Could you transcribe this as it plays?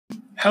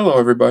Hello,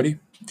 everybody.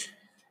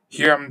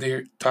 Here I'm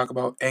here to talk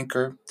about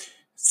Anchor.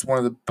 It's one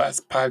of the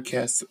best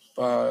podcast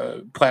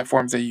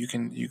platforms that you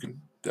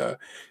can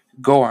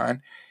go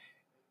on.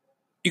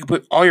 You can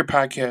put all your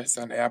podcasts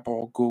on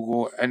Apple,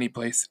 Google, any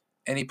place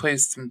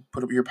to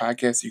put up your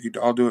podcast. You could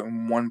all do it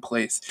in one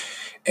place.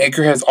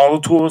 Anchor has all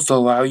the tools to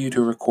allow you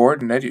to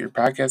record and edit your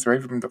podcast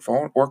right from the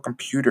phone or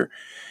computer,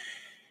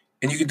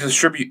 and you can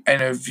distribute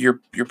any of your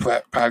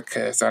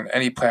podcasts on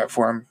any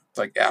platform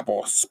like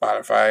Apple,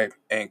 Spotify,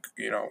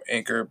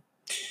 Anchor,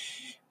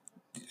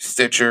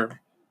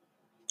 Stitcher,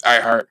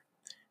 iHeart,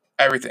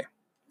 everything.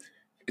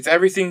 It's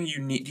everything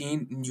you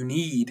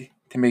need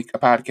to make a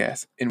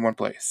podcast in one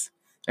place.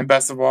 And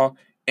best of all,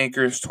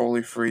 Anchor is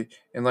totally free.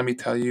 And let me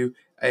tell you,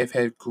 I have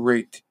had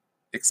great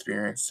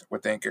experience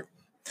with Anchor.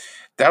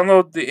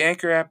 Download the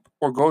Anchor app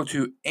or go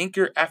to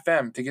Anchor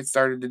FM to get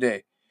started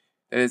today.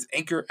 That is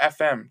Anchor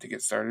FM to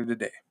get started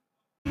today.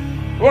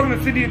 Welcome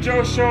to Cindy and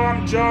Joe Show.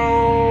 I'm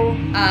Joe.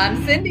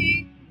 I'm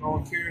Cindy. No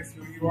one cares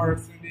who you are,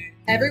 Cindy.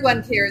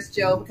 Everyone cares,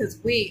 Joe, because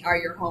we are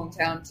your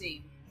hometown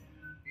team.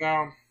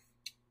 Now,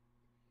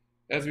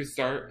 as we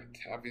start,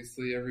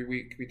 obviously every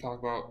week we talk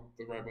about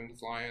the Red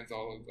Wings, Lions,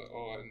 all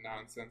that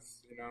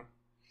nonsense.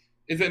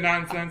 Is it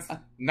nonsense?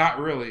 Not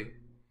really,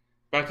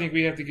 but I think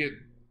we have to get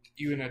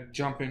you in a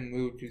jumping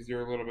mood because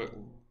you're a little bit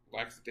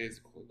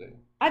lackadaisical today.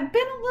 I've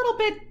been a little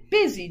bit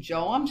busy,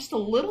 Joe. I'm just a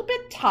little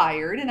bit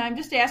tired, and I'm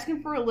just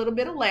asking for a little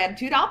bit of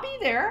latitude. I'll be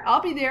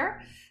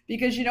there.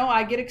 Because,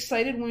 I get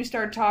excited when we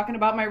start talking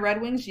about my Red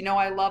Wings.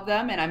 I love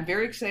them, and I'm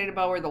very excited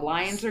about where the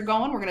Lions are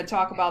going. We're going to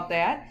talk about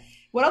that.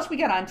 What else we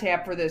got on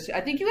tap for this?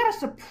 I think you got a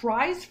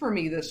surprise for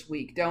me this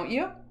week, don't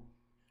you?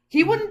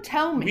 He wouldn't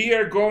tell me. We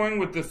are going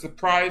with the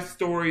surprise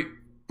story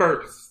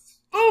first.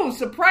 Ooh,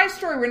 surprise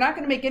story. We're not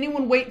going to make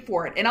anyone wait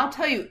for it. And I'll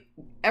tell you,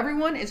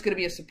 everyone, it's going to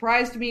be a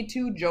surprise to me,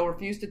 too. Joe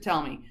refused to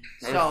tell me.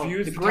 I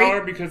refused to tell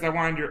her because I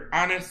wanted your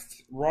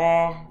honest,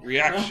 raw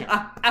reaction.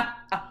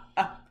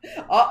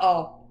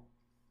 Uh-oh.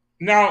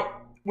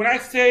 Now, when I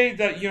say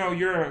that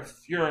you're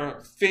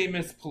a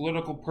famous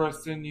political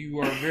person, you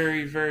are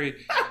very,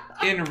 very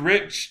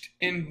enriched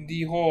in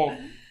the whole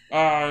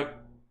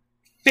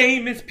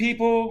famous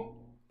people.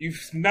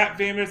 You've met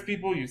famous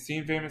people. You've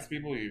seen famous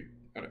people. You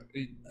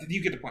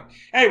get the point.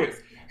 Anyways,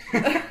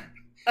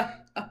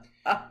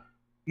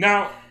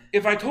 now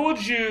if I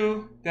told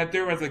you that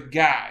there was a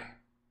guy,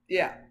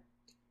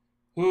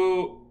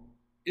 who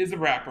is a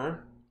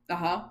rapper.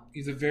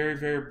 He's a very,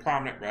 very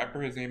prominent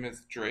rapper. His name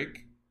is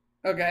Drake.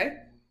 Okay.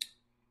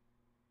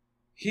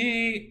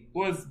 He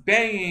was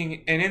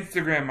banging an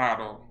Instagram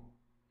model.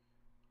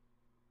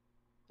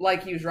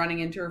 Like he was running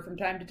into her from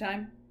time to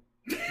time?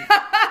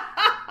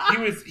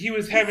 He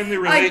was having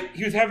the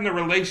he was having the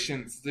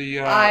relations.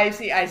 I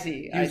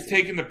see. He was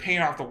taking the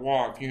paint off the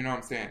wall, if you know what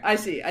I'm saying. I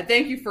see. I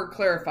thank you for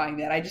clarifying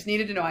that. I just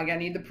needed to know. I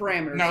need the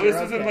parameters. No, this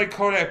isn't like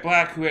Kodak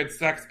Black who had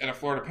sex at a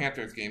Florida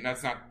Panthers game.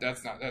 That's a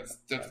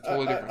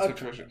totally different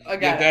situation.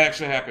 That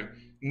actually happened.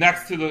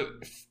 Next to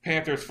the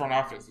Panthers front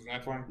office. Isn't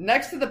that funny?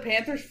 Next to the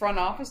Panthers front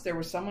office, there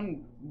was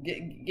someone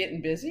getting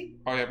busy?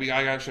 Oh, yeah.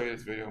 I got to show you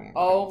this video.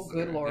 Oh,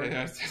 good Lord.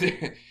 Yeah.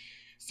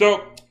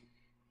 So,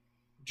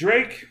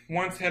 Drake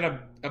once had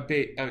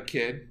a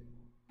kid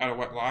out of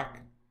wedlock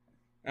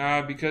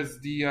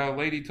because the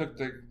lady took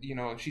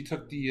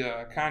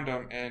the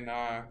condom and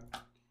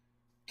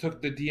took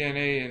the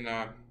DNA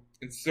and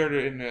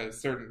inserted it in a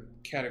certain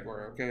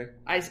category, okay?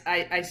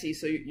 I see.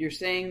 So you're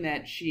saying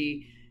that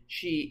she,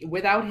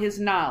 without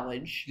his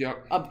knowledge,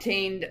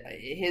 obtained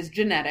his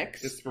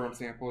genetics. His sperm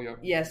sample, yep.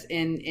 Yes,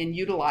 and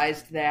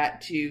utilized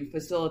that to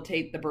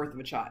facilitate the birth of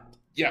a child.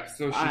 Yeah,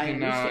 so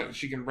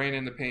she can rein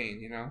in the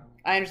pain,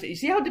 I understand. You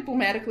see how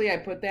diplomatically I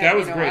put that? That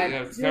was great.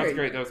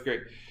 That was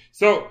great.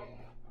 So,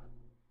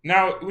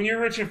 now, when you're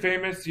rich and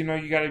famous, you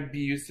got to be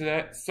used to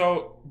that.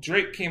 So,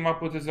 Drake came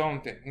up with his own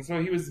thing. And so,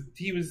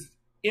 he was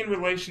in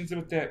relations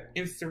with that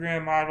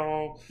Instagram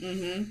model.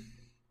 Mm-hmm.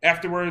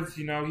 Afterwards,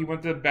 he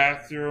went to the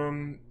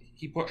bathroom.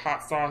 He put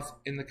hot sauce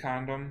in the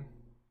condom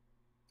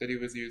that he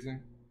was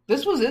using.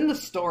 This was in the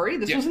story?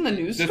 This was in the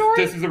news story?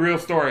 This is a real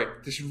story.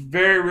 This is a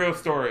very real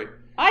story.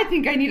 I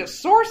think I need a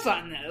source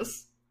on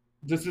this.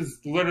 This is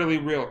literally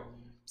real.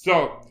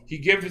 So,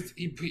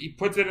 he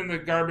puts it in the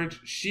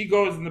garbage. She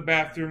goes in the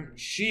bathroom.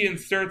 She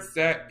inserts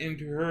that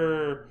into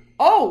her...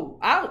 Oh,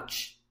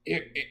 ouch.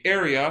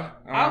 Area.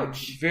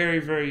 Ouch. Very,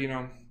 very,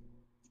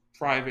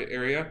 private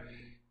area.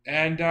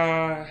 And,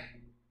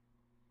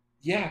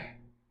 yeah.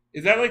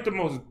 Is that like the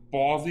most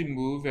ballsy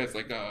move as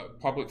like a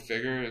public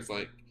figure? Is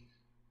like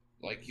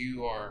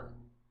you are,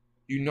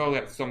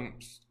 that some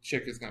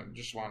chick is gonna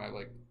just want to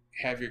like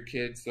have your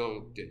kid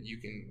so that you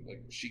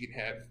can she can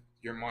have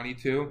your money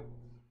too.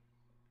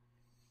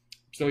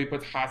 So he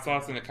puts hot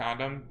sauce in a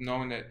condom,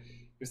 knowing that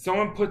if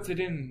someone puts it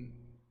in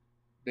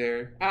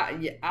there,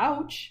 yeah,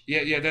 ouch.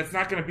 Yeah, that's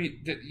not gonna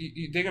be.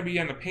 They're gonna be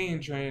on the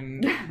pain train.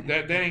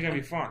 that ain't gonna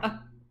be fun.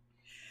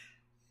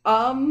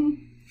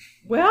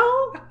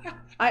 Well,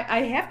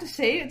 I have to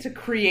say it's a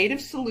creative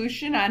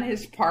solution on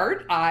his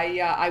part.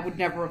 I would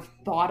never have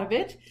thought of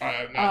it.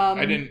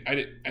 I didn't.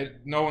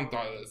 No one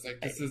thought of this.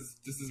 Like this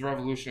is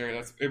revolutionary.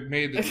 It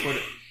made the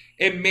Twitter.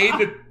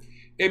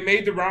 It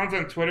made the rounds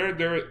on Twitter.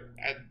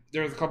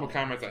 There was a couple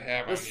comments I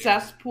have. The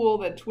cesspool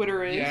that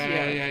Twitter is.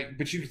 Yeah.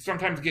 But you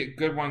sometimes get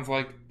good ones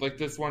like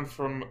this one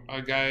from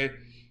a guy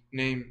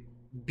named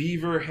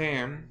Beaver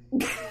Ham.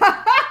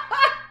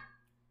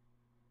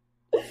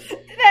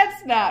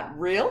 That's not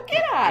real.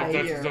 Get out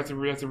of here. That's a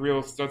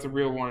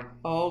real one.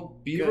 Oh,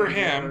 Beaver good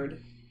Ham.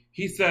 Lord.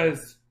 He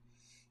says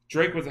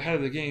Drake was ahead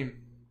of the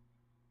game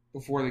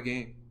before the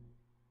game.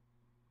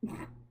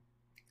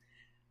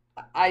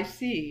 I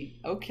see.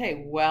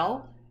 Okay,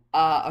 well,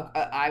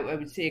 I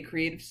would say a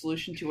creative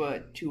solution to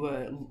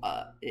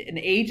an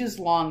ages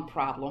long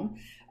problem.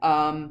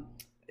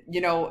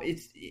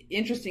 It's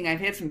interesting.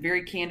 I've had some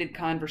very candid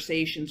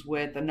conversations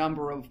with a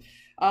number of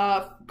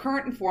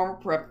current and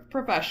former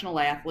professional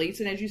athletes,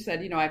 and as you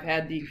said, I've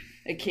had the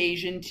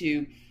occasion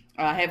to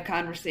have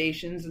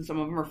conversations, and some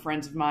of them are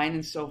friends of mine,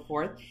 and so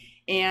forth.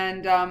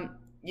 And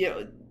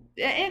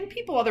and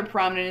people, other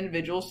prominent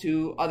individuals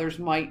who others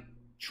might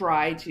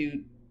try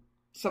to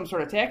some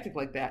sort of tactic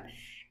like that.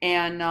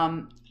 And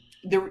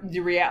the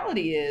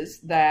reality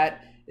is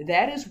that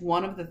is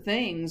one of the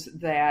things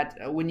that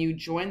when you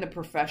join the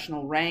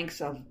professional ranks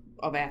of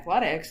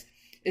athletics,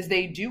 is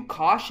they do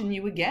caution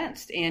you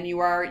against, and you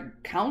are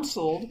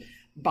counseled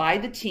by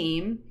the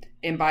team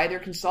and by their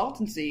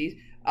consultancies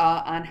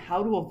on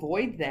how to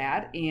avoid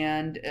that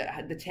and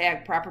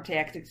the proper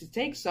tactics to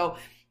take. So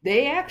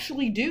they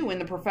actually do, in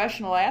the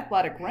professional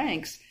athletic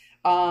ranks,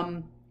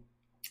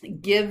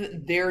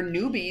 give their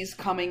newbies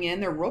coming in,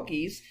 their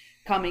rookies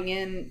coming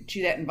in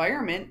to that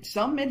environment,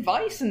 some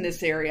advice in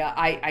this area.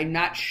 I'm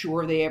not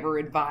sure they ever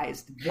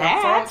advised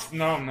that.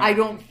 No. I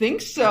don't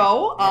think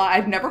so. No.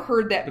 I've never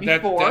heard that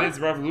before. That is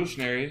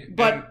revolutionary.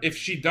 But and if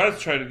she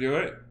does try to do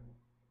it,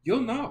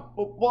 you'll know.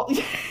 Well,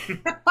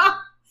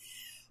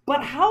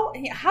 but how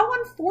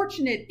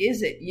unfortunate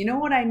is it? You know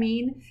what I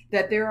mean?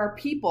 That there are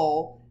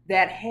people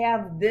that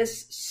have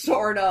this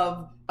sort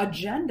of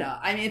agenda.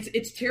 I mean,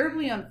 it's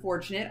terribly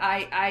unfortunate.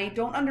 I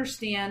don't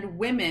understand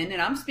women,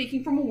 and I'm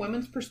speaking from a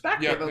woman's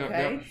perspective,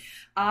 okay? Yep.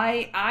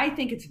 I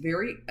think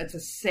it's a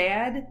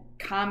sad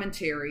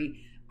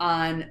commentary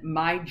on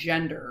my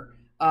gender,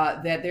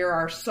 that there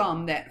are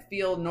some that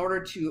feel in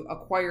order to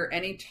acquire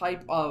any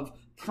type of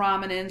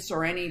prominence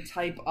or any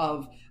type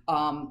of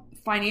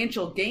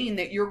financial gain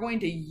that you're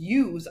going to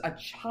use a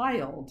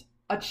child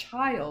as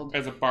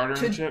a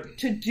bartering chip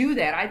to do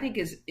that. I think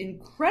is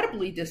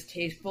incredibly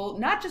distasteful.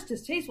 Not just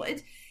distasteful,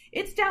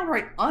 it's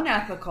downright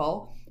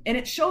unethical, and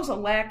it shows a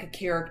lack of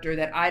character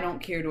that I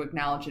don't care to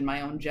acknowledge in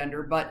my own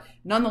gender, but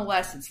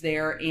nonetheless it's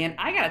there. And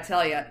I gotta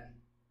tell you,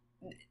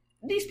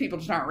 these people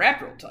just aren't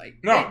wrapped real tight.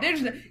 No. They're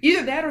just,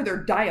 either that or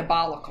they're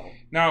diabolical.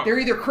 No. They're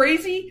either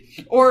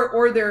crazy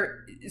or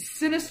they're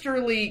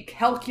sinisterly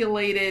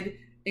calculated,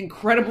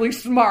 incredibly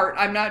smart.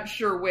 I'm not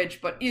sure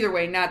which, but either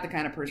way, not the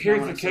kind of person.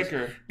 Here's the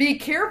kicker. Be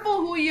careful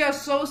who you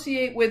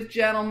associate with,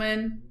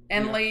 gentlemen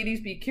and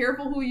ladies. Be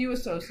careful who you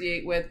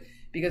associate with,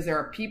 because there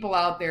are people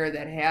out there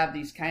that have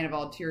these kind of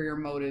ulterior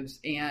motives,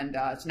 and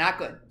it's not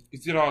good. You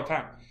see it all the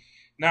time.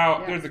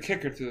 Now, there's a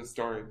kicker to the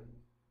story.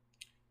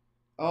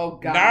 Oh,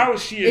 God. Now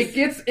she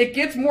is... It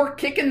gets more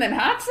kicking than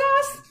hot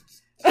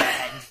sauce? How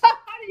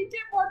do you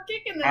get more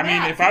kicking than that? I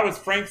mean, if I was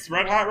Frank's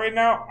Red Hot right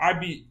now, I'd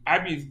be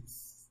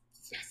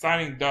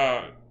signing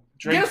the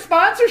drink. Get a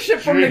sponsorship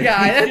from the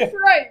guy. That's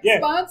right. Yeah.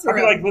 Sponsor I'd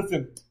be like,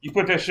 listen, you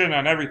put that shit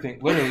on everything.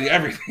 Literally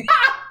everything.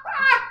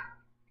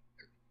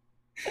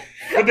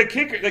 But the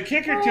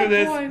kicker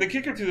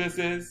to this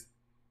is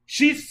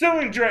she's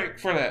suing Drake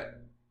for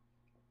that.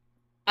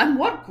 On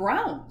what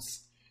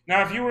grounds?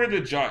 Now, if you were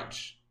the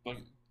judge,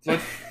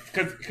 because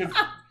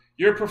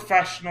you're a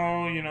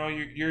professional, you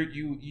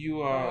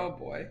oh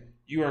boy,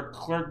 you are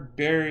Clerk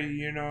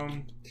Barry,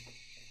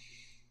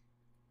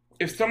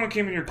 If someone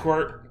came in your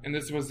court and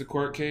this was the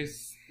court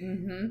case,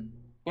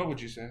 what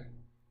would you say?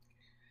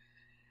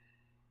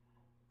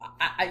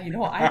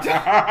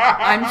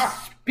 I'm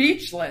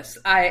speechless.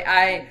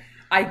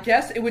 I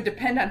guess it would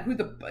depend on who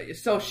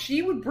so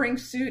she would bring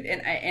suit,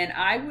 and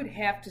I would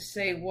have to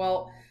say,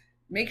 well,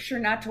 make sure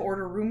not to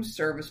order room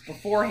service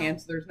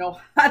beforehand so there's no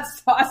hot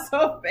sauce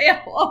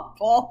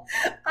available.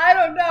 I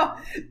don't know.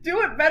 Do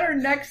it better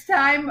next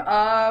time.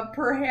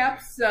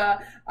 Perhaps.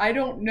 I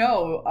don't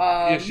know.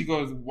 Yeah, she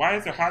goes, why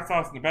is there hot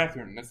sauce in the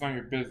bathroom? That's not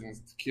your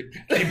business. Keep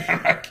it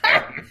on my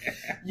cabinet.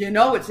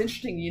 It's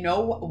interesting.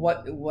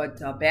 What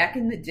back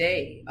in the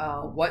day,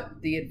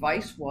 what the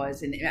advice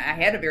was, and I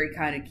had a very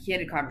kind of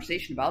candid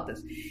conversation about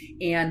this.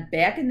 And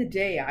back in the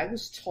day, I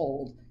was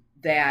told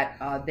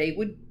that they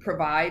would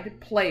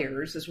provide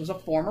players. This was a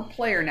former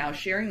player now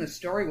sharing the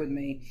story with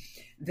me,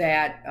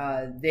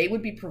 that they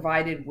would be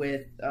provided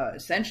with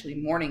essentially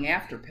morning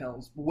after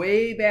pills.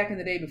 Way back in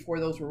the day, before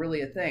those were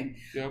really a thing,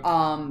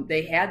 Yep.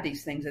 they had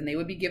these things, and they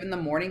would be given the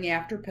morning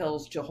after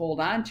pills to hold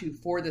on to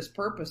for this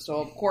purpose.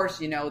 So, of course,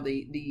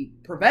 the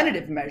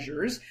preventative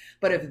measures.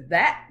 But if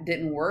that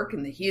didn't work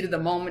and the heat of the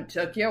moment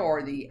took you,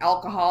 or the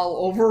alcohol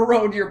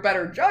overrode your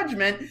better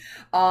judgment,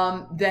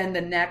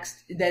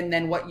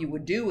 then what you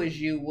would do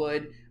is you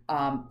would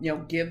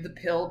give the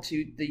pill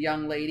to the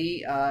young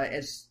lady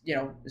as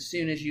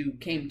soon as you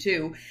came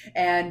to,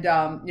 and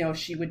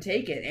she would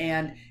take it.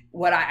 And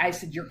what I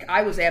said,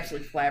 I was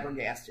absolutely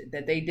flabbergasted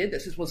that they did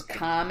this. This was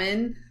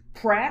common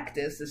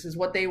practice. This is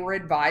what they were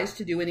advised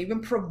to do, and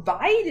even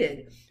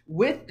provided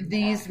with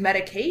these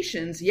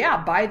medications,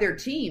 by their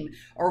team,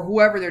 or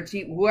whoever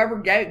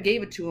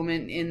gave it to them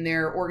in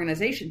their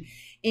organization.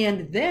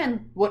 And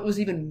then what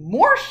was even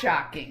more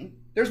shocking,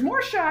 there's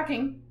more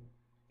shocking.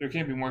 There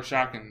can't be more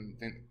shocking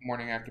than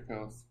morning after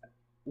pills.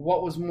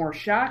 What was more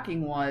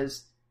shocking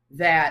was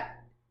that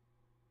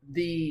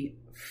the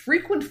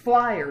frequent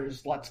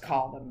flyers, let's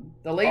call them,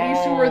 the ladies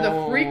who were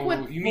the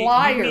frequent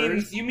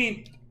flyers, You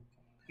mean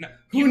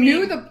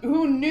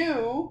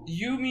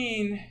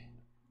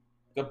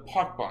the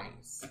puck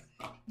bunnies?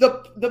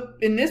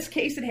 In this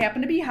case, it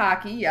happened to be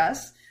hockey,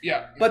 yes.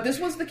 Yeah. But this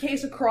was the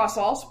case across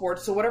all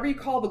sports. So whatever you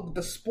call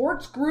the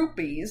sports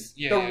groupies,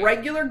 the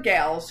regular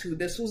gals who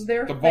this was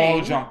their the thing,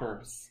 ball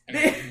jumpers,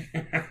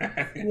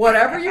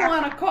 whatever you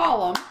want to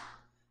call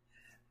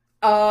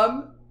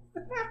them,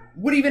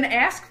 would even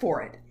ask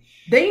for it.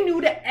 They knew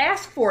to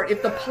ask for it.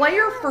 If the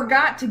player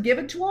forgot to give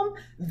it to them,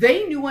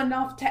 they knew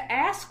enough to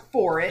ask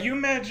for it. You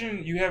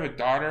imagine you have a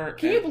daughter.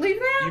 Can you believe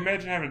that? You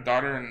imagine having a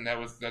daughter and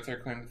that's her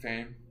claim to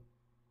fame.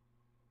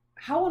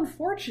 How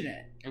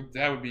unfortunate.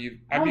 That would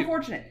be...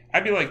 unfortunate.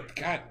 I'd be like,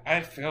 God,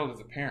 I failed as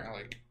a parent.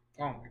 Like,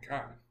 oh my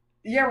God.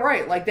 Yeah,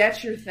 right. Like,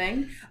 that's your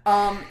thing.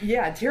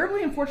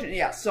 Terribly unfortunate.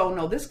 Yeah, so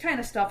no, this kind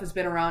of stuff has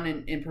been around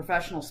in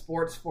professional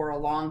sports for a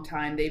long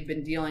time. They've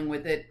been dealing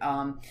with it.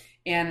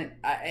 And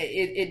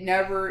it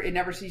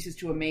never ceases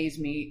to amaze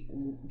me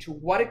to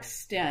what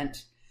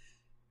extent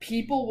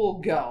people will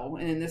go,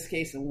 and in this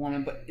case a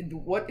woman, but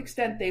what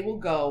extent they will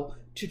go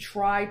to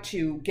try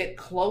to get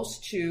close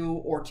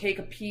to or take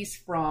a piece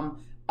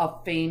from a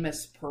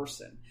famous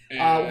person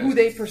who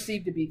they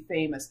perceive to be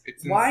famous.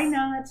 Why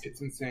not?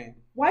 It's insane.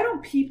 Why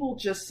don't people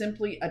just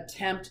simply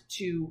attempt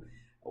to...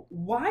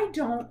 Why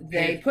don't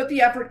they put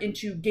the effort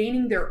into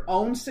gaining their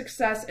own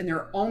success and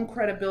their own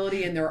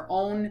credibility and their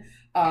own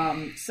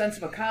sense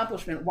of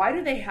accomplishment? Why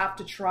do they have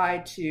to try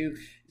to,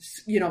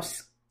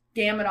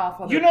 scam it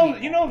off other people?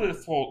 You know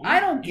this whole... I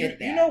don't get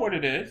that. You know what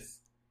it is?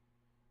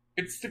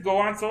 It's to go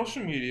on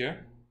social media.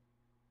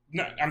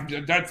 No, I'm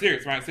dead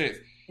serious when I say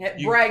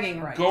this.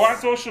 Bragging rights. Go on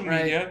social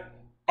media. Right.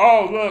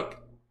 Oh, look.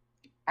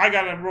 I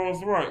got a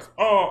Rolls Royce.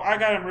 Oh, I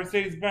got a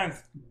Mercedes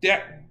Benz.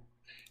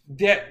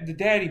 The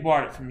daddy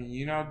bought it for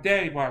me.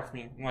 Daddy bought it for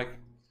me. I'm like...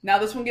 Now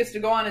this one gets to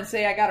go on and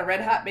say, I got a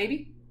red hot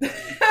baby?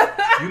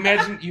 You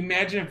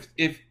imagine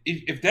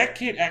if that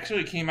kid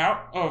actually came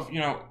out of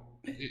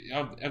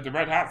of the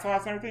red hot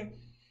sauce and everything,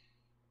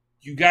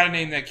 you gotta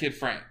name that kid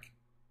Frank.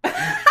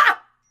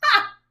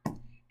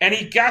 and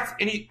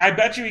I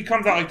bet you he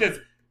comes out like this.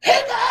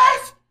 Hey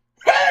guys!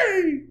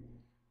 Hey!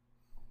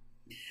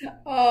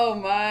 Oh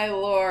my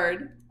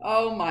Lord.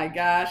 Oh my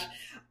gosh.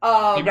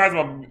 You might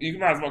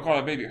as well call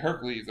that baby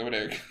Hercules over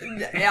there.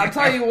 Yeah, I'll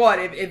tell you what,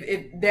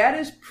 if that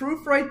is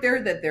proof right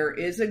there that there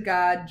is a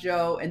God,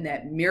 Joe, and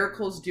that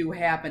miracles do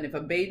happen. If a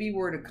baby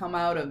were to come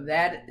out of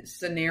that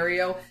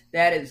scenario,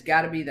 that has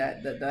got to be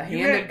the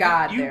hand of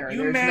God there.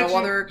 There's no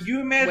other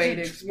way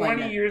to explain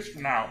 20 years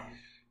from now,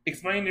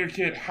 explain to your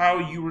kid how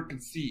you were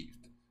conceived.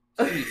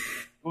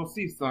 Well,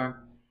 see, son,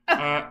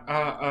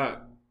 I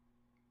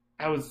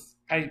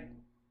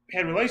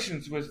had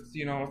relations with,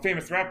 a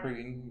famous rapper,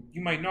 and you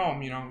might know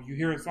him, you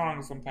hear his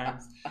songs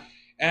sometimes.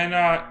 And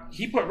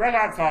he put red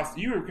hot sauce.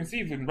 You were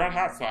conceived in red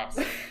hot sauce.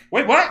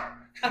 Wait, what?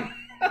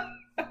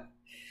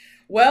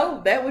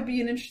 Well, that would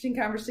be an interesting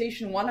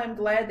conversation. One I'm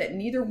glad that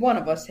neither one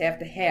of us have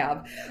to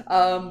have.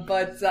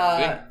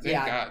 Thank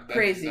God.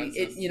 Crazy.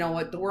 That's you know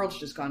what? The world's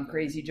just gone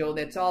crazy, Joe.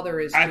 That's all there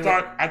is to it.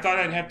 I thought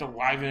I'd have to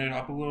liven it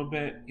up a little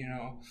bit,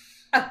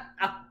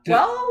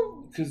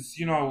 Well... Because,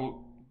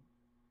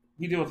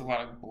 we deal with a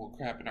lot of bull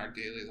crap in our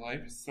daily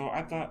life, so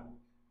I thought,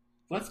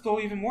 let's go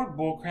even more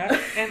bull crap,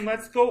 and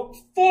let's go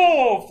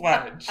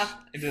full-fledged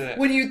into that.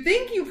 When you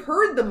think you've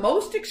heard the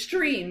most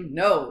extreme,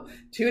 no.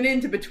 Tune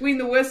in to Between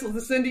the Whistles, the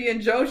Cindy and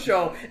Joe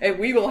Show, and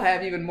we will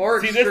have even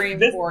more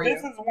extreme for you.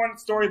 This is one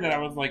story that I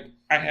was like,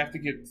 I have to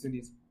get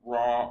Cindy's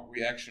raw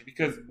reaction,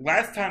 because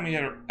last time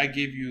I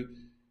gave you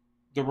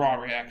the raw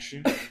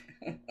reaction,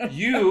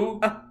 you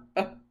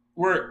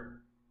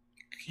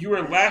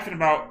were laughing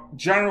about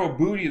General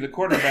Booty, the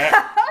quarterback.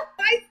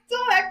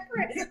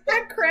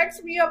 That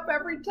cracks me up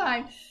every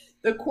time.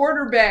 The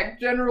quarterback,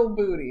 General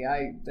Booty.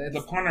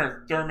 The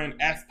punter, Thurman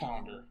S.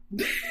 Pounder.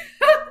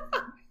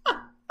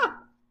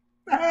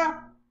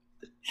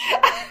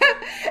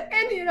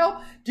 And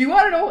do you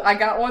want to know? I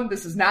got one.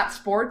 This is not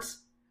sports,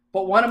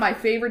 But one of my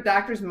favorite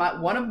doctors,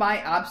 one of my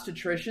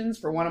obstetricians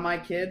for one of my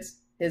kids,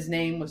 his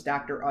name was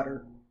Dr.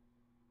 Utter.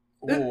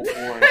 Oh, boy.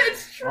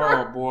 It's true.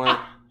 Oh, boy.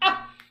 Can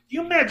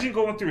you imagine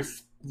going through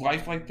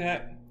life like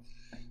that?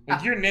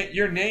 Like,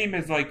 your name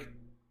is like...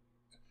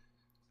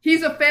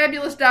 He's a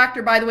fabulous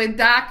doctor, by the way.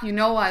 Doc, you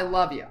know I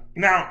love you.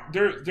 Now,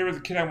 there was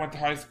a kid I went to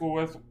high school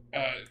with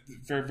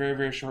for a very,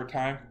 very short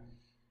time.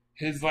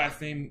 His last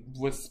name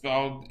was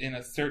spelled in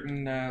a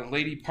certain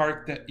lady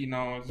part that,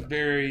 is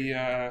very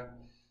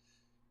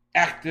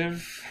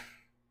active.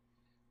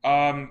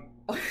 I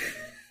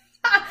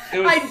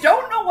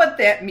don't know what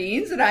that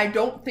means, and I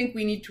don't think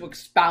we need to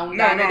expound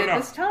on it at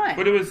this time.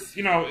 But it was,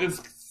 it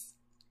was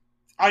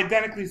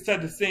identically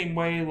said the same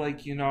way,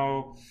 like,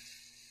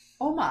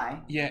 Oh my.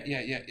 Yeah.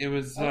 It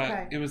was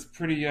okay. It was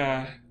pretty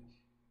I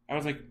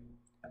was like,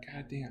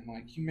 God damn,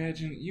 like you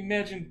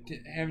imagine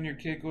having your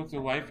kid go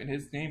through life and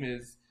his name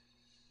is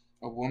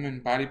a woman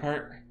body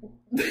part.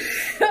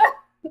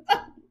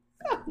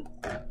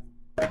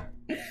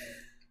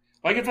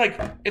 it's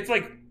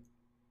like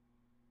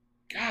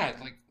God,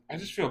 like I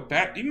just feel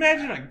bad.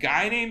 Imagine a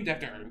guy named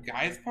after a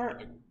guy's part?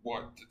 Like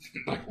what?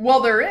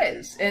 Well, there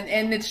is.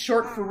 And it's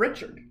short for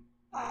Richard.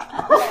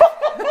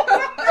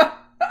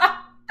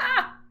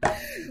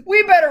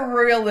 We better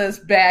reel this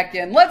back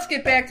in. Let's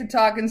get back to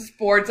talking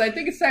sports. I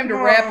think it's time to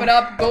wrap it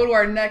up. Go to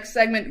our next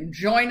segment.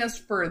 Join us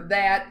for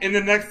that. In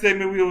the next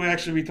segment, we will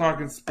actually be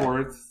talking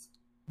sports.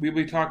 We'll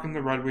be talking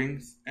the Red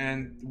Wings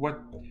and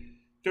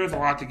there's a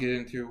lot to get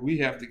into. We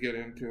have to get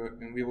into it,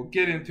 and we will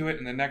get into it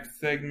in the next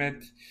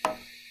segment.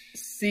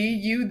 See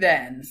you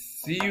then.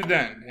 See you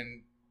then,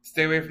 and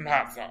stay away from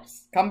hot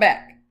sauce. Come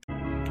back.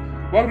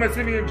 Welcome to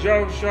Cindy and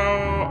Joe Show.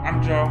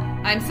 I'm Joe.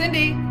 I'm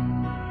Cindy.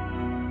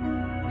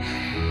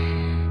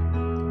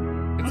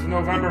 It's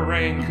November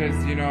rain because,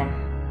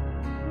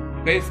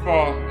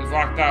 baseball is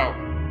locked out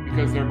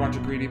because they're a bunch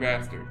of greedy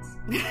bastards.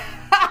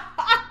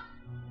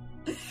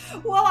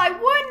 Well, I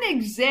wouldn't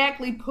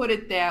exactly put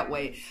it that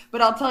way.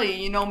 But I'll tell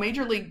you,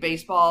 Major League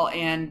Baseball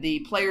and the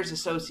Players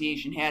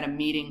Association had a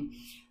meeting,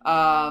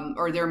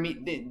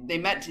 they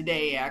met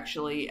today,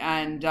 actually,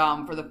 and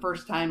for the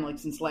first time,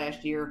 since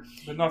last year.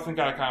 But nothing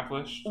got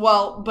accomplished.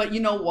 Well, but you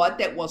know what?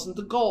 That wasn't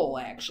the goal,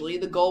 actually.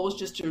 The goal was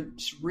just to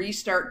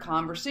restart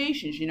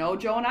conversations.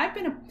 Joe and I've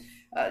been,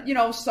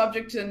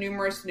 subject to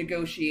numerous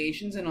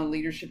negotiations in a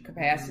leadership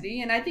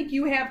capacity, and I think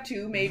you have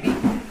too, maybe.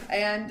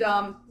 And,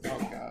 oh,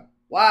 God.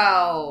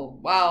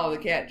 Wow, the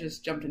cat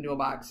just jumped into a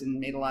box and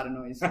made a lot of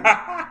noise.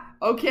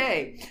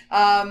 Okay.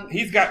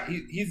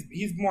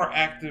 He's more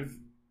active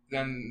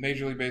than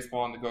Major League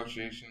Baseball in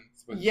negotiations.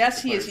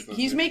 Yes, he is.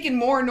 He's making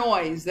more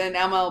noise than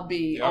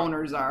MLB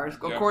owners are,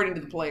 according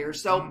to the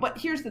players. So, But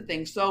here's the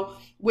thing. So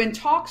when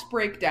talks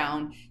break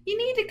down, you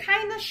need to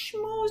kind of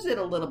schmooze it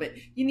a little bit.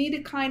 You need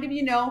to kind of,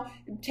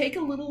 take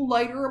a little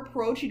lighter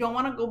approach. You don't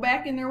want to go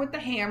back in there with the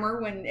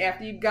hammer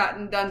after you've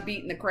gotten done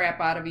beating the crap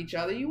out of each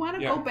other. You want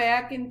to go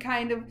back and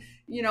kind of,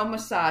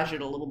 massage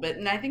it a little bit.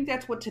 And I think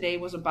that's what today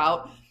was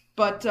about.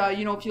 But,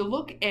 if you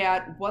look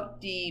at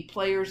what the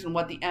players and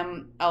what the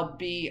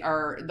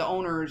MLB the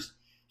owners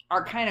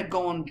are kind of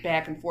going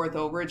back and forth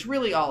over, it's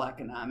really all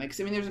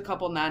economics. I mean, there's a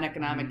couple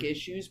non-economic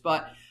issues,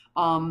 but,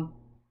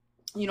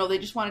 they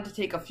just wanted to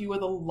take a few of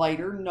the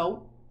lighter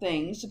note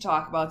things to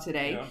talk about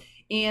today. Yeah.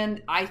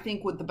 And I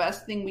think the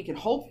best thing we can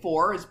hope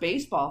for as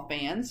baseball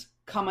fans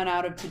coming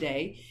out of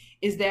today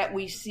is that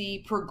we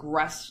see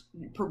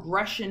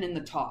progression in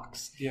the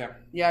talks. Yeah.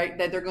 Yeah,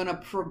 that they're going to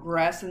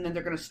progress and then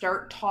they're going to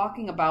start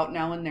talking about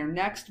now in their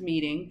next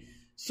meeting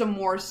some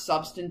more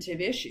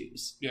substantive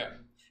issues. Yeah.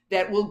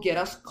 That will get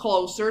us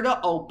closer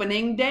to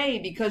opening day.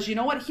 Because you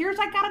know what?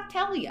 I got to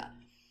tell you,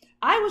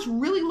 I was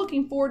really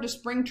looking forward to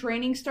spring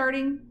training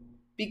starting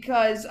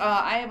because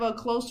I have a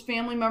close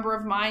family member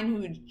of mine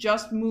who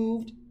just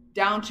moved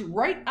down to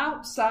right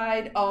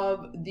outside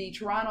of the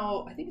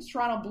Toronto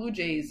Blue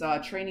Jays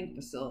training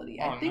facility.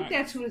 I think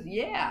that's who it is.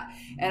 Yeah.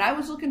 And I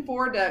was looking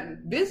forward to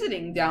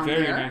visiting down there.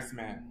 Very nice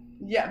man.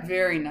 Yeah,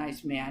 very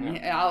nice man.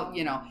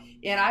 Yeah.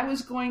 And I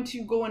was going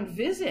to go and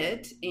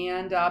visit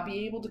and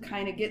be able to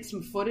kind of get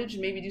some footage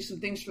and maybe do some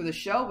things for the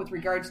show with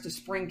regards to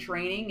spring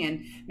training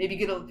and maybe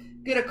get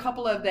a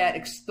couple of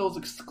those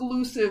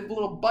exclusive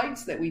little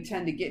bites that we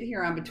tend to get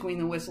here on Between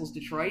the Whistles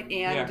Detroit.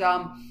 And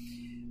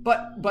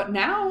but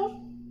now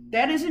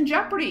that is in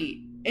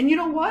jeopardy. And you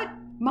know what?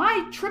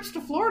 My trips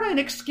to Florida and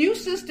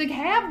excuses to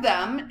have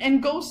them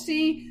and go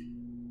see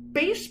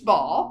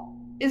baseball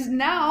is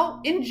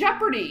now in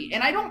jeopardy.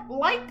 And I don't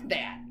like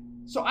that.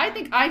 So I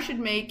think I should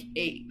make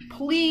a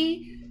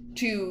plea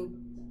to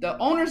the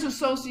Owners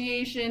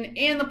Association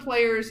and the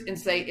players and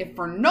say, if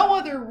for no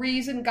other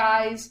reason,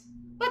 guys,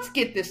 let's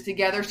get this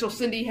together so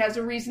Cindy has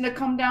a reason to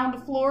come down to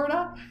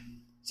Florida.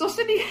 So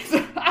Cindy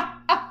has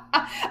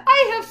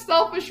I have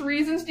selfish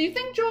reasons. Do you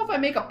think, Joe, if I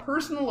make a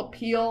personal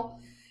appeal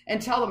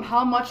and tell them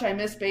how much I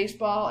miss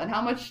baseball and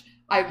how much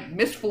I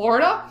miss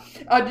Florida,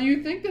 do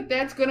you think that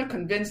that's going to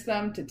convince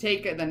them to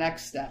take the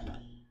next step?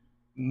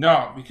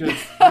 No, because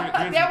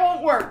that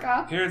won't work,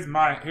 huh? Here's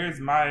my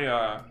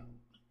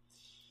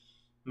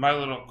my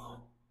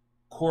little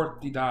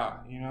court you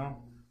know.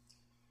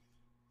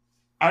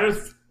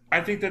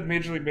 I think that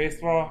Major League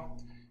Baseball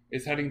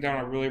is heading down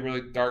a really,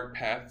 really dark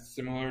path,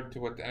 similar to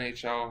what the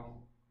NHL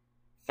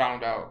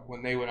found out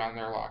when they went on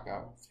their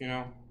lockouts, you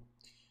know?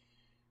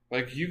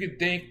 Like, you could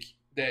think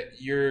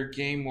that your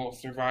game will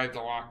survive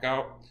the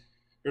lockout.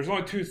 There's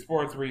only 2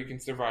 sports where you can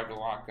survive the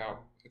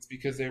lockout. It's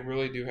because they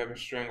really do have a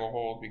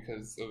stranglehold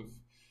because of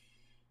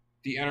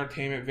the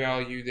entertainment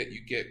value that you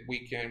get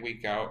week in,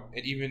 week out,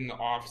 and even in the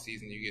off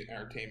season you get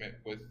entertainment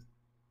with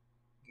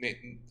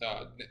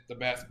the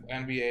basketball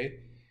NBA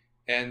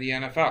and the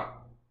NFL.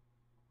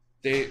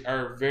 They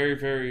are very,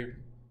 very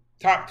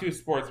top 2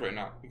 sports right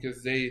now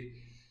because they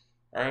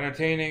are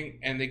entertaining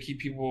and they keep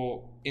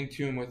people in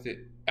tune with it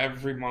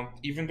every month.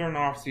 Even during the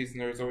off season,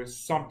 there's always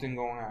something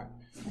going on,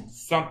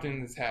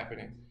 something that's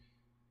happening.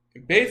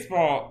 In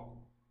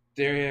baseball,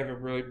 they have a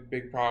really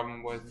big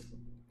problem with,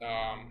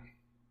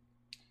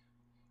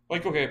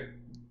 okay,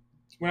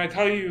 when I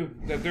tell you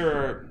that there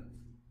are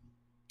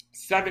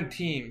 7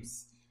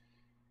 teams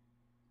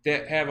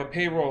that have a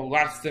payroll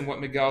less than what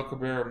Miguel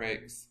Cabrera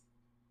makes,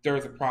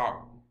 there's a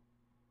problem.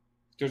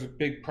 There's a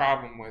big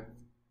problem with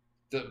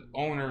the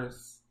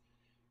owners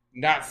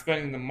not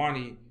spending the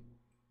money,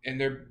 and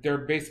they're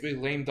basically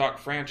lame duck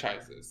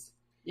franchises.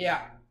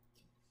 Yeah.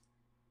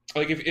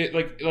 Like if it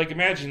like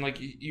imagine like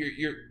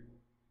you're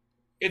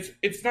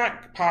it's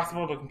not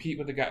possible to compete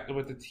with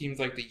the teams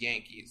like the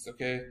Yankees,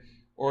 okay,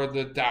 or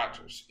the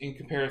Dodgers in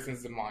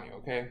comparisons to money,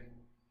 okay.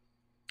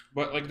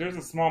 But like there's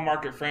a small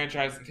market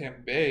franchise in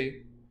Tampa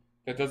Bay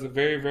that does a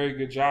very, very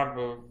good job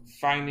of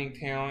finding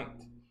talent,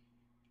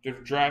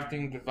 they're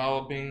drafting,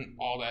 developing,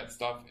 all that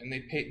stuff, and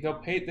they will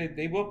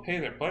pay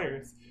their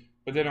players,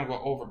 but they don't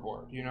go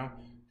overboard, you know,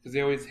 because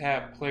they always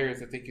have players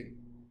that they can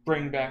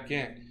bring back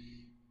in.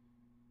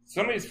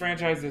 Some of these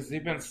franchises,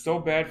 they've been so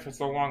bad for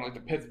so long, like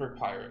the Pittsburgh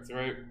Pirates,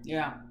 right?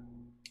 Yeah.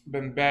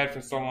 Been bad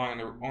for so long, and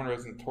their owner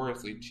is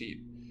notoriously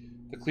cheap.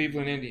 The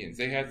Cleveland Indians,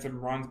 they had some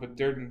runs, but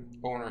their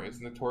owner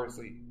is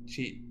notoriously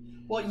cheap.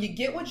 Well, you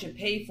get what you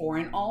pay for,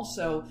 and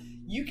also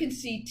you can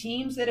see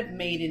teams that have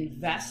made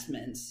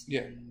investments.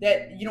 Yeah.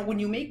 That, you know, when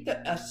you make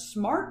a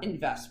smart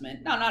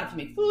investment, now not if you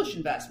make foolish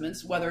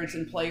investments, whether it's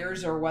in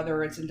players or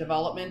whether it's in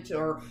development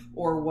or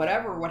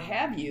whatever, what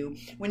have you,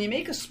 when you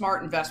make a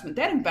smart investment,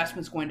 that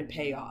investment's going to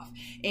pay off.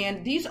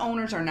 And these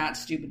owners are not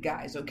stupid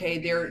guys, okay?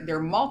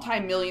 They're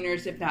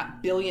multimillionaires, if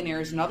not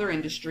billionaires in other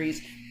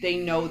industries. They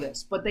know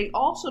this. But they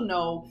also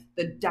know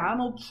the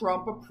Donald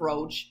Trump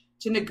approach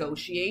to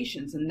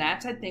negotiations. And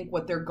that's, I think,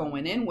 what they're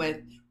going in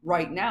with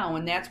right now.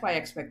 And that's why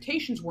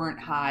expectations weren't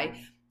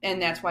high.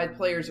 And that's why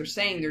players are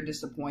saying they're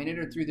disappointed,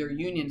 or through their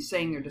unions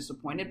saying they're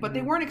disappointed. But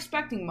they weren't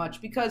expecting much,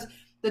 because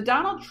the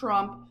Donald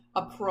Trump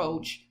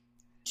approach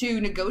to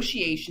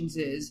negotiations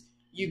is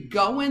you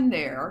go in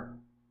there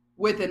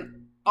with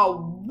a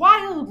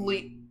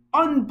wildly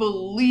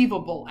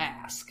unbelievable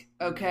ask,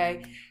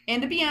 okay?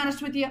 And to be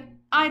honest with you,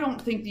 I don't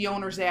think the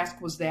owner's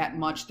ask was that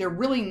much. They're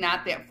really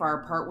not that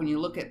far apart when you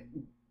look at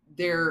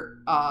their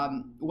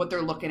what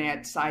they're looking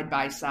at side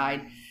by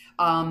side.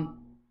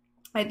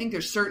 I think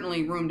there's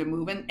certainly room to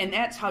move, and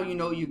that's how you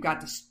know you've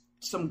got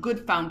some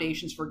good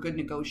foundations for good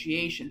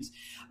negotiations.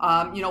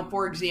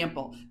 For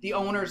example, the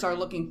owners are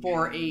looking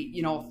for a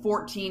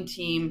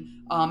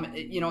 14-team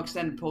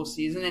extended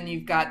postseason, and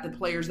you've got the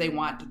players they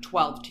want to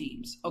 12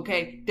 teams.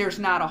 Okay, there's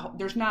not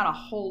a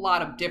whole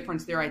lot of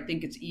difference there. I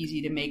think it's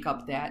easy to make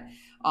up that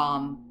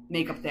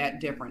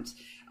difference.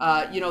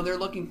 They're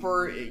looking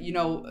for,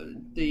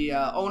 the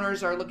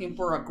owners are looking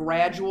for a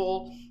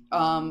gradual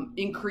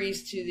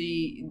increase to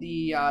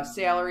the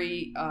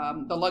salary,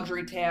 the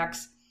luxury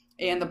tax,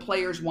 and the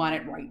players want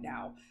it right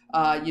now.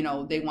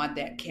 They want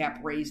that cap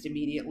raised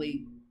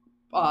immediately.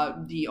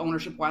 The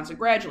ownership wants it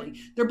gradually.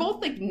 They're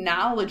both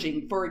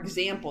acknowledging, for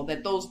example,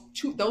 that those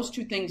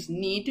two things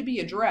need to be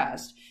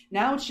addressed.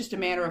 Now it's just a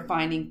matter of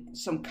finding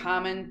some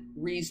common,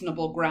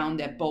 reasonable ground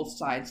that both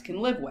sides can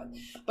live with.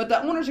 But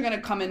the owners are going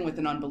to come in with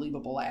an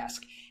unbelievable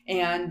ask,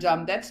 and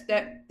that's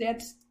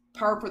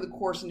par for the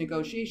course of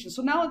negotiations.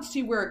 So now let's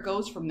see where it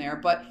goes from there.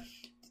 But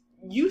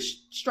you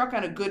struck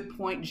on a good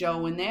point,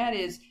 Joe, and that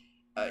is,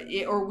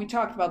 or we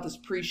talked about this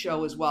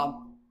pre-show as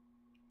well.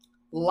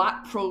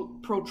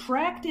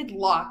 Protracted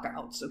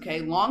lockouts,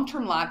 okay?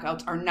 Long-term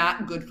lockouts are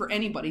not good for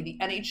anybody. The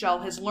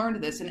NHL has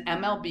learned this, and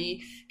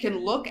MLB can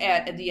look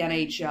at the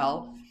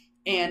NHL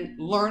and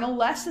learn a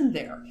lesson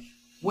there.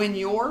 When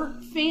your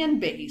fan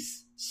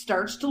base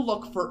starts to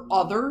look for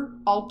other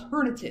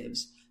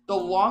alternatives, the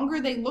longer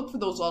they look for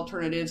those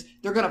alternatives,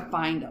 they're going to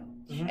find them.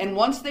 Mm-hmm. And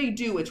once they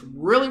do, it's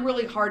really,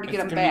 really hard to get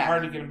them back. It's going to be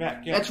hard to get them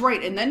back, yeah. That's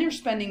right. And then you're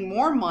spending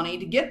more money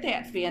to get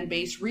that fan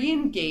base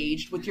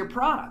re-engaged with your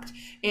product.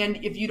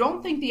 And if you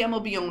don't think the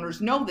MLB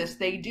owners know this,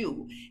 they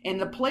do.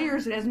 And the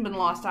players, it hasn't been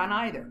lost on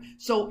either.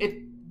 So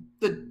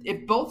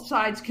if both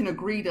sides can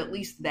agree to at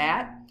least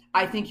that,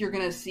 I think you're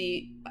going to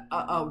see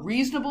a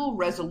reasonable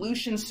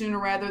resolution sooner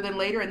rather than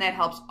later. And that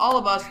helps all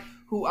of us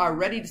who are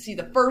ready to see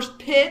the first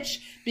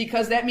pitch,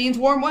 because that means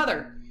warm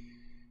weather.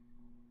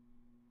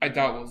 I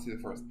doubt we'll see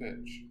the first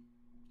pitch.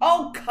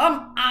 Oh,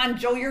 come on,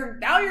 Joe. You're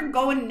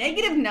going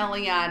negative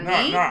Nelly on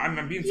me. No,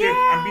 I'm being serious.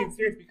 Yeah. I'm being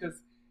serious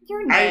because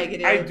You're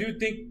negative. I do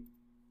think,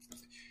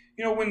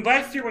 when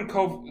last year when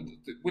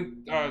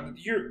the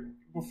year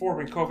before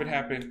when COVID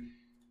happened,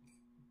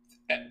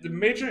 the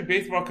Major League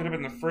Baseball could have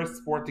been the first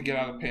sport to get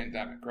out of the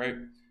pandemic, right?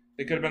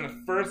 They could have been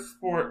the first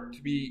sport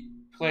to be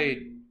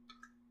played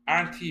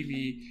on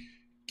TV,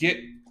 get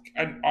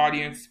an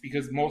audience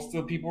because most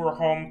of the people were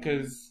home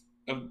because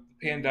of the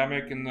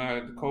pandemic and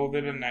the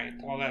COVID and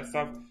all that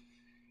stuff.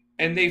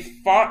 And they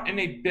fought and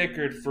they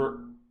bickered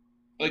for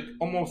like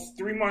almost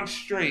 3 months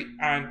straight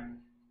on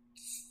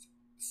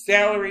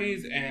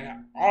salaries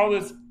and all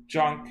this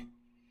junk.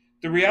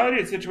 The reality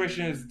of the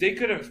situation is they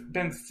could have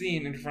been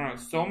seen in front of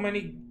so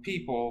many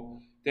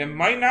people that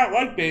might not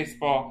like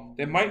baseball,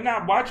 that might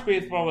not watch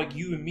baseball like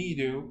you and me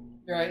do.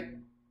 Right.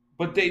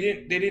 But they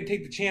didn't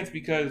take the chance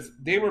because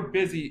they were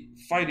busy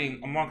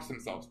fighting amongst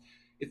themselves.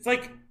 It's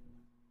like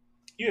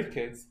you have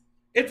kids.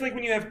 It's like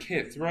when you have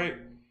kids, right?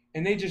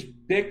 And they just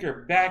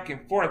bicker back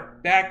and forth,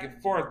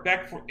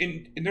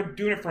 and they're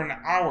doing it for an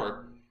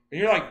hour. And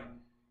you're like,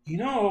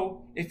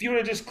 if you would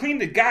have just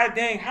cleaned the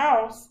goddamn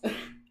house,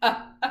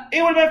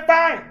 it would have been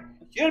fine.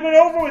 It would have been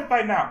over with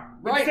by now.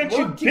 Right, Since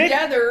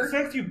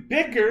you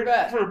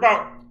bickered for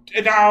about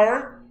an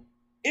hour,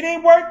 it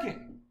ain't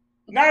working.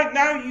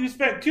 Now you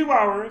spent 2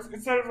 hours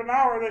instead of an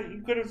hour that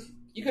you could have.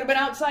 You could have been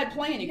outside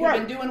playing. You could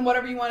have been doing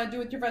whatever you want to do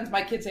with your friends.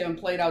 My kids haven't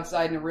played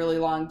outside in a really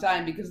long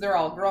time because they're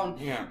all grown.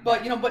 Yeah.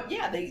 But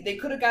they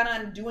could have gone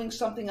on doing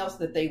something else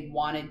that they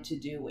wanted to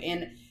do,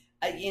 and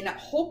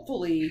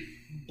hopefully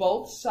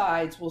both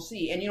sides will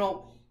see. And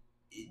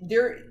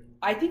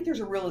I think there's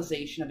a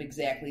realization of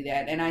exactly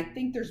that, and I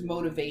think there's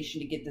motivation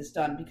to get this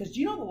done because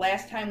the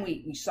last time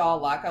we saw a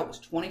lockout was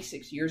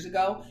 26 years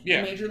ago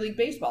in Major League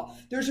Baseball.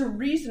 There's a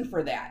reason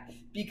for that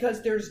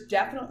because there's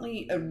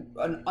definitely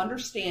an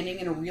understanding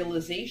and a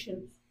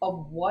realization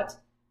of what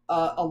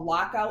a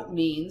lockout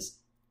means,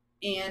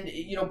 and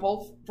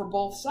both for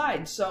both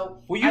sides.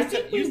 So I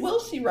think we will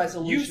see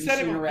resolution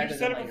sooner rather than later. You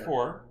said it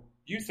before.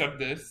 You said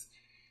this.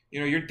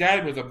 Your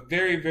dad was a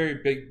very, very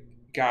big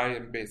guy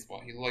in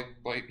baseball. He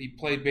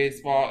played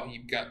baseball. He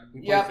played for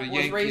the Yankees.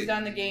 Was raised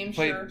on the game.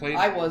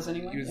 I was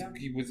anyway.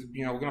 He was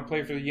going to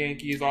play for the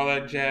Yankees, all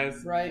that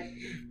jazz. Right.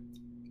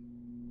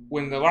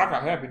 When the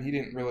lockout happened, he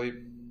didn't really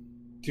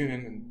tune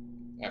in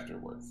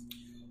afterwards.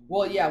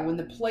 Well, yeah, when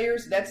the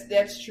players,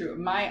 that's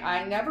true.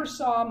 I never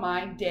saw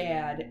my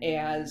dad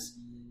as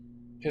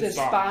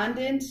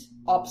despondent,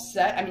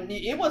 upset. I mean,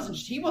 he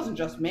wasn't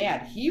just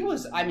mad.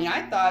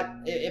 I thought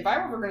if I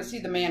were ever going to see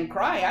the man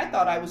cry, I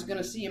thought I was going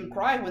to see him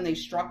cry when they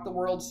struck the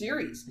World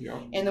Series. Yeah.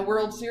 And the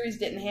World Series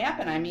didn't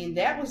happen. I mean,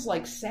 that was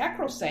like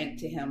sacrosanct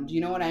to him. Do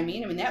you know what I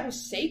mean? I mean, that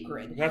was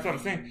sacred. That's what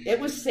I'm saying. It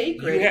was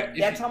sacred.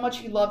 That's how much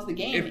he loves the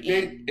game.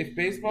 If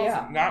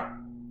baseball's not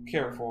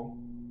careful,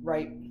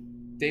 right,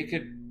 they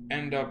could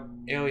end up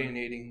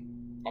alienating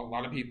a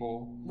lot of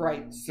people.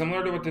 Right.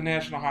 Similar to what the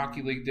National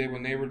Hockey League did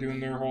when they were doing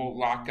their whole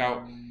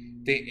lockout.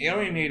 They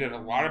alienated a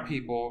lot of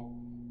people.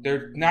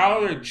 They're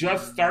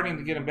just starting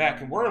to get them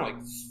back, and we're like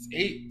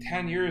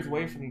 8-10 years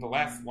away from the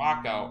last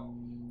lockout.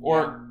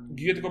 Or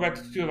you have to go back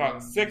to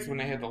 2006 when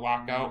they had the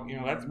lockout.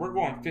 We're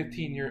going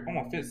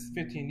almost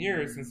 15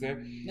 years since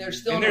they're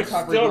still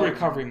in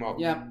recovery mode.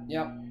 Yep.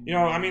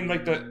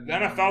 Like the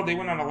NFL, they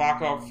went on a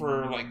lockout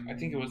for I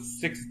think it was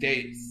 6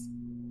 days.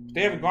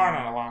 They haven't gone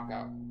on a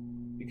lockout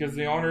because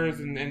the owners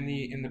and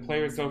the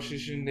Players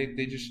Association they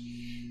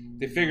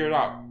figured it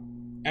out.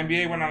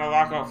 NBA went on a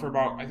lockout for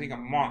about, I think, a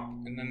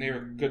month, and then they were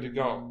good to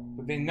go.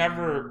 But they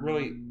never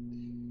really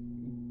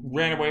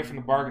ran away from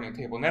the bargaining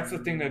table. And that's the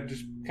thing that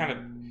just kind of...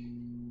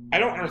 I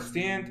don't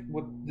understand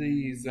what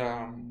these...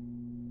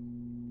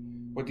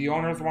 what the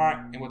owners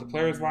want and what the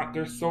players want.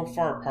 They're so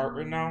far apart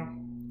right now.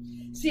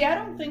 See, I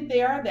don't think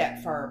they are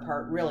that far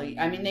apart, really.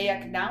 I mean, they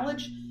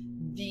acknowledge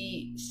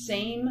the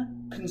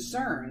same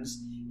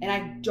concerns, and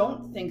I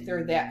don't think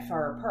they're that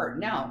far apart.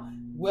 Now,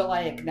 will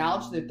I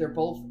acknowledge that they're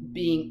both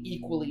being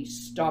equally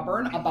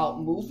stubborn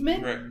about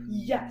movement? Right.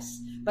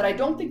 Yes. But I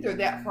don't think they're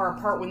that far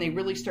apart when they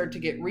really start to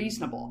get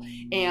reasonable.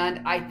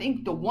 And I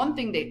think the one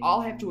thing they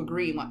all have to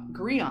agree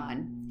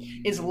on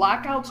is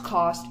lockouts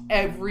cost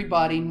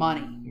everybody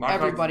money.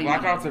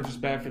 Lockouts are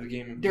just bad for the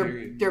game.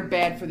 They're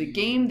bad for the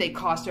game. They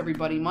cost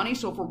everybody money.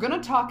 So if we're going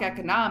to talk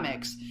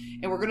economics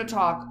and we're going to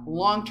talk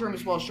long-term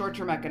as well as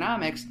short-term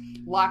economics,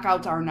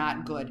 lockouts are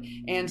not good.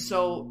 And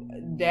so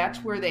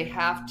that's where they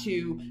have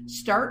to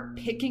start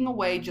picking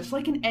away, just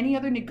like in any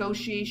other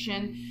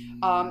negotiation.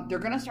 They're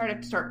going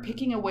to start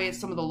picking away at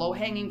some of the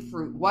low-hanging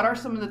fruit. What are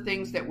some of the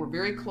things that we're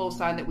very close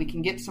on that we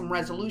can get some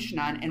resolution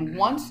on? And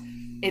once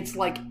it's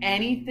like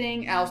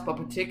anything else, but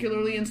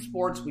particularly in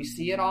sports, we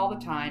see it all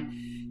the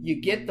time. You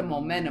get the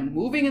momentum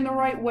moving in the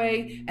right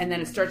way, and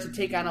then it starts to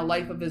take on a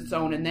life of its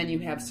own, and then you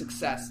have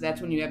success. That's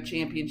when you have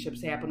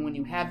championships happen, when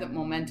you have that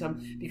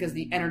momentum, because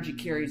the energy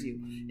carries you.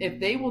 If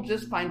they will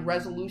just find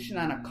resolution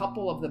on a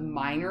couple of the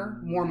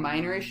more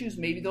minor issues,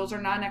 maybe those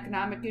are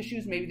non-economic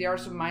issues, maybe there are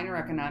some minor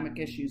economic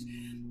issues,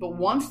 but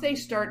once they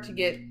start to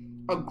get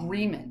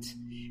agreement,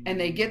 and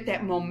they get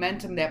that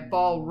momentum, that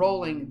ball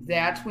rolling,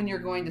 that's when you're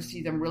going to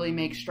see them really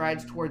make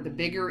strides toward the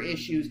bigger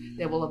issues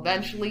that will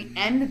eventually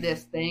end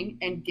this thing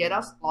and get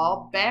us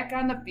all back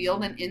on the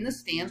field and in the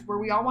stands where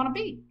we all want to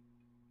be.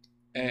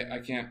 I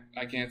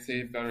can't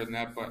say it better than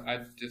that, but I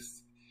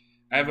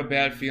have a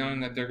bad feeling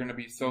that they're going to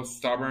be so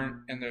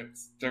stubborn and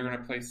they're going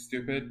to play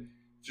stupid,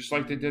 just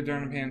like they did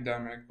during the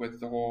pandemic with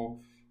the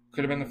whole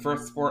could have been the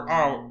first sport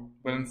out,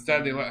 but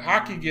instead they let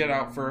hockey get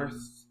out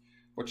first,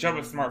 which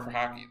was smart for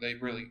hockey. They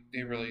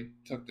really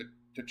took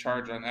the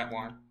charge on that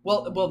one.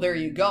 Well, there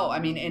you go. I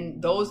mean,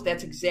 and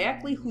that's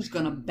exactly who's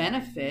going to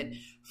benefit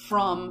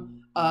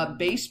from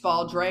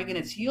baseball dragging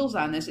its heels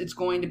on this. It's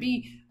going to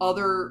be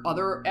other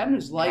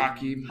avenues like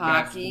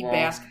hockey,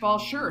 basketball,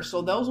 sure.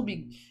 So those will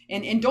be,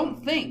 and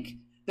don't think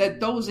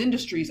that those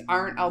industries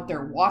aren't out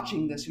there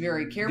watching this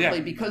very carefully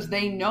because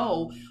they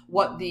know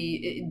what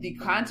the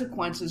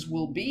consequences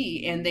will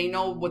be, and they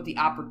know what the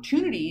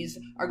opportunities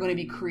are going to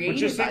be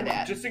created by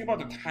that. Just think about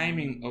the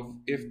timing of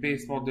if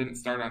baseball didn't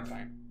start on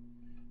time.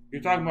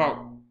 You're talking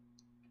about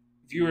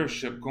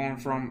viewership going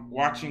from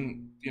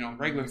watching,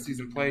 regular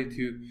season play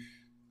to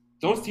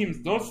those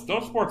teams. Those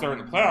sports are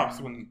in the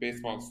playoffs when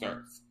baseball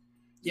starts.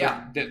 So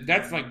yeah,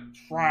 that's like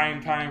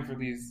prime time for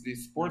these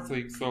sports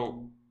leagues.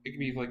 So it could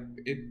be like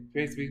it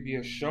basically be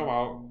a show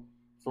out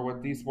for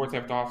what these sports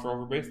have to offer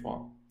over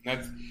baseball.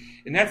 That's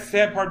the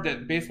sad part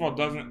that baseball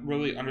doesn't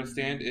really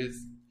understand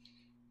is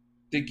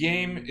the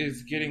game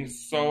is getting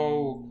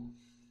so.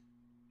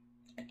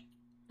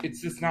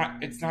 It's just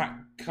not. It's not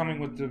coming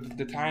with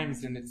the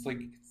times, and it's like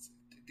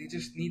they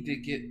just need to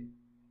get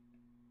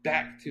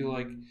back to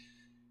like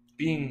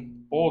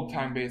being old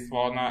time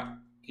baseball, not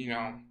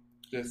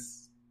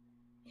this.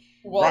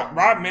 Well,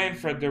 Rob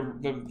Manfred,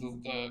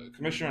 the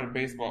commissioner of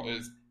baseball,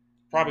 is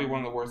probably one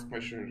of the worst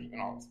commissioners in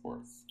all the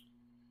sports.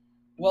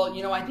 Well,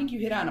 I think you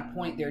hit on a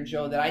point there,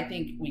 Joe, that I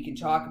think we can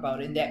talk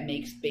about, and that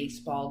makes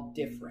baseball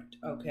different.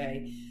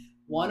 Okay,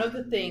 one of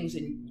the things,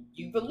 and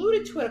you've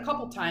alluded to it a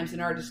couple times in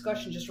our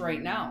discussion just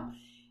right now,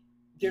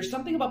 there's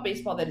something about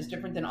baseball that is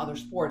different than other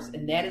sports,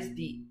 and that is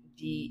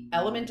the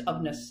element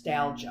of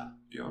nostalgia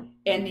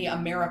and the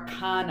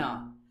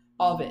Americana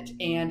of it.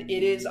 And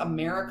it is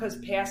America's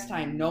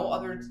pastime. No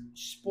other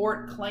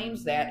sport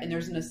claims that, and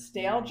there's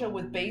nostalgia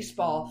with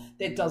baseball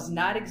that does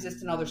not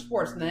exist in other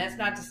sports. And that's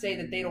not to say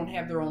that they don't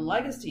have their own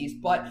legacies,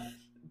 but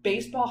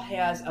baseball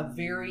has a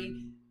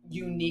very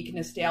unique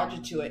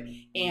nostalgia to it.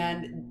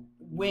 And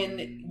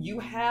when you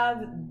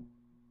have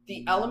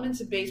the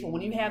elements of baseball,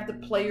 when you have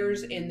the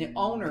players and the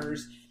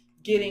owners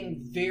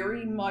getting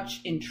very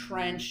much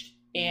entrenched,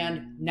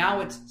 and now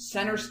it's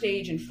center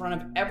stage in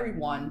front of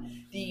everyone,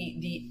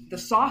 the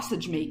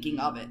sausage making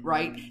of it,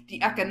 right?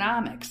 The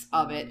economics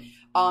of it,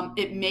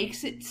 it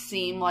makes it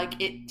seem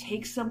like it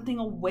takes something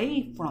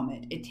away from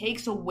it. It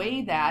takes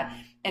away that,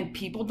 and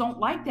people don't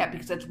like that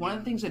because that's one of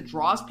the things that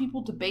draws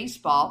people to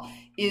baseball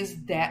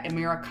is that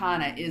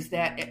Americana, is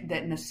that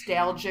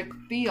nostalgic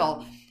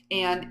feel.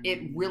 And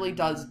it really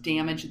does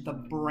damage the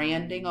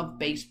branding of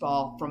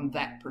baseball from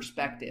that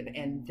perspective.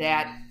 And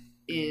that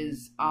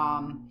is,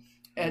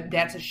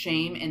 that's a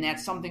shame. And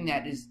that's something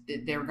that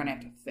they're going to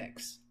have to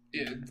fix.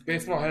 Yeah,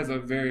 baseball has a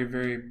very,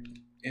 very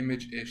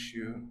image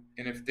issue.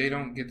 And if they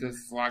don't get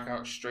this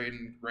lockout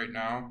straightened right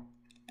now,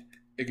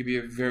 it could be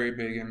a very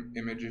big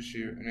image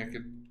issue. And it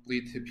could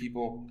lead to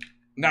people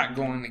not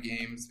going to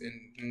games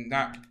and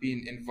not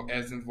being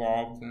as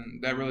involved.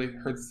 And that really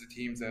hurts the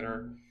teams that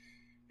are,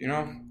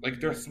 like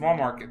they're small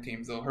market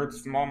teams. They'll hurt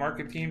small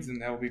market teams,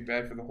 and that will be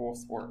bad for the whole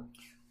sport.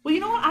 Well, you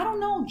know what? I don't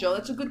know, Joe.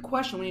 That's a good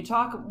question. When you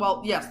talk,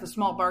 well, yes, the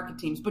small market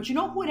teams, but you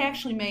know who it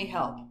actually may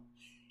help?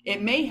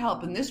 It may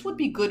help, and this would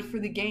be good for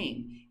the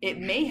game. It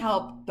may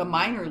help the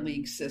minor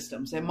league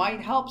systems. It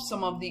might help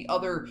some of the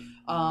other,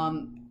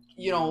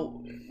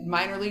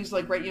 minor leagues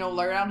like right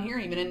around here,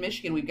 even in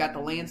Michigan, we've got the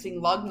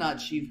Lansing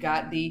Lugnuts. You've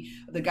got the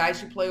guys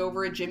who play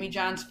over at Jimmy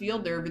John's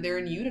Field. They're over there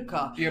in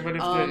Utica. Yeah, but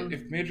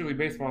if Major League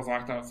Baseball is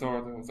locked out, so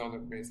are those other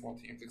baseball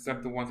teams,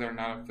 except the ones that are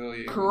not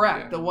affiliated.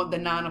 Correct, yeah. the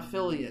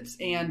non-affiliates,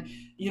 and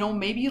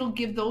maybe it'll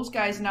give those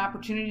guys an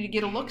opportunity to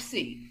get a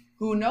look-see.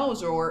 Who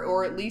knows,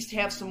 or at least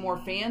have some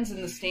more fans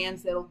in the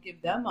stands that'll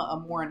give them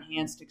a more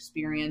enhanced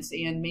experience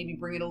and maybe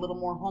bring it a little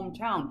more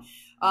hometown.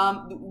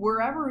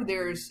 Wherever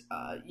there's,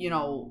 I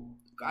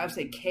would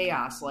say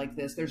chaos like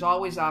this, there's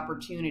always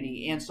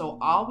opportunity. And so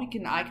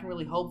I can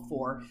really hope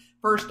for,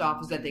 first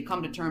off, is that they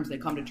come to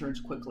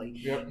terms quickly.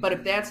 Yep. But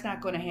if that's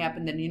not going to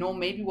happen, then,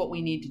 maybe what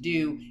we need to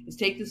do is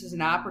take this as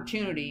an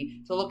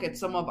opportunity to look at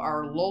some of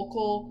our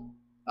local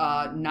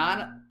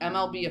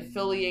non-MLB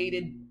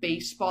affiliated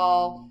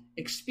baseball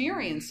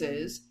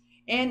experiences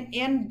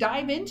and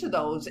dive into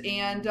those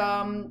and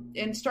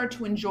start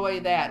to enjoy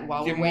that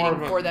while we're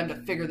waiting for them to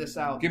figure this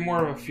out. Get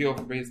more of a feel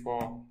for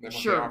baseball than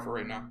what they offer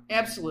right now.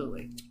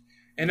 Absolutely.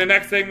 In the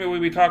next segment, we'll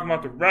be talking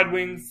about the Red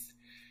Wings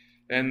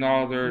and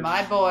all their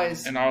my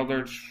boys and all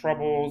their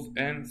troubles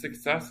and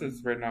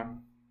successes right now.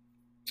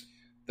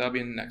 That'll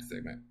be in the next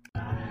segment.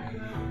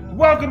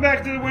 Welcome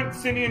back to the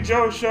Cindy and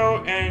Joe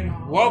Show,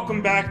 and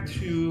welcome back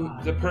to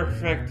the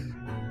perfect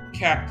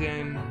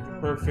captain, the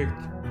perfect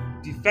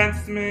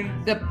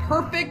defenseman. The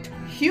perfect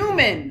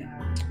human,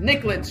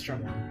 Nick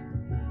Lidstrom.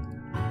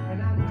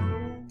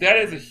 That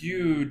is a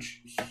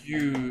huge.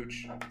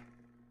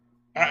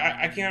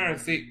 I can't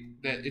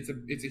understate that it's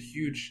a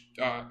huge.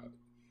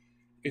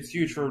 It's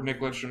huge for Nick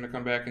Lidstrom to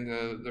come back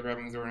into the Red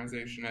Wings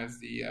organization as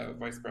the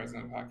vice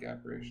president of hockey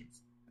operations.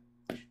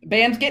 The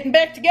band's getting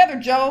back together,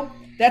 Joe.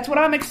 That's what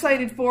I'm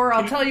excited for.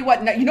 I'll tell you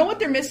what. Now, you know what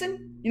they're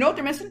missing?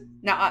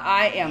 Now,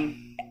 I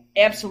am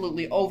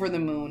absolutely over the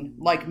moon,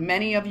 like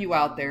many of you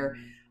out there,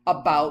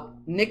 about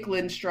Nick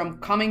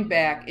Lidstrom coming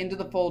back into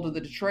the fold of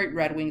the Detroit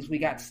Red Wings. We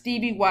got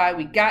Stevie Y.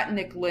 We got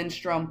Nick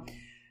Lidstrom.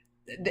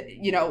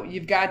 You know,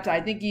 you've got, I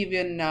think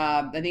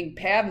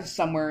Pav is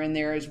somewhere in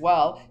there as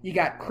well. You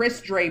got Chris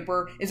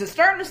Draper. Is it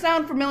starting to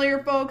sound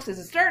familiar, folks? Is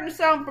it starting to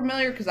sound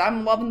familiar? Because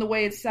I'm loving the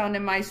way it's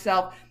sounding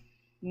myself.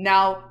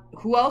 Now,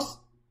 who else?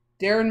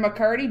 Darren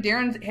McCarty.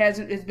 Darren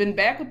has been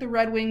back with the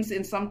Red Wings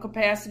in some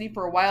capacity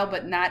for a while,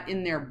 but not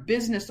in their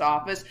business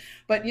office.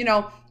 But, you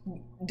know,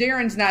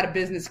 Darren's not a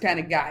business kind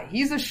of guy.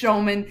 He's a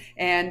showman,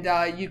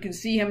 and you can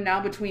see him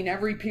now between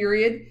every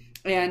period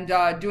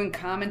and doing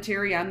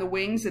commentary on the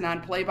Wings and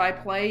on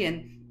play-by-play.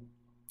 And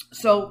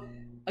so,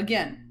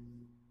 again,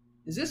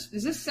 is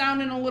this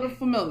sounding a little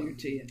familiar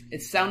to you?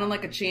 It's sounding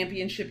like a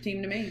championship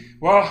team to me.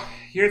 Well,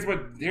 here's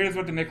what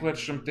the Nick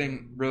Lidstrom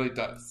thing really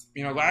does.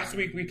 You know, last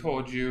week we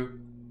told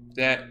you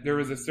that there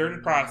was a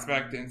certain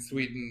prospect in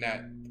Sweden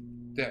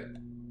that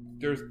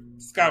there's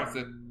scouts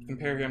that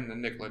compare him to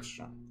Nick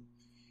Lidstrom,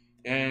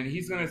 and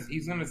he's gonna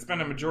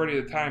spend a majority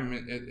of the time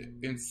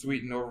in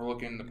Sweden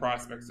overlooking the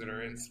prospects that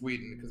are in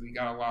Sweden, because we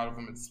got a lot of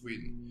them in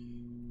Sweden.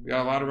 We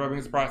got a lot of Red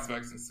Wings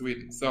prospects in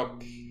Sweden, so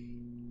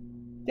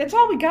that's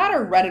all we got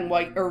are red and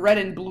white or red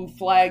and blue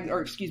flags,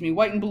 or excuse me,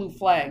 white and blue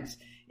flags.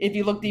 If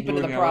you look deep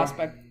into the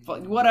prospect,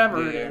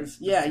 whatever it is,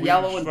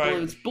 yellow and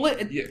blue. It's blue.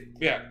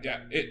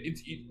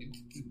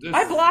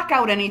 I block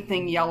out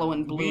anything yellow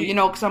and blue,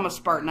 because I'm a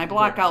Spartan. I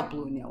block out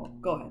blue and yellow.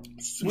 Go ahead.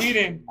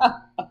 Sweden,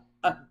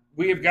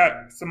 we have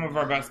got some of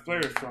our best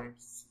players from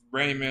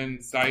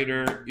Raymond,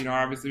 Seider.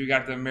 Obviously we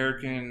got the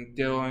American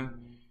Dylan.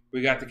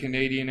 We got the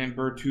Canadian and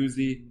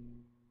Bertuzzi.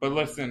 But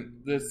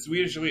listen, the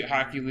Swedish Elite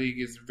Hockey League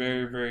is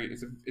very, very.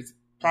 It's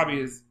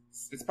probably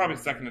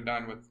second to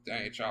none with the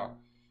NHL,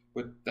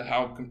 with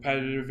how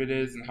competitive it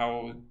is and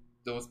how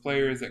those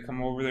players that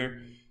come over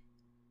there,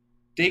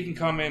 they can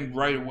come in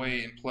right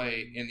away and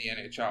play in the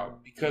NHL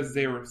because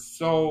they were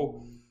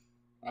so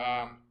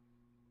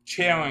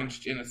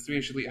challenged in the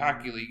Swedish Elite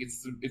Hockey League.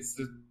 It's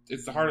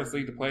the hardest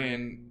league to play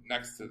in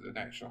next to the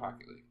National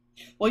Hockey League.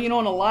 Well, and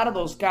a lot of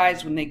those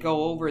guys, when they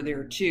go over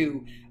there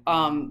too,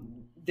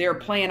 they're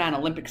playing on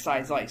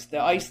Olympic-size ice. The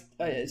ice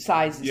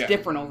size is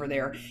different over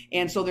there.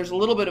 And so there's a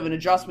little bit of an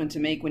adjustment to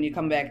make when you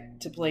come back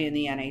to play in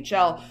the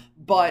NHL.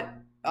 But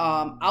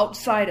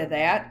outside of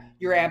that,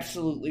 you're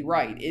absolutely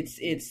right.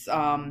 It's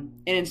and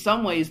in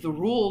some ways, the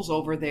rules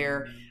over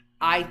there,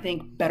 I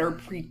think, better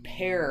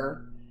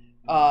prepare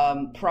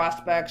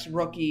prospects,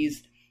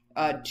 rookies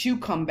to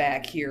come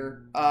back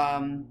here.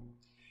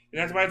 And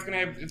that's why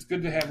it's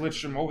good to have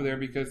Lidstrom over there,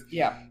 because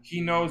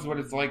he knows what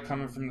it's like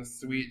coming from the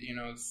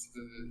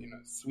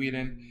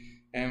Sweden,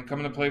 and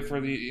coming to play for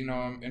the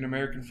an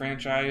American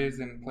franchise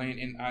and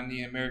playing on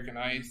the American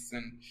ice,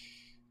 and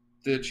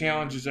the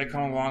challenges that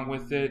come along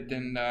with it,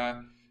 and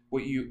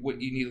what you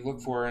need to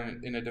look for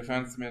in a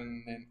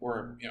defenseman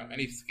or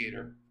any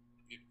skater,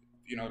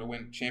 to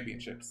win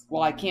championships.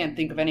 Well, I can't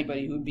think of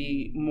anybody who'd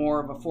be more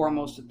of a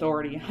foremost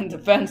authority on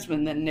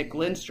defensemen than Nick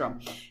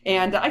Lidstrom.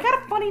 And I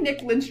got a funny Nick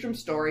Lidstrom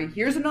story.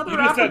 Here's another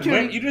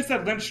opportunity. You just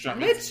said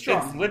Lidstrom. It's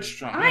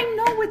Lidstrom. I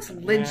know it's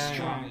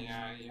Lidstrom.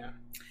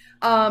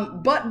 Yeah.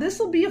 But this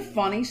will be a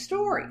funny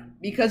story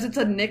because it's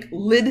a Nick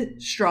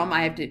Lidstrom.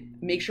 I have to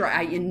make sure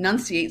I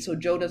enunciate so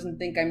Joe doesn't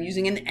think I'm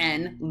using an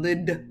N.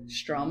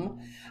 Lidstrom.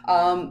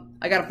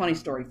 I got a funny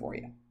story for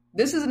you.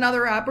 This is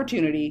another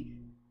opportunity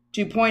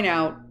to point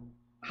out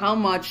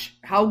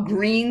how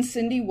green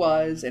Cindy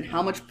was and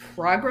how much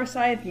progress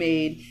I have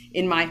made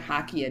in my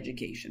hockey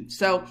education.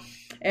 So,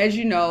 as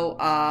you know,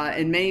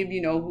 and many of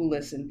you know who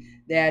listen,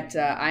 that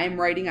I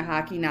am writing a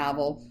hockey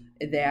novel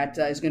that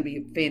is going to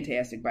be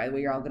fantastic. By the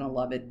way, you're all going to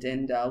love it,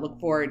 and look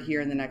for it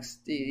here in the next,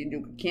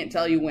 can't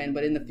tell you when,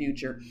 but in the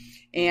future.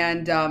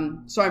 And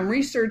so I'm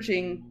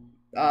researching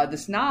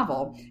this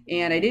novel,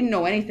 and I didn't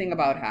know anything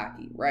about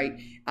hockey, right?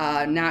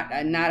 Not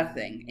a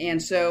thing.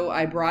 And so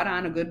I brought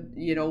on a good,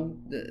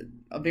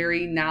 a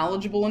very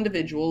knowledgeable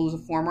individual who's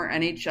a former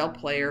NHL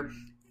player,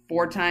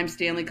 4-time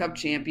Stanley Cup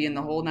champion,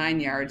 the whole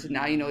 9 yards, and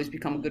now he's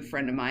become a good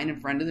friend of mine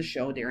and friend of the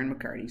show, Darren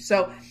McCarty.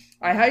 So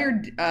I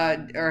had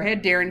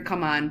Darren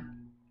come on.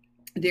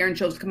 Darren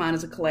chose to come on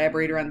as a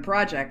collaborator on the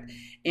project,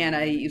 and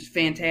he was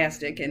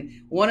fantastic.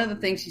 And one of the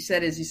things he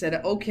said,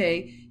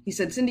 okay, he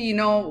said, Cindy,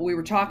 we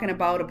were talking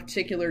about a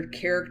particular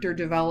character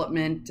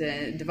development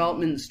in the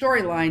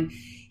storyline,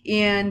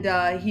 and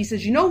he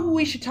says, who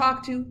we should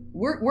talk to?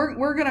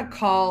 We're gonna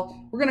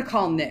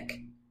call Nick.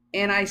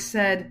 And I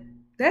said,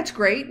 that's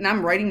great. And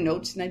I'm writing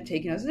notes and I'm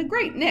taking notes. I said,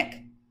 great,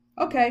 Nick.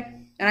 Okay.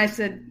 And I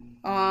said,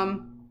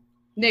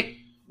 Nick,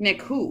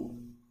 Nick who?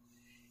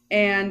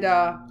 And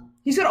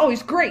he said, oh,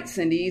 he's great,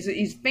 Cindy.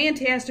 He's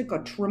fantastic, a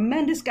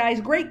tremendous guy. He's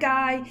a great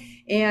guy,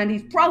 and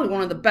he's probably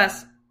one of the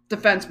best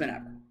defensemen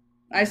ever.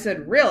 I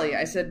said, really?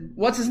 I said,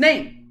 what's his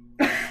name?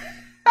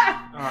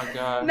 Oh,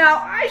 God. Now,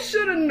 I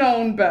should have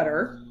known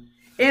better.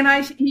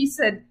 And he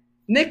said,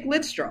 Nick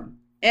Lidstrom.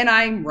 And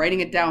I'm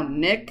writing it down,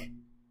 Nick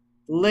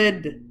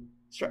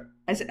Lidstrom.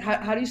 I said,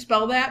 how do you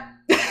spell that?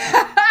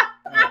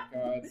 Oh,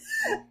 God.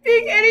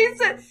 And he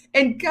said,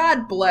 and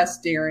God bless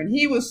Darren.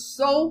 He was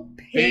so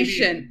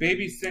patient.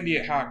 Baby Cindy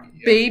at hockey.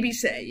 Yeah. Baby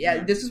say,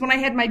 yeah, this is when I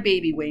had my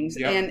baby wings.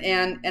 Yep.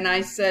 And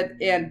I said,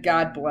 and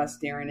God bless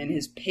Darren and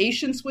his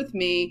patience with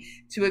me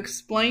to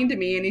explain to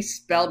me, and he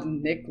spelled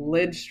Nick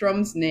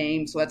Lidstrom's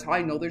name, so that's how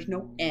I know there's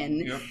no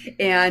N. Yep.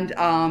 And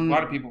a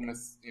lot of people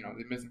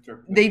they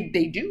misinterpret.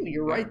 They do,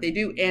 you're right, they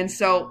do. And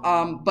so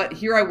but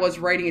here I was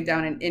writing it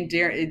down, and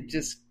Darren,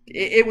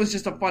 it was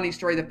just a funny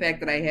story, the fact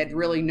that I had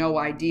really no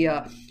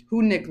idea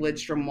who Nick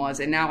Lidstrom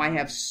was, and now I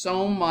have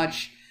so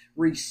much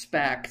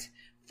respect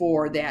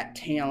for that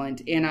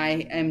talent, and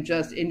I am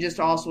just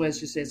also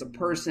as a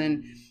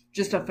person,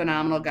 just a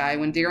phenomenal guy.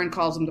 When Darren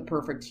calls him the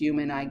perfect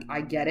human,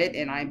 I get it,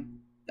 and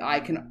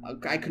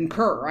I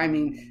concur. I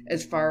mean,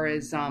 as far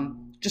as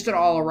just an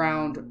all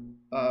around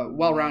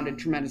well-rounded,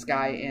 tremendous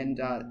guy, and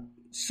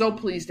so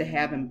pleased to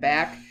have him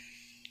back.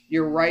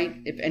 You're right.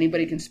 If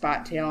anybody can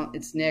spot talent,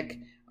 it's Nick.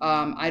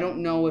 I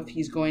don't know if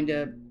he's going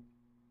to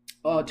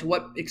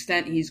what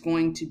extent he's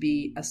going to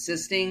be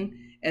assisting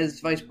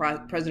as vice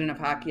president of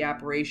hockey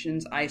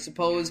operations. I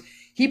suppose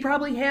he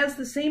probably has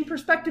the same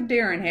perspective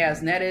Darren has,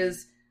 and that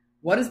is,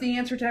 what is the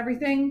answer to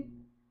everything?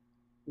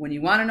 When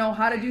you want to know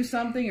how to do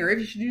something, or if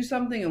you should do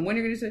something, and when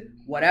you're going to do it,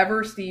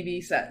 whatever Stevie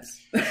says.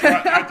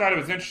 I thought it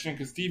was interesting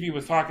because Stevie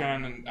was talking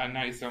on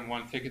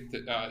 97.1 Ticket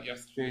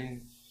yesterday,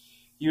 and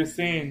he was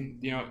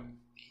saying,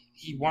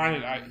 he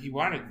wanted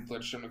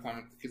Lidstrom to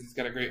come because he's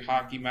got a great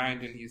hockey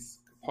mind and he's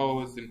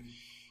composed, and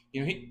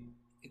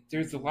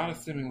there's a lot of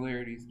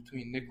similarities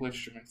between Nick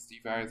Lidstrom and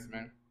Steve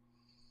Yzerman.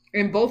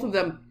 And both of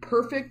them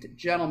perfect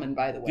gentlemen,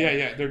 by the way.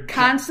 Yeah, they're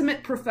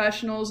consummate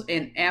professionals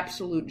and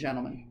absolute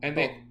gentlemen. And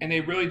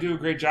they really do a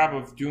great job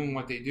of doing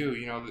what they do,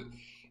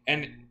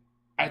 And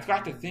I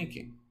got to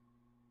thinking.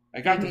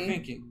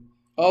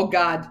 Oh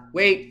God!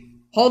 Wait,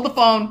 hold the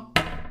phone.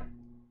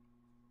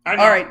 I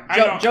know, all right,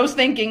 know. Joe's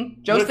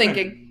thinking.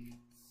 Listen,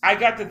 I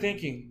got to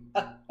thinking.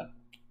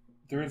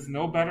 There is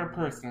no better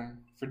person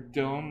for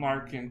Dylan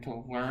Larkin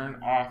to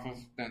learn off of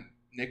than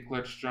Nick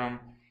Lidstrom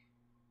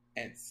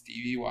and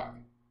Stevie Y.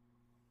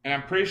 And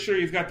I'm pretty sure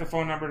he's got the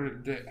phone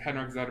number to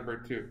Henrik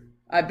Zetterberg too.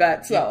 I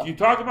bet so. You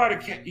talk about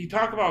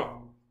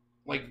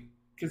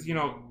because a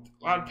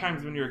lot of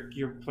times when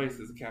you're placed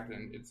as a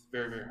captain, it's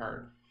very, very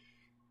hard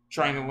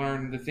trying to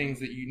learn the things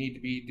that you need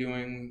to be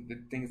doing,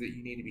 the things that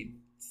you need to be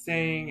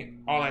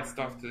saying, all that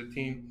stuff to the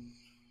team.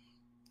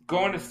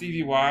 Going to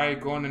Stevie Y,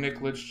 going to Nick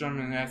Lidstrom,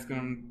 and asking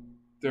them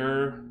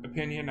their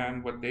opinion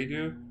on what they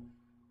do.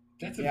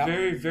 That's a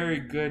very, very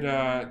good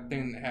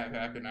thing to have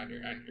happen on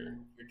your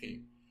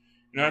team.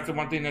 That's the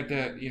one thing that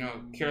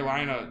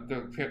Carolina,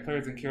 the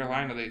players in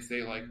Carolina, they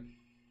say, like,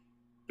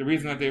 the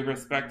reason that they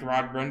respect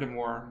Rod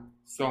Brindamore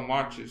so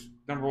much is,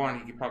 number one,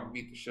 he could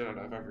probably beat the shit out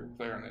of every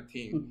player on that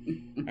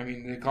team. I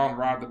mean, they call him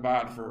Rod the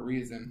Bod for a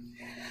reason.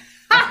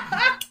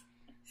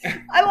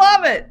 I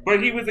love it.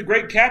 But he was a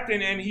great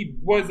captain, and he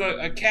was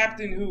a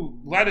captain who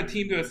led a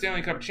team to a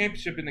Stanley Cup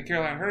championship in the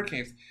Carolina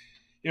Hurricanes.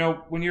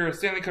 When you're a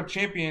Stanley Cup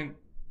champion,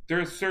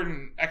 there's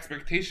certain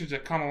expectations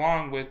that come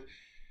along with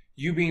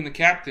you being the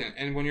captain.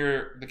 And when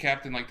you're the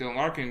captain like Dylan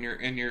Larkin, you're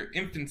in your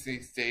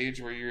infancy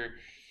stage where you're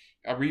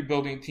a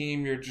rebuilding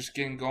team, you're just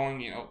getting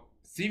going.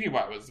 Stevie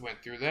Y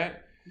went through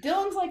that.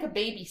 Dylan's like a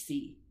baby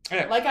C.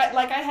 Yeah. Like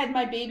I had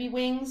my baby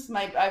wings.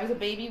 I was a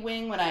baby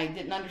wing when I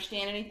didn't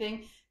understand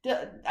anything.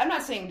 I'm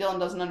not saying Dylan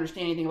doesn't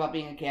understand anything about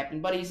being a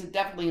captain, but he's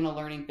definitely in a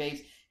learning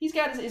phase. He's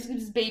got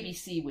his baby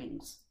C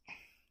wings.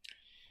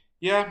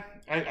 Yeah,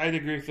 I'd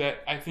agree with that.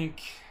 I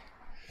think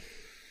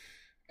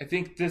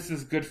this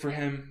is good for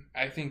him.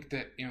 I think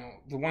that,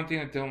 the one thing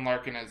that Dylan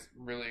Larkin has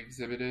really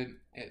exhibited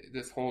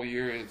this whole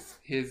year is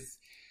his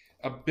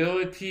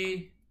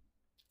ability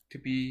to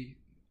be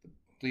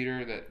the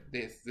leader that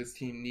this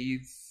team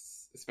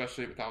needs,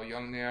 especially with how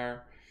young they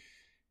are.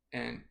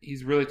 And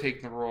he's really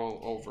taken the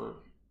role over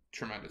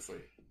tremendously.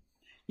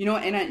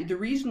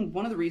 And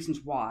one of the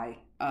reasons why,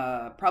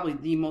 probably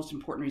the most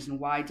important reason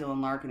why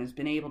Dylan Larkin has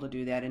been able to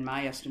do that, in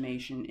my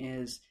estimation,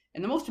 is,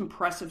 and the most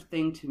impressive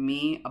thing to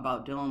me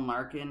about Dylan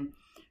Larkin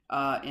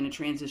in a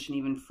transition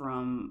even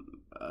from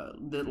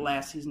the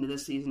last season to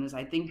this season, is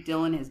I think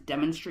Dylan has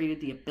demonstrated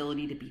the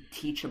ability to be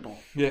teachable.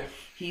 Yeah.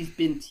 He's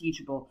been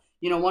teachable.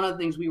 One of the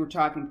things we were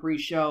talking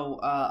pre-show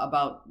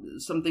about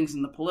some things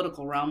in the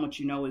political realm,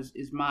 which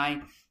is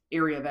my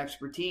area of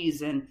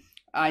expertise, and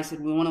I said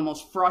one of the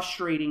most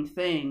frustrating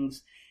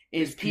things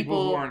is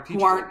people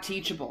who aren't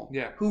teachable,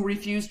 who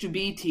refuse to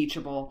be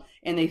teachable,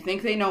 and they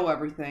think they know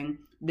everything.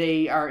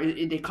 They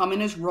come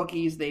in as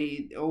rookies,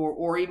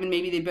 or even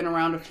maybe they've been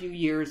around a few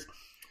years,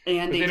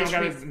 And but they don't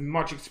got as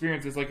much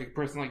experience as like a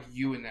person like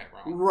you in that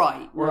realm,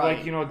 right? Or right,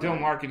 like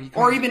Dylan Larkin,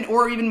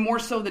 or even more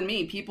so than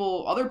me.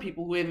 Other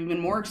people who have even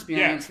more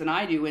experience than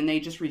I do, and they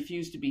just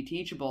refuse to be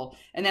teachable,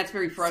 and that's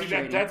very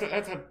frustrating.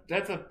 See,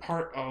 that's a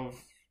part of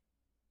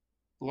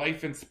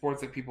life in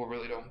sports that people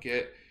really don't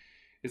get.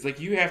 Is like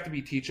you have to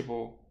be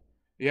teachable.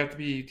 You have to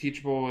be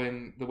teachable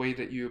in the way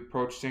that you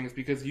approach things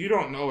because you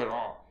don't know it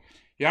all.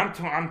 Yeah,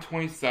 I'm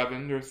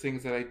 27. There's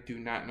things that I do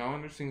not know,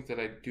 and there's things that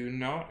I do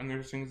know, and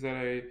there's things that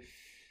I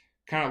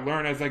kind of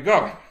learn as I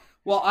go.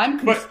 Well,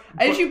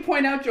 as you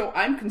point out, Joe,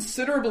 I'm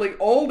considerably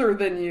older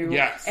than you.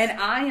 Yes. And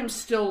I am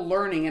still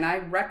learning, and I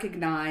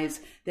recognize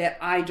that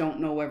I don't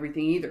know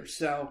everything either.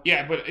 So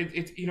yeah, but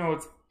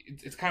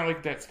it's kind of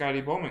like that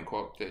Scotty Bowman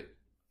quote that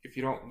if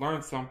you don't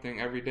learn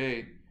something every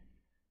day,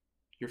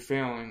 you're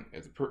failing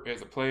as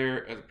a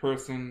player, as a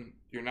person.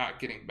 You're not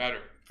getting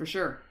better. For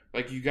sure.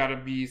 Like you got to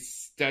be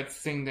that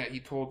thing that he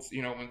told.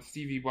 When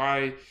Stevie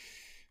Y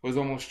was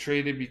almost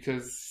traded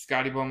because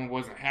Scotty Bowman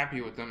wasn't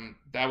happy with him.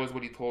 That was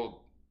what he told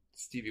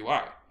Stevie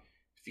Y.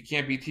 If you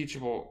can't be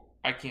teachable,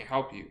 I can't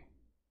help you.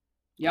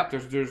 Yep.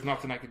 There's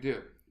nothing I could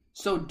do.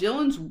 So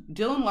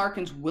Dylan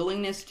Larkin's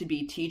willingness to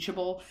be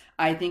teachable,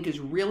 I think, is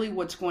really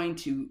what's going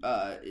to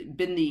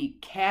been the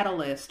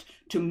catalyst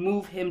to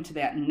move him to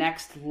that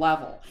next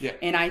level. Yeah.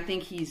 And I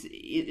think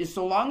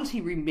so long as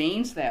he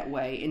remains that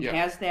way and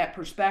has that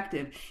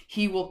perspective,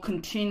 he will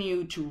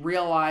continue to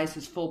realize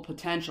his full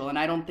potential. And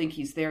I don't think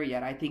he's there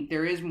yet. I think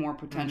there is more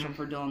potential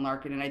for Dylan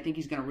Larkin, and I think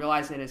he's going to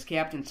realize that as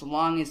captain, so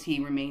long as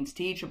he remains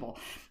teachable.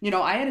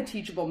 I had a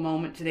teachable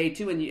moment today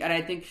too, and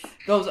I think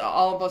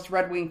all of us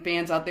Red Wing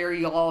fans out there,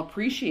 you'll all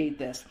appreciate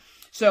this.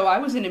 So I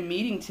was in a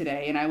meeting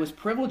today, and I was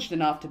privileged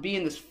enough to be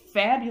in this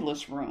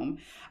fabulous room.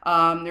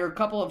 There are a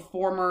couple of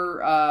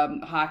former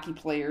hockey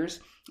players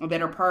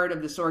that are part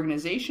of this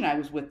organization I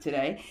was with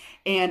today,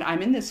 and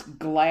I'm in this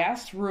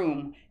glass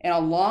room, and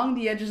along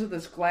the edges of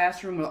this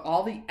glass room are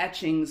all the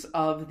etchings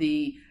of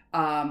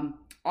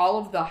all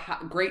of the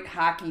great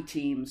hockey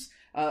teams.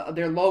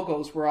 Their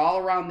logos were all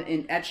around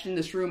and etched in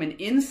this room, and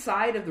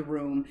inside of the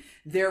room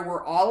there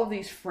were all of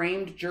these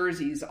framed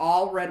jerseys,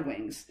 all Red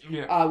Wings,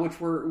 which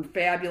were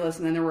fabulous.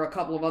 And then there were a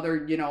couple of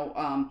other,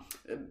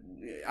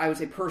 I would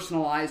say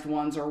personalized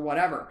ones or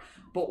whatever.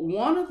 But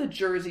one of the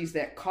jerseys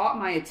that caught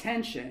my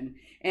attention,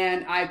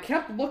 and I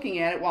kept looking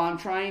at it while I'm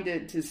trying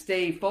to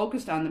stay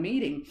focused on the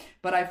meeting,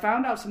 but I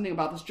found out something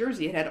about this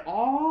jersey. It had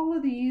all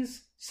of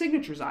these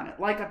signatures on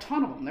it, like a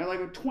ton of them. There are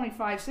like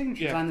 25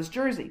 signatures on this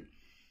jersey.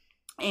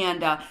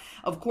 And,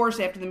 of course,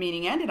 after the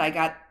meeting ended, I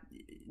got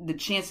the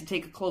chance to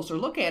take a closer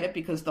look at it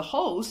because the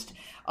host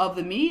of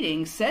the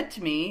meeting said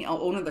to me,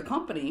 owner of the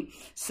company,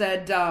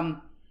 said,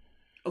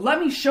 let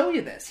me show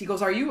you this. He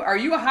goes, are you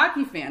a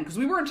hockey fan? Because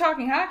we weren't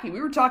talking hockey.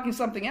 We were talking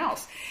something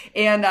else.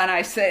 And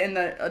I said, and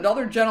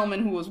another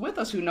gentleman who was with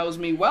us who knows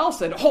me well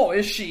said, oh,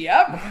 is she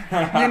ever?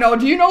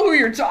 Do you know who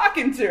you're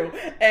talking to?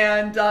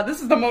 And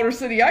this is the Motor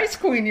City Ice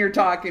Queen you're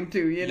talking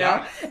to,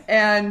 Yeah.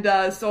 And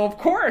so, of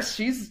course,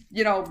 she's,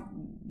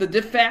 the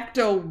de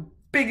facto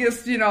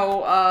biggest,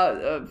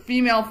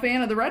 female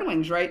fan of the Red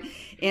Wings, right?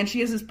 And she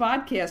has this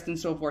podcast and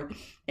so forth.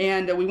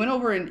 And we went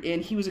over and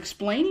he was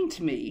explaining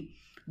to me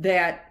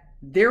that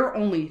there are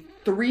only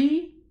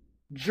 3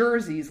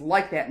 jerseys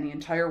like that in the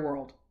entire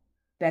world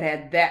that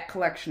had that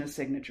collection of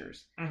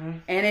signatures. Mm-hmm.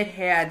 And it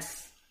had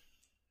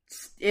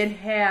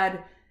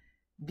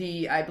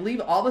I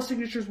believe all the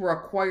signatures were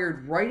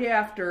acquired right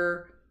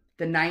after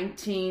the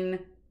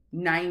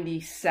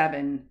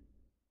 1997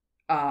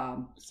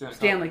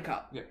 Stanley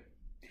Cup. Yeah.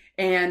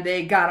 And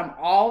they got them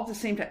all at the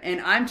same time.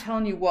 And I'm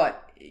telling you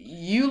what,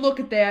 you look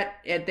at that,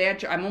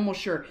 I'm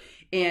almost sure.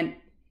 And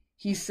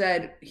he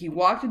said he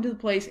walked into the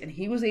place and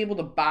he was able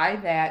to buy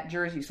that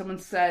jersey. He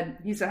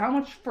said, how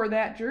much for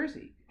that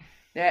jersey?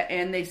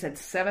 And they said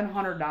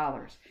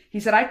 $700. He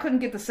said, I couldn't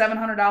get the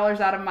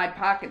 $700 out of my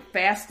pocket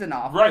fast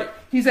enough. Right.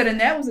 He said, and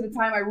that was at a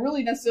time I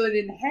really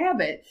necessarily didn't have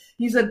it.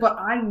 He said, but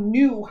I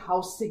knew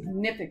how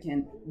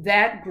significant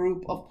that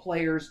group of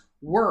players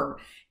were.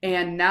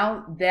 And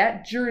now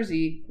that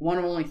jersey, one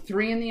of only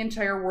 3 in the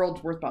entire world,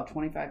 is worth about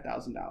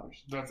 $25,000.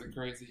 That's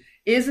crazy.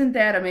 Isn't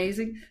that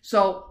amazing?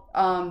 So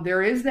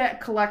there is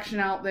that collection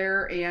out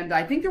there, and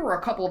I think there were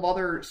a couple of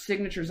other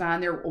signatures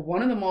on there.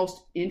 One of the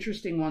most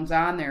interesting ones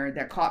on there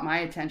that caught my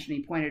attention,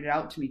 he pointed it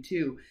out to me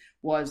too,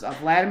 was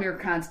Vladimir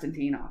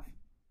Konstantinov.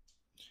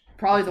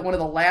 Probably one of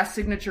the last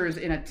signatures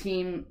in a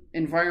team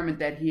environment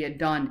that he had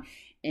done.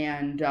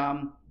 And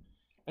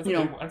that's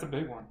a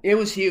big one. It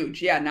was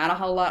huge. Yeah, not a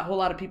whole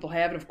lot of people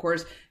have it. Of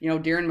course,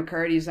 Darren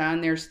McCarty's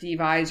on there, Steve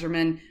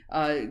Yzerman,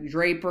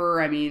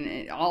 Draper. I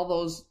mean, all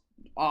those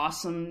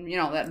awesome,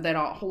 that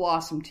whole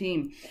awesome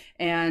team.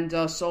 And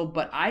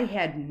but I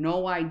had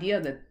no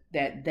idea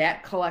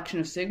that collection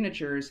of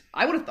signatures,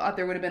 I would have thought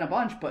there would have been a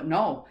bunch, but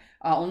no,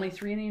 only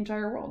 3 in the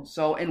entire world.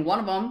 So, and one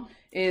of them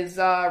is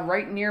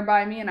right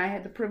nearby me, and I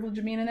had the privilege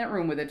of being in that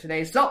room with it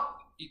today. So,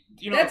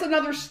 That's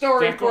another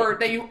story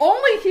that you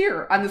only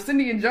hear on the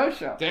Cindy and Joe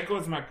show. That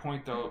goes to my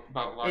point, though,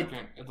 about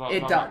Larkin.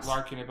 It does.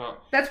 Larkin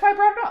about. That's why I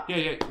brought it up.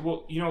 Yeah.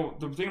 Well,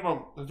 the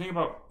thing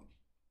about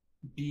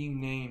being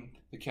named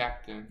the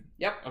captain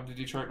of the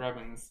Detroit Red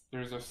Wings,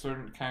 there's a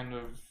certain kind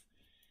of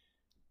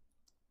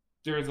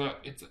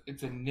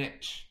it's a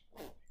niche.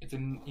 It's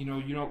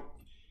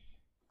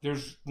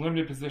there's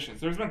limited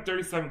positions. There's been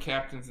 37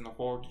 captains in the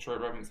whole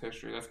Detroit Red Wings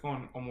history. That's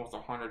going almost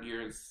 100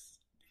 years.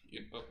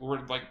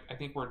 I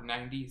think we're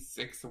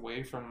 96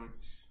 away from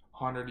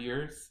 100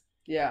 years.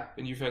 Yeah.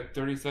 And you've had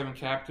 37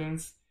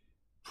 captains.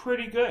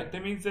 Pretty good.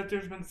 That means that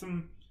there's been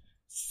some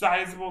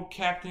sizable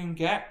captain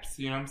gaps,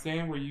 you know what I'm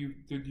saying, where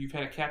you've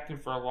had a captain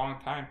for a long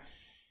time.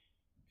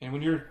 And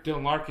when you're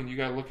Dylan Larkin, you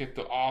got to look at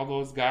all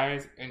those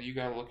guys, and you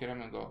got to look at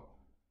them and go,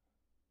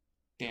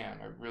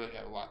 damn, I really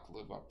have a lot to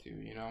live up to,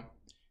 you know?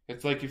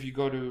 It's like if you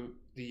go to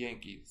the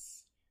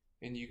Yankees,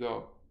 and you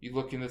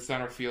look in the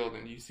center field,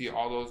 and you see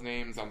all those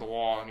names on the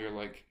wall, and you're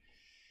like,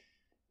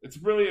 it's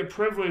really a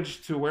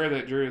privilege to wear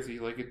that jersey.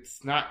 Like,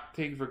 it's not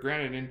taken for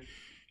granted. And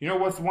you know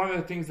what's one of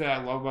the things that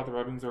I love about the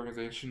Red Wings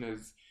organization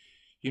is,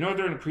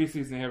 during the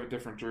preseason, they have a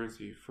different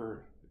jersey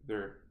for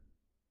their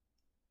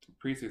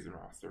preseason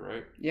roster,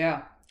 right?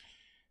 Yeah.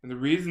 And the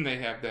reason they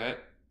have that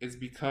is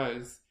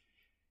because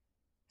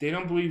they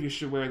don't believe you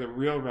should wear the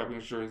real Red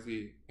Wings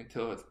jersey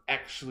until it's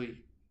actually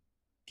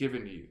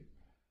given to you.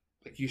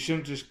 Like, you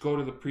shouldn't just go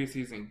to the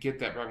preseason and get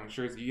that Red Wings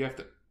jersey. You have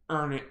to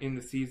earn it in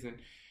the season.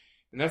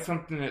 And that's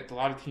something that a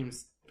lot of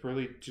teams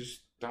really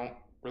just don't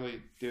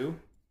really do.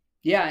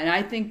 Yeah, and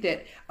I think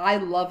that I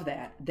love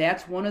that.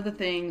 That's one of the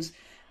things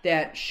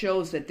that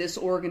shows that this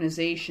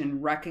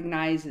organization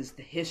recognizes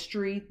the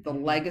history, the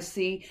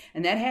legacy,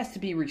 and that has to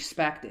be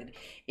respected.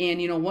 And,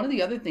 one of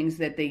the other things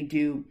that they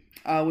do,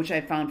 which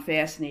I found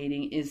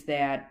fascinating, is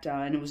that,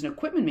 and it was an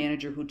equipment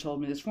manager who told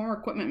me this, former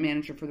equipment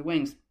manager for the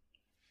Wings,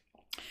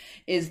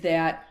 is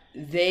that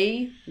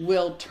they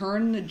will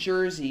turn the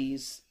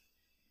jerseys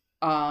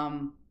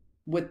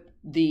with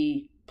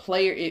the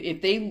player,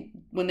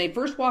 when they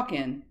first walk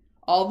in,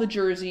 all the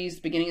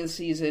jerseys, beginning of the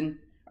season,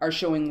 are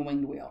showing the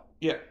winged wheel.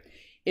 Yeah.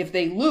 If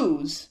they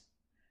lose,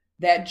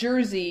 that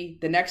jersey,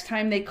 the next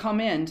time they come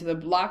into the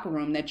locker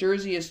room, that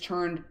jersey is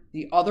turned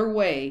the other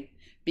way,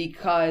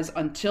 because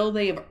until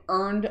they have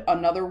earned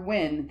another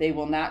win, they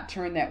will not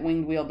turn that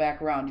winged wheel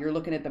back around. You're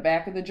looking at the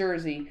back of the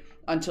jersey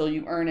until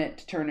you earn it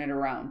to turn it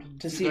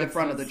around, to see the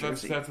front of the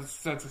jersey. That's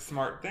a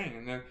smart thing.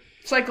 And then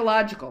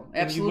psychological,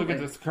 absolutely. And you look at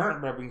this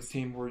current Red Wings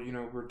team where,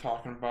 we're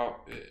talking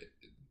about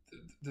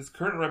this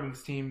current Red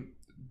Wings team,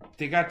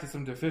 they got to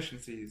some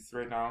deficiencies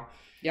right now.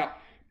 Yeah.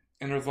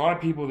 And there's a lot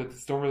of people that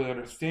just don't really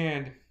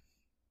understand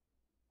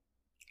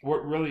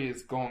what really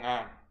is going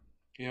on,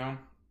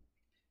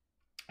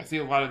 I see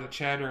a lot of the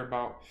chatter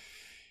about,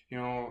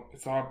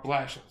 it's all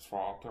Blashill's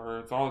fault, or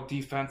it's all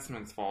the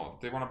defenseman's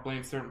fault. They want to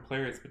blame certain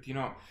players, but,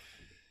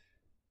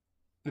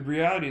 the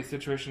reality of the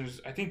situation is,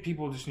 I think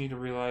people just need to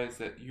realize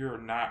that you're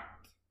not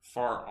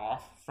far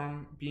off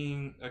from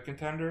being a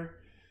contender,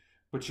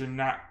 but you're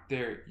not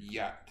there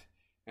yet.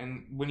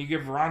 And when you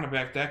get Verona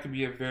back, that could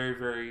be a very,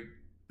 very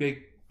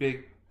big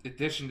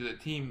addition to the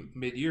team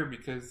mid-year,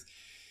 because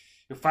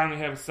you'll finally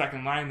have a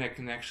second line that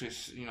can actually,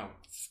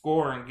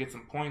 score and get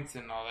some points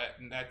and all that,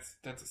 and that's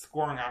a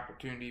scoring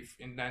opportunity.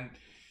 And then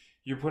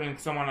you're putting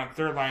someone on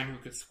third line who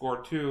could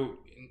score too,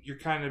 and you're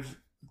kind of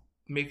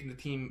making the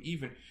team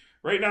even.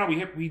 Right now, we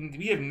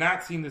have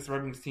not seen this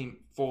Red Wings team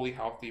fully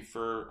healthy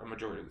for a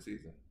majority of the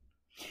season.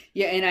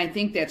 Yeah, and I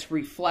think that's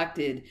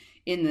reflected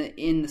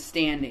in the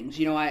standings.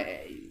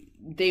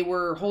 They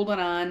were holding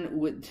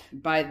on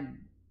by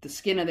the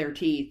skin of their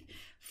teeth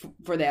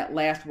for that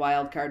last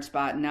wild card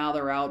spot. Now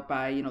they're out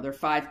by, they're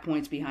 5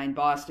 points behind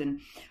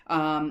Boston.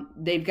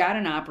 They've got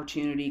an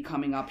opportunity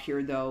coming up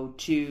here, though,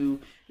 to,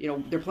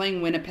 they're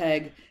playing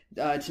Winnipeg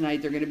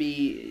tonight.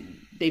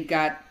 They've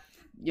got,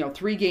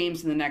 3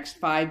 games in the next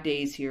 5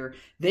 days here.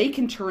 They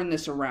can turn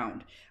this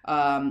around.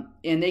 And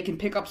they can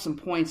pick up some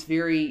points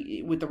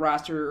with the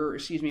roster, or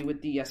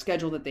with the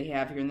schedule that they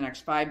have here in the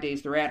next 5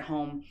 days. They're at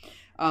home.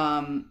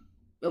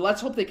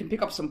 Let's hope they can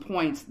pick up some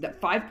points.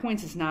 That 5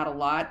 points is not a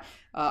lot.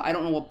 I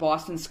don't know what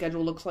Boston's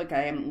schedule looks like.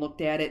 I haven't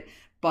looked at it.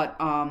 But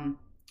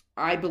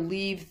I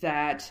believe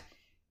that,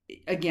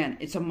 again,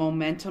 it's a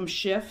momentum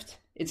shift.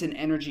 It's an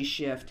energy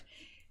shift.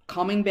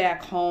 Coming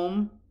back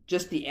home,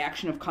 just the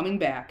action of coming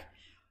back,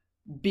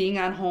 being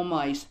on home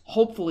ice,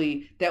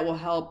 hopefully that will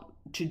help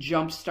to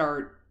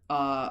jumpstart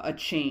a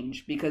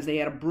change, because they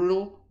had a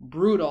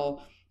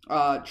brutal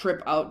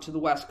trip out to the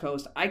West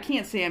Coast. I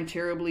can't say I'm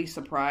terribly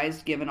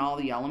surprised given all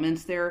the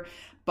elements there,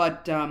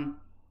 but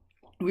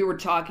we were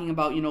talking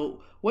about,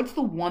 what's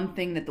the one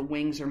thing that the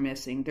Wings are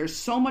missing? There's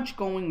so much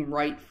going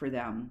right for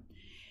them.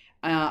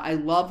 I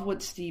love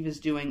what Steve is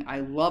doing.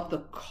 I love the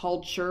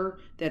culture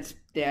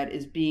that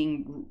is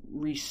being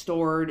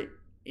restored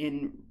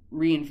and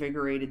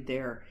reinvigorated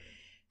there.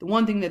 The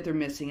one thing that they're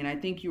missing, and I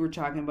think you were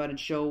talking about it,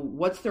 Joe,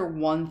 what's their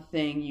one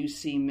thing you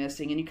see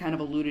missing? And you kind of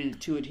alluded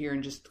to it here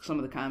in just some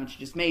of the comments you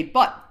just made.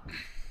 But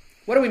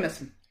what are we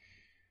missing?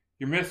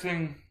 you're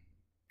missing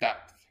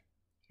depth.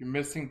 You're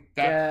missing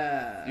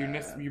depth. You're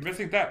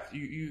missing depth.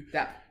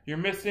 You're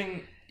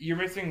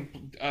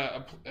missing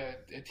a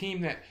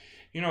team that,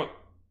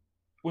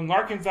 when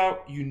Larkin's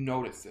out, you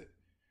notice it.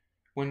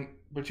 When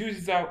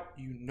Bertuzzi's out,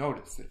 you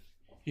notice it.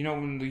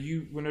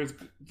 When there's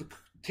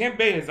Tampa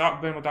Bay has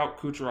been without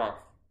Kucherov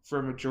for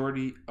a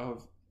majority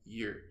of the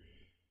year,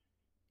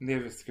 and they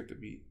haven't skipped a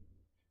beat.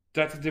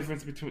 That's the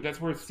difference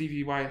that's where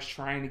Stevie Y is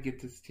trying to get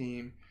this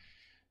team.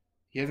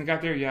 He hasn't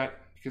got there yet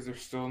because they're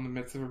still in the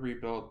midst of a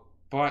rebuild,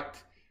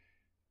 but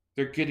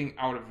they're getting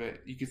out of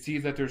it. You can see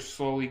that they're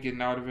slowly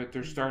getting out of it.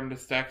 They're starting to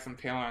stack some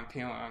talent on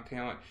talent on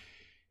talent.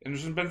 And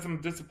there's been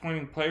some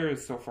disappointing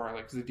players so far,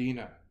 like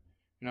Zadina.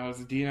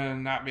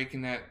 Zadina not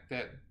making that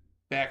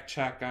back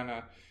check on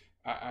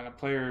a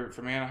player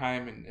from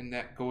Anaheim, and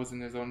that goes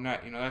in his own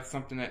net. That's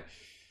something that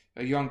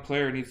a young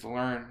player needs to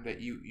learn. That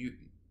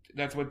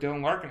that's what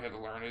Dylan Larkin had to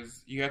learn,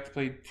 is you have to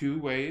play two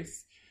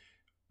ways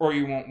or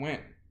you won't win.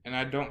 And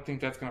I don't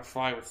think that's going to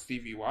fly with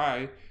Stevie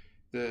Y.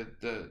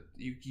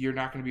 You're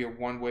not going to be a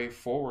one-way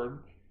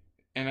forward.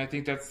 And I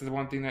think that's the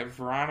one thing that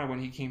Verano, when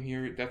he came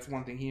here, that's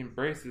one thing he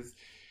embraces.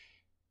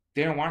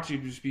 They don't want you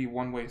to just be a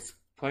one-way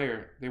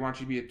player. They want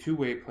you to be a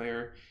two-way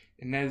player.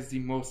 And that is the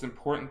most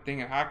important thing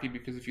in hockey,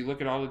 because if you look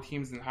at all the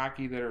teams in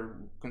hockey that are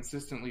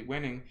consistently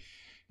winning,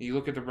 and you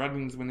look at the Red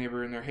Wings when they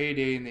were in their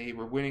heyday and they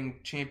were winning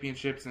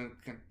championships and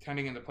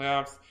contending in the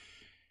playoffs,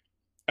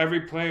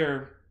 every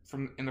player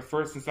in the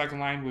first and second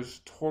line was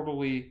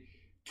totally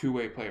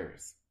two-way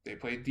players. They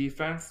played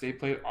defense, they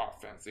played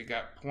offense. They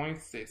got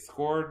points, they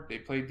scored, they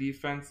played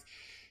defense.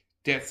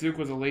 Datsuk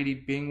was a Lady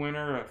Byng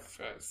winner, a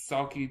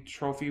Selke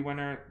Trophy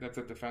winner. That's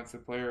a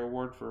Defensive Player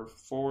Award for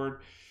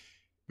forward.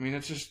 I mean,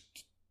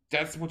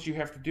 that's what you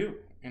have to do.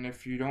 And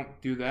if you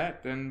don't do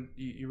that, then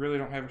you really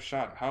don't have a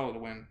shot in hell to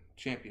win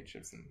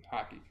championships in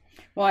hockey.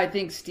 Well, I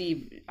think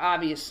Steve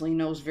obviously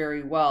knows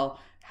very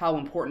well how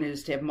important it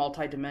is to have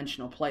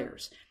multidimensional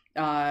players.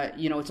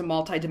 It's a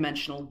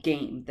multidimensional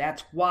game.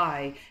 That's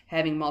why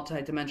having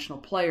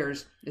multidimensional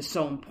players is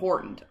so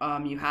important.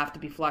 You have to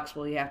be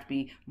flexible. You have to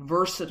be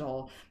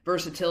versatile.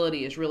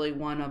 Versatility is really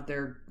one of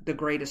the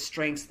greatest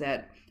strengths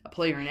that a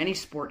player in any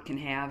sport can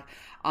have,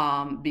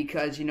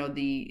 because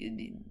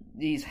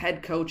these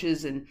head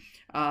coaches and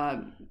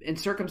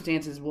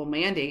circumstances will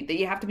mandate that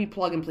you have to be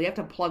plug and play. You have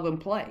to plug and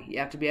play. You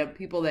have to be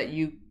people that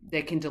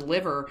can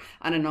deliver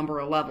on a number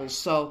of levels.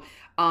 So.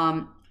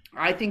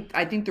 I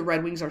think the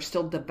Red Wings are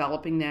still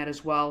developing that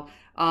as well.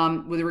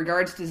 With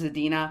regards to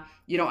Zadina,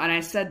 and I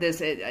said this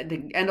at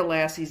the end of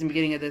last season,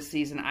 beginning of this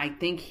season, I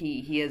think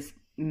he has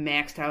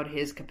maxed out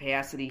his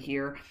capacity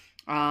here.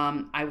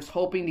 I was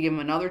hoping to give him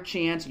another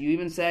chance. You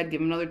even said,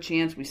 give him another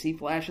chance. We see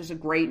flashes of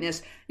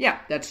greatness. Yeah,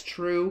 that's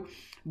true.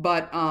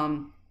 But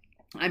I'm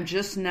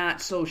just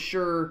not so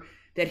sure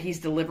that he's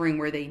delivering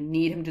where they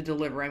need him to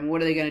deliver. I mean,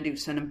 what are they going to do?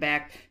 Send him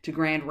back to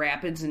Grand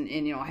Rapids and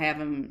have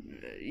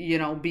him,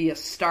 be a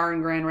star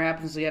in Grand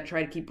Rapids? So you have to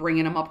try to keep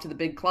bringing him up to the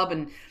big club,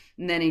 and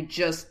then he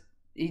just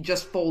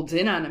folds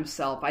in on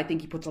himself. I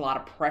think he puts a lot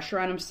of pressure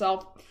on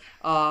himself.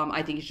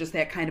 I think he's just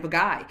that kind of a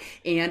guy.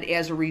 And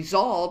as a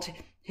result,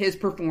 his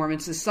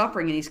performance is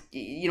suffering, and he's,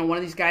 one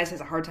of these guys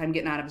has a hard time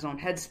getting out of his own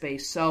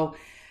headspace. So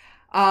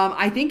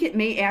I think it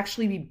may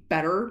actually be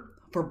better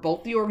for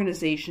both the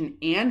organization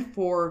and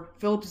for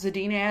Filip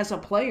Zadina as a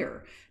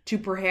player to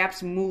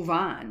perhaps move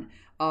on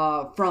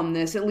from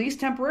this, at least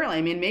temporarily.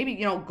 I mean, maybe,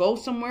 go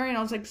somewhere,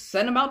 it's like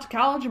send him out to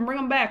college and bring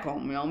him back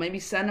home. Maybe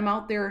send him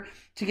out there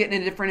to get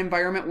in a different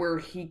environment where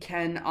he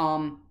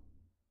can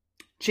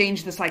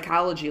change the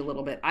psychology a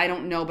little bit. I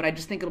don't know, but I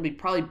just think it'll be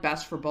probably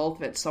best for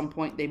both if at some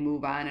point they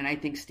move on, and I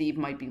think Steve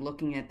might be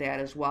looking at that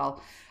as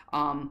well.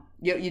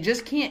 You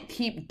just can't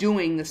keep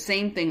doing the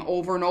same thing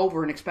over and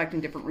over and expecting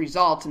different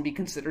results and be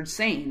considered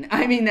sane.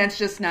 I mean, that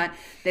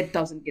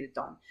doesn't get it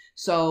done.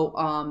 So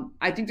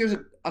I think there's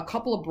a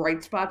couple of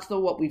bright spots, though,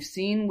 what we've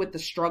seen with the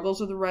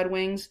struggles of the Red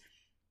Wings.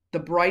 The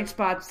bright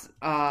spots,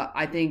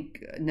 I think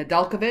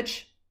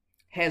Nedeljkovic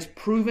has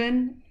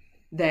proven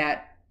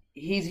that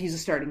he's a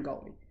starting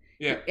goalie.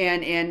 Yeah.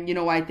 And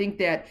I think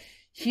that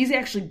he's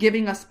actually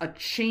giving us a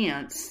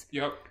chance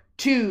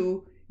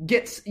to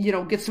get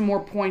some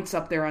more points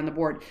up there on the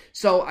board.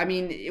 So I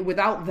mean,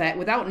 without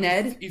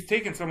Ned, he's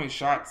taking so many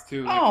shots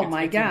too. Oh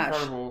my gosh,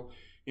 incredible!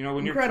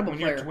 When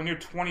you're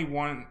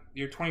 21,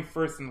 you're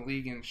 21st in the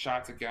league in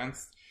shots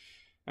against.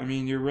 I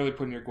mean, you're really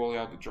putting your goalie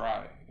out to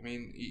dry. I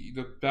mean,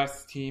 the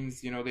best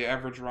teams, they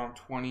average around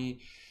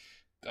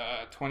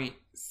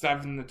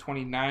 27 to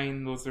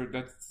 29.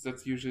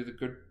 That's usually the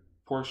good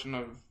portion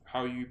of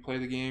how you play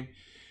the game.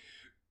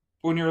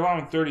 When you're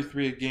allowing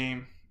 33 a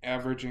game,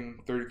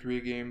 averaging 33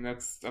 a game,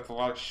 that's a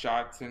lot of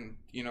shots, and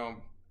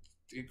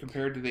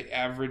compared to the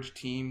average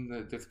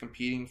team that's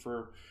competing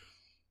for,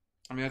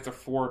 that's a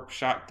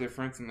 4-shot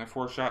difference, and the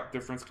 4-shot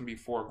difference can be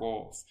 4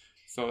 goals.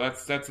 So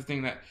that's the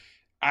thing that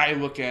I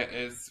look at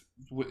as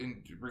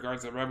in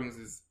regards to the Red Wings,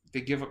 is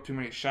they give up too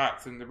many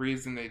shots, and the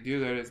reason they do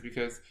that is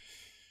because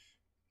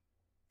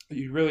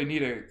you really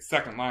need a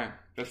second line.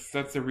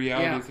 That's the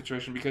reality of the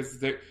situation, because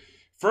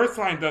first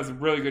line does a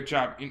really good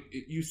job.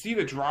 You see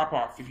the drop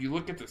off. If you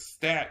look at the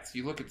stats,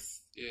 you look at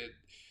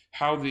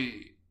how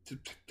the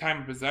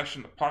time of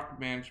possession, the puck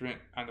management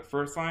on the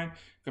first line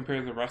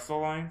compared to the rest of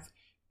the lines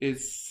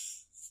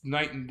is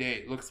night and day.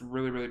 It looks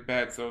really, really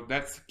bad. So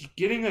that's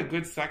getting a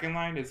good second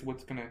line is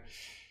what's going to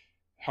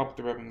help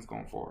the Red Wings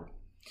going forward.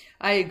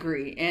 I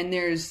agree. And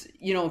there's,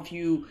 if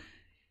you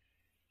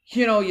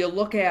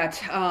look at,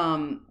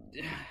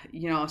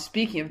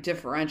 speaking of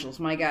differentials,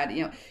 my God,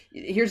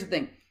 here's the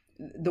thing.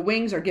 The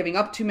Wings are giving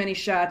up too many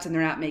shots and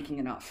they're not making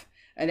enough.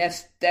 And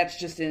that's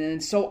just, and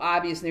it's so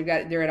obvious. And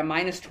they're at a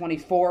minus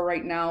 24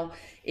 right now.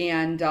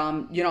 And,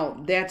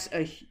 that's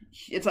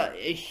it's a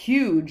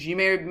huge, you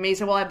may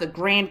say, well, I have the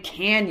Grand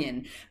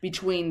Canyon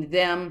between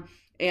them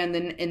and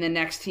the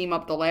next team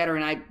up the ladder.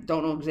 And I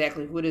don't know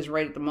exactly who it is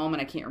right at the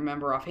moment. I can't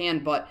remember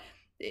offhand, but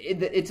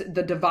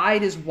the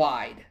divide is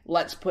wide.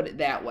 Let's put it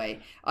that way.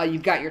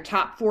 You've got your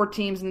top 4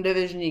 teams in the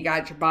division. You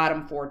got your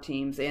bottom 4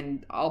 teams.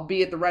 And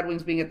albeit the Red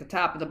Wings being at the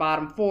top of the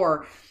bottom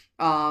 4,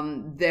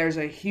 there's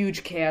a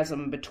huge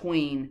chasm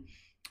between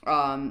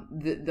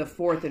the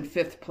 4th and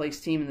 5th place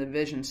team in the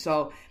division.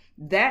 So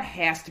that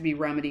has to be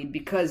remedied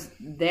because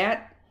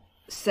that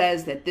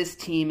says that this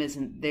team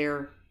isn't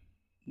there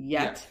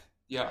yet.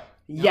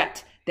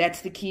 Yet.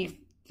 That's the key.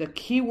 The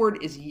key word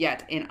is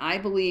yet. And I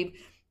believe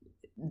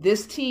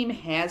this team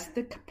has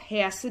the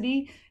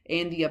capacity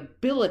and the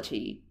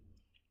ability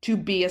to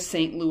be a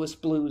St. Louis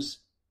Blues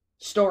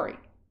story.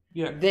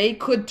 Yeah. They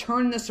could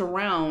turn this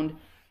around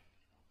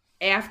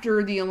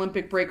after the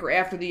Olympic break or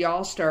after the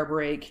All-Star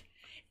break,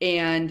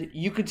 and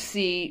you could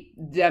see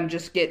them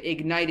just get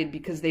ignited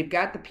because they've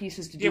got the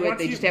pieces to do it.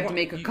 They just have to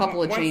make a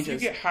couple of changes.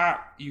 Once you get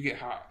hot, you get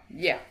hot.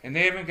 Yeah. And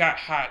they haven't got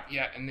hot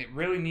yet, and they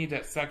really need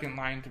that second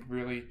line to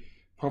really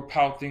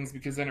propel things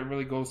because then it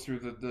really goes through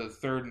the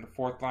third and the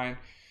fourth line.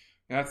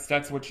 And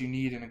that's what you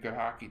need in a good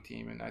hockey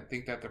team. And I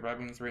think that the Red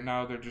Wings right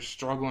now, they're just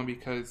struggling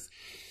because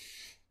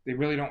they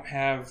really don't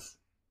have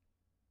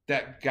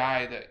that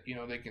guy that,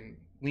 they can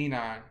lean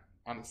on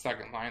the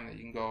second line that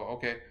you can go,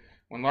 okay,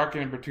 when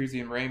Larkin and Bertuzzi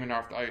and Raymond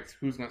are off the ice,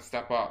 who's going to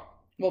step up?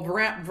 Well,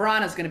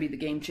 Vrana's going to be the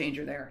game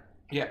changer there.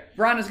 Yeah.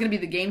 Vrana's going to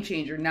be the game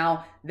changer.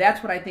 Now,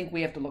 that's what I think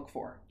we have to look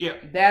for. Yeah.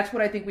 That's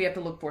what I think we have to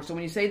look for. So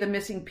when you say the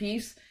missing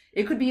piece,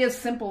 it could be as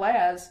simple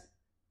as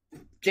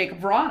Jacob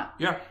Vrana.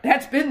 Yeah.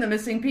 That's been the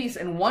missing piece.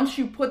 And once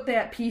you put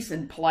that piece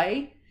in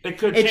play, it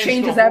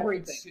changes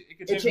everything. It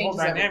could change the whole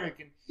dynamic.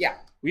 And yeah.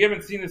 We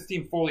haven't seen this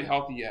team fully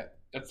healthy yet.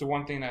 That's the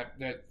one thing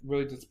that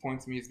really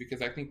disappoints me is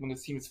because I think when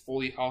this team is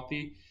fully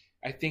healthy,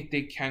 I think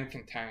they can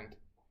contend.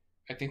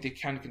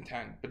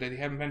 But they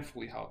haven't been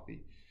fully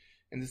healthy.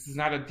 And this is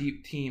not a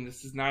deep team.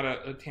 This is not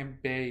a Tampa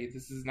Bay.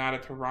 This is not a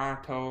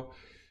Toronto.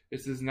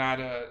 This is not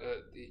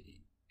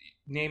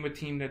name a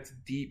team that's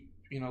deep.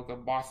 The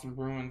Boston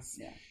Bruins.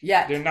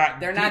 Yeah. They're not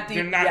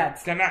deep yet.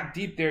 They're not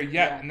deep there yet.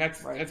 Yeah, and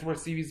that's where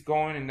Stevie's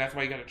going, and that's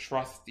why you got to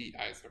trust the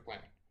ice they're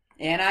playing.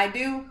 And I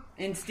do.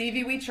 In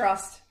Stevie, we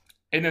trust.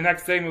 In the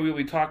next segment, we'll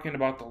be talking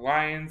about the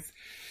Lions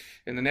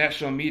and the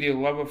national media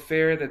love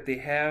affair that they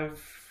have.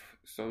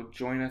 So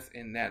join us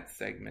in that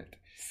segment.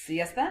 See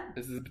us then.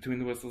 This is Between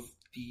the Whistles,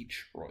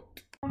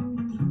 Detroit.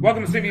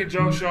 Welcome to Cindy and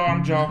Joe Show.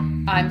 I'm Joe.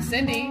 I'm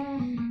Cindy.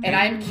 And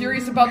I'm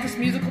curious about this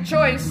musical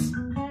choice.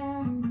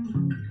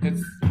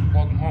 It's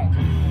Welcome Home.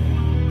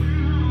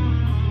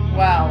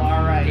 Well,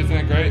 all right. Isn't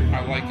it great?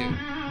 I like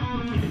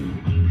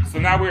it. So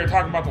now we are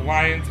talking about the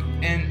Lions,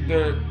 and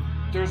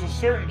there's a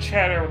certain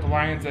chatter with the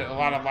Lions that a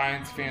lot of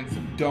Lions fans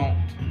don't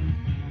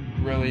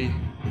really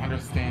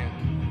understand.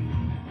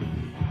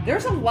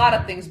 There's a lot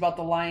of things about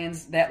the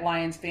Lions that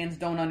Lions fans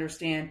don't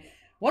understand.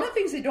 One of the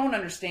things they don't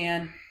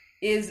understand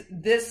is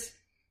this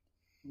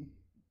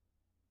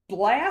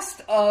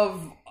blast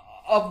of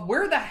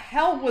where the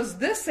hell was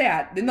this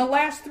at in the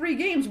last 3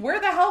 games? Where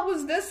the hell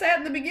was this at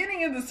in the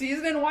beginning of the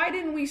season, and why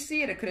didn't we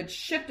see it? It could have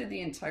shifted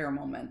the entire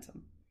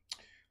momentum.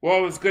 Well,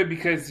 it was good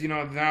because,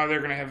 now they're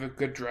going to have a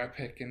good draft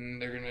pick,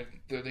 and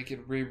they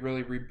can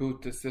really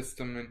reboot the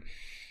system. And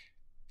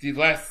the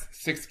last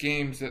 6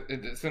 games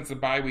since the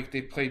bye week,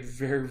 they played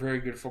very,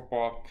 very good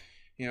football.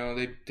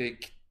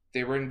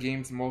 They were in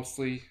games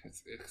mostly,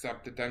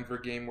 except the Denver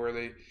game where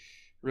they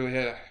really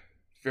had a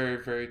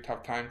very, very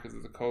tough time because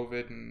of the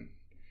COVID and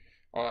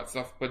all that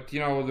stuff. But, the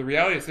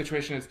reality of the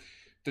situation is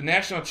the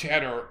national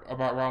chatter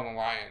around the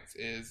Lions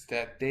is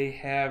that they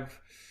have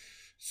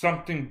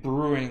something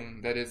brewing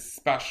that is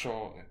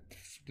special.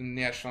 The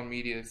national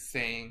media is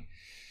saying.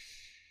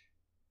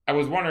 I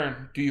was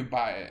wondering, do you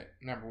buy it?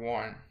 Number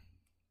one.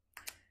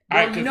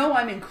 Well,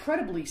 I'm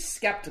incredibly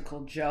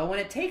skeptical, Joe,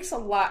 and it takes a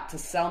lot to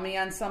sell me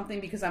on something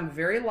because I'm a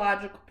very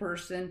logical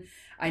person.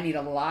 I need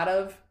a lot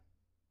of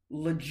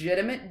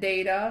legitimate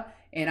data,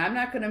 and I'm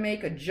not going to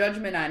make a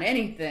judgment on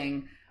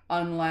anything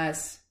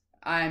unless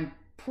I'm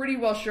pretty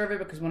well sure of it,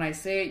 because when I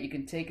say it, you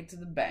can take it to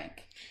the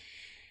bank.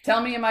 Tell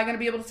me, am I going to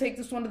be able to take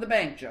this one to the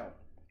bank, Joe?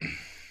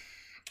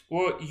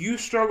 Well, you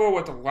struggle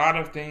with a lot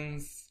of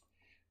things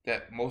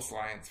that most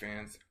Lions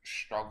fans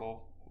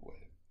struggle with.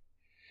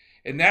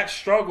 And that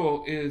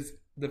struggle is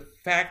the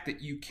fact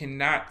that you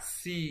cannot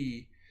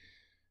see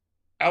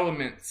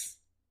elements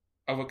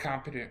of a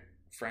competent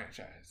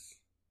franchise.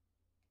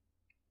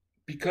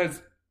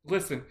 Because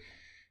listen,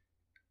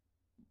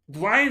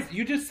 Lions,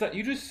 you just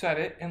said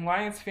it, and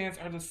Lions fans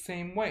are the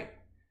same way.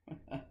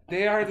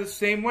 They are the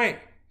same way.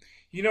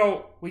 You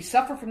know, we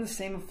suffer from the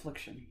same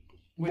affliction,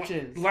 which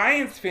is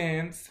Lions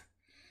fans.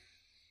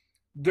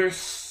 They're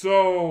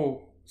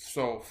so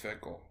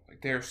fickle.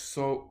 Like they're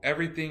so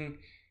everything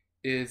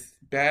is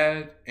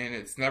bad and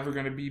it's never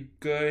going to be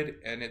good,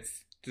 and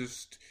it's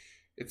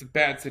a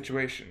bad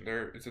situation.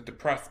 It's a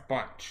depressed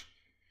bunch.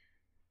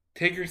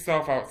 Take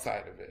yourself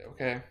outside of it,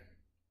 okay?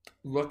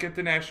 Look at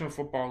the National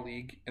Football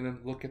League and then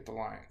look at the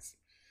Lions.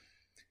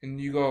 And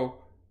you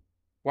go,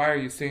 why are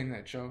you saying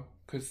that, Joe?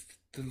 Because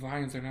the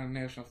Lions are not a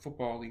National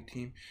Football League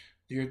team.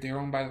 They're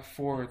owned by the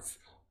Fords,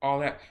 all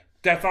that.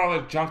 That's all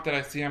the junk that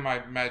I see on my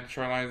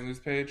Detroit Lions news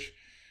page.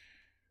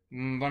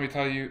 Let me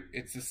tell you,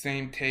 it's the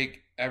same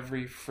take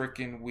every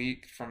freaking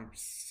week from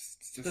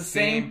the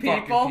same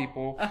fucking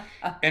people.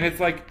 And it's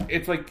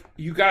like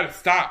you gotta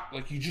stop.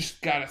 Like you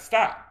just gotta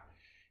stop.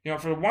 You know,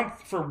 for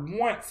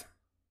once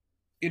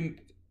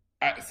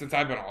since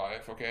I've been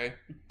alive, okay?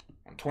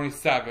 I'm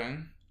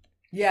 27.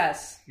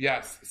 Yes.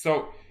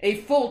 So a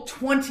full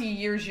 20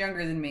 years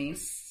younger than me.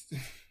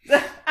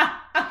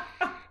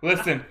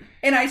 Listen.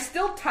 And I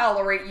still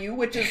tolerate you,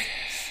 which is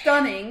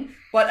stunning,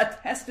 but a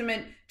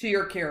testament to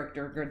your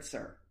character, good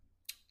sir.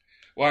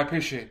 Well, I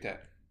appreciate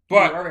that.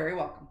 But you are very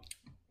welcome.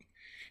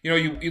 You know,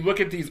 you look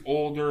at these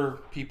older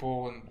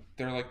people and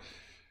they're like,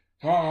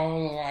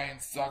 oh, the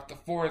Lions suck, the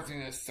Fords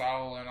need to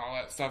sell and all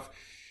that stuff.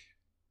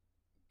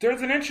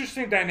 There's an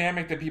interesting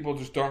dynamic that people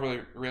just don't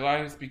really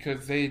realize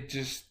because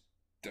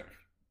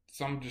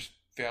some just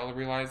fail to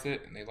realize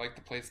it and they like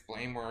to place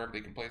blame wherever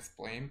they can place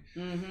blame.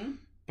 Mm-hmm.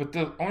 But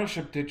the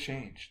ownership did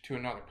change to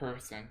another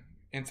person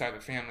inside the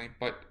family.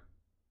 But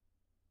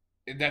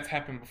that's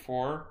happened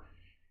before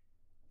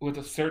with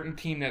a certain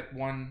team that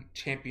won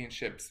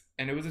championships.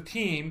 And it was a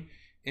team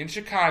in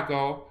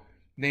Chicago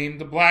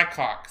named the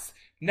Blackhawks.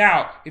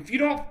 Now, if you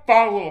don't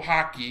follow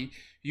hockey,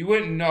 you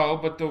wouldn't know,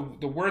 but the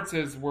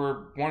Wirtzes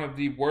were one of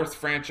the worst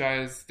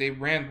franchises. They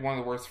ran one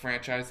of the worst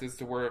franchises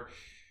to where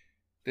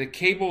the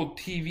cable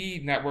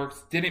TV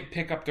networks didn't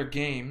pick up their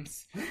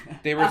games.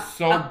 They were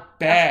so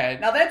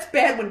bad. Now that's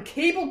bad when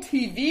cable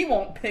TV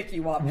won't pick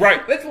you up.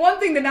 Right. It's one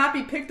thing to not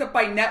be picked up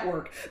by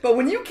network, but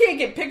when you can't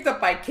get picked up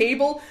by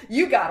cable,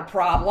 you got a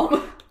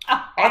problem.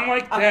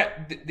 Unlike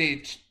that,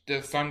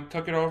 the son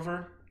took it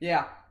over.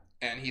 Yeah.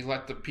 And he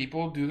let the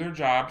people do their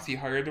jobs. He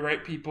hired the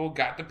right people,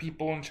 got the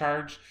people in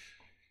charge.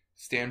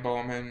 Stan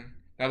Bowman.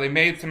 Now, they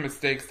made some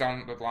mistakes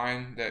down the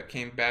line that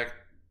came back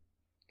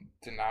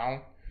to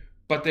now.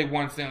 But they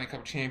won Stanley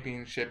Cup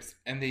championships.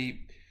 And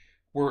they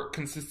were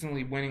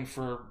consistently winning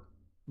for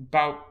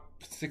about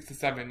 6 to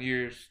 7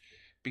 years.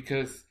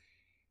 Because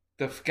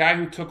the guy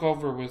who took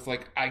over was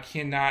like, I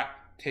cannot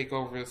take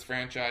over this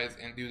franchise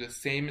and do the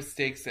same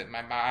mistakes that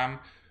my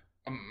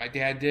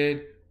dad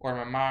did, or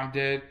my mom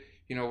did.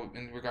 You know,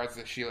 in regards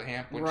to Sheila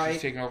Hamp, when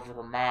she's taking over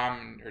her mom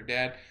and her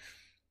dad.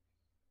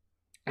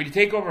 When you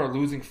take over a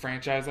losing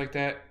franchise like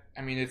that,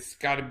 I mean, it's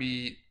got to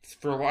be,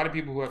 for a lot of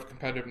people who have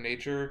competitive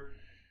nature,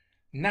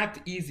 not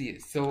the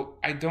easiest. So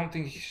I don't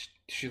think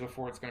Sheila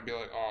Ford's going to be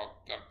like, oh,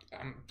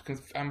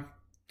 because I'm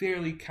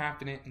fairly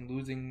confident in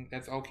losing.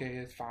 That's okay.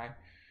 It's fine.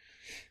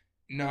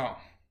 No.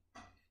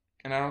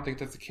 And I don't think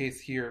that's the case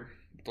here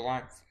with the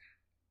Lions.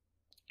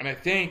 And I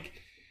think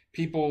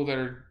people that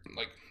are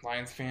like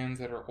Lions fans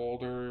that are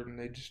older and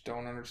they just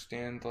don't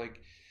understand,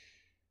 like,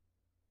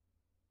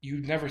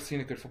 you've never seen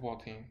a good football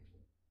team.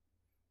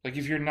 Like,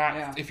 if you're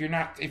not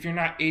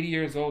 80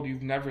 years old,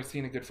 you've never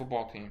seen a good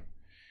football team.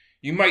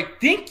 You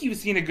might think you've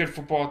seen a good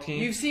football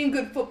team. You've seen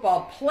good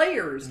football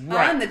players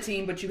on the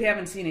team, but you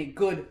haven't seen a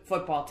good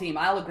football team.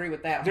 I'll agree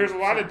with that. 100%. There's a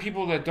lot of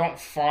people that don't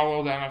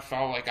follow the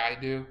NFL like I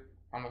do.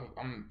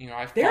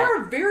 There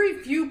are very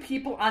few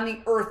people on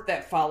the earth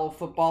that follow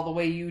football the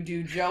way you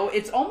do, Joe.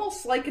 It's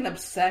almost like an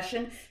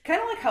obsession,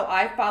 kind of like how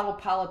I follow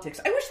politics.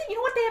 I wish that, you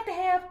know what they have to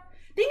have?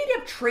 They need to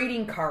have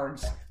trading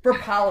cards for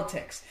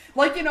politics.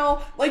 Like, you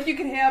know, like you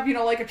could have, you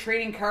know, like a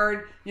trading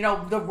card, you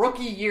know, the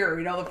rookie year,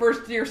 you know, the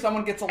first year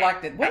someone gets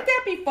elected. Wouldn't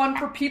that be fun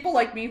for people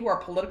like me who are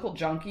political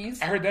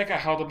junkies? I heard that got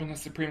held up in the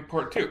Supreme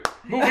Court, too.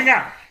 Moving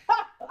on.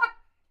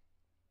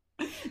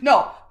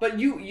 No, but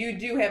you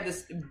do have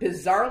this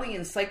bizarrely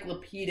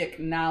encyclopedic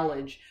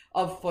knowledge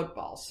of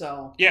football,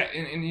 so... Yeah,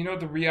 and you know,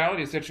 the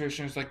reality of the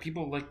situation is, like,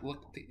 people, like,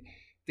 look,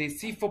 they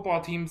see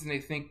football teams and they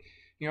think,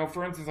 you know,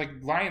 for instance, like,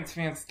 Lions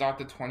fans thought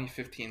the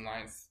 2015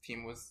 Lions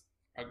team was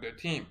a good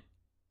team.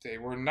 They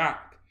were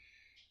not.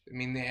 I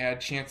mean, they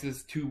had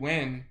chances to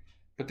win,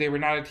 but they were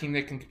not a team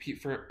that can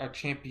compete for a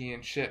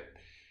championship.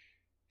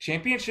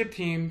 Championship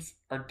teams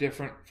are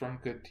different from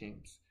good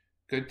teams.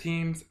 Good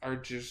teams are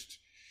just...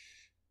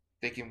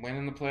 They can win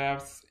in the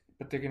playoffs,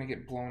 but they're going to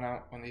get blown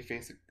out when they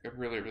face a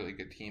really, really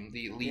good team.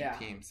 The elite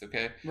teams,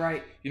 okay?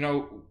 Right. You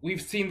know,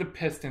 we've seen the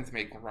Pistons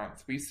make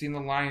runs. We haven't seen the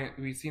Lions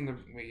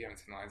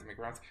make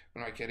runs.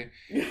 What am I kidding?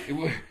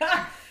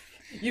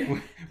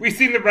 We've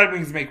seen the Red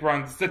Wings make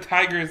runs. The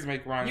Tigers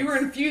make runs. You were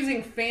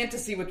infusing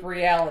fantasy with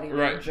reality, there,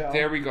 right, Joe.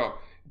 There we go.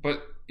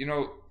 But,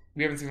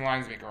 we haven't seen the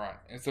Lions make a run.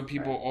 And so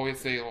people always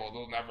say,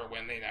 they'll never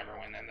win. They never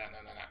win. No.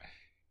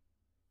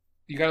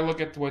 You got to look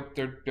at what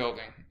they're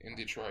building in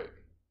Detroit.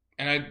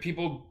 And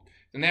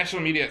the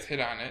national media has hit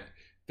on it.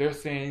 They're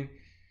saying,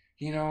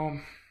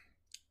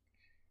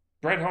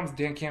 Brett Holmes,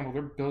 Dan Campbell,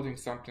 they're building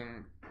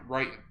something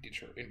right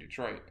in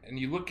Detroit. And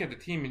you look at the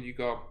team and you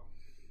go,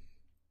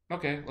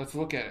 okay, let's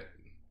look at it.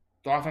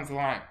 The offensive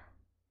line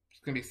is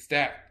going to be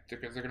stacked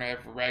because they're going to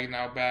have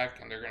Ragnow back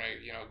and they're going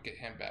to, get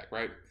him back,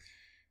 right?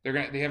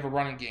 They have a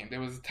running game.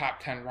 There was a top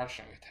 10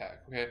 rushing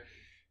attack, okay?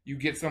 You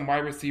get some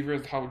wide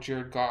receivers, how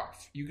Jared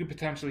Goff. You could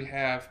potentially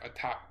have a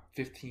top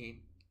 15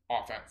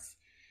 offense.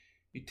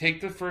 You take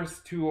the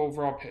first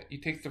pick. You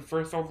take the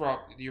first overall,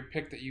 your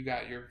pick that you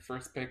got, your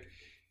first pick.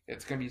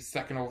 It's going to be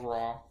second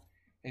overall.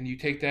 And you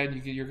take that,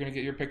 and you're going to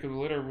get your pick of the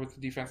litter with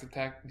the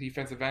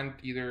defensive end,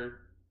 either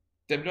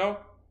Thibodeau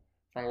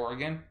from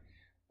Oregon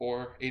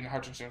or Aiden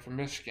Hutchinson from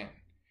Michigan.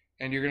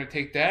 And you're going to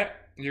take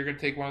that, and you're going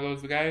to take one of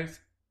those guys.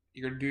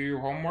 You're going to do your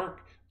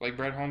homework like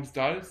Brett Holmes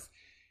does,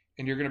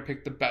 and you're going to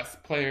pick the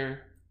best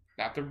player,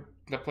 not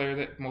the player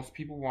that most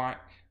people want,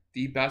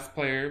 the best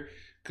player,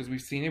 because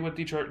we've seen it with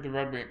Detroit, the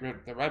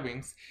Red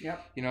Wings.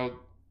 Yep.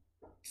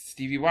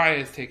 Stevie Y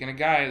has taken a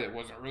guy that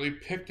wasn't really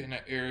picked in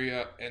that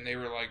area, and they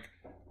were like,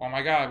 oh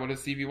my God, what is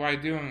Stevie Y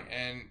doing?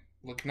 And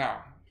look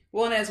now.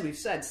 Well, and as we've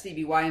said,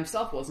 Stevie Y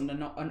himself wasn't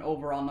an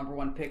overall number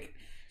one pick.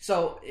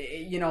 So,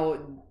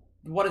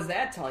 what does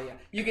that tell you?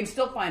 You can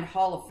still find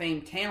Hall of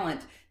Fame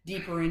talent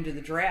deeper into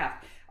the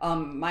draft.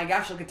 My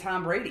gosh, look at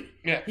Tom Brady.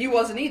 Yeah. He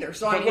wasn't either.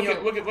 So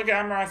look at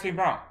Amon St.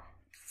 Brown.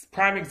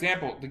 Prime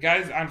example. The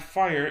guy's on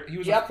fire. He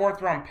was a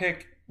 4th round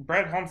pick.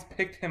 Brett Holmes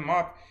picked him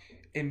up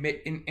and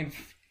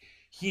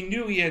he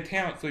knew he had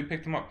talent, so he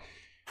picked him up.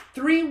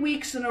 3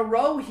 weeks in a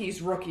row,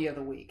 he's Rookie of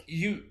the Week.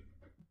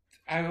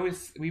 I've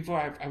always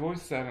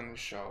said on the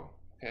show,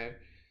 okay,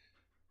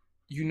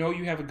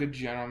 you have a good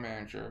general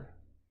manager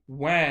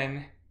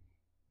when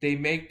they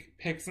make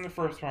picks in the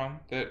first round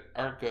that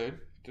are good,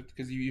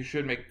 because you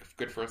should make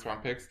good first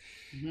round picks,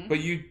 but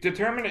you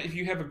determine if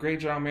you have a great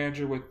general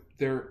manager with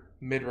their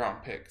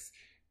mid-round picks.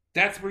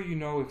 That's where you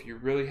know if you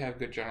really have a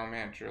good general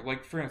manager.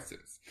 Like, for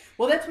instance.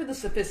 Well, that's where the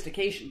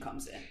sophistication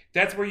comes in.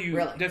 That's where you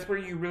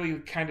really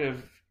kind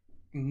of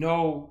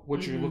know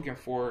what you're looking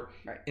for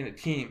in a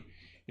team.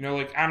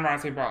 Like Amon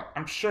St. Brown.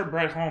 I'm sure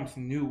Brett Holmes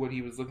knew what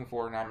he was looking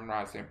for in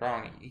Amon St.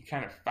 Brown. He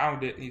kind of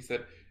found it, and he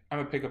said, I'm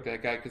going to pick up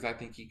that guy because I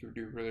think he could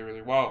do really,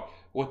 really well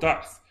with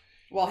us.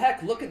 Well,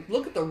 heck, look at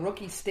the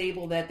rookie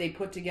stable that they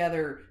put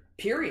together,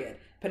 period.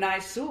 Panay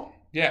Sewell.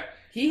 Yeah.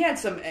 He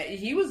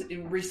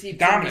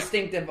received some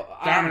distinctive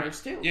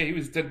honors too. Yeah, he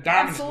was the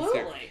dominant.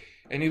 Absolutely.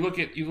 And you look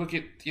at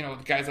the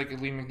guys like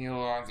Lee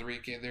McNeil,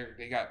 Enrique,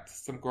 they got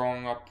some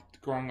growing up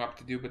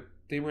to do, but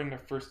they were in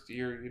their first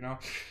year,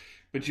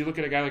 But you look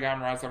at a guy like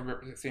Amon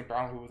St.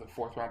 Brown, who was a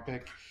 4th round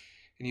pick,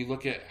 and you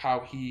look at how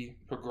he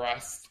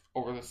progressed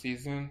over the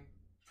season.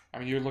 I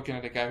mean, you're looking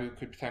at a guy who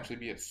could potentially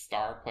be a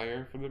star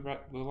player for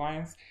the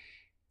Lions,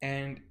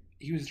 and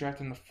he was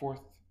drafted in the 4th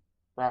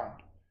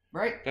round.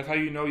 Right. That's how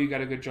you know you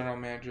got a good general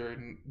manager.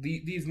 And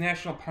these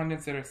national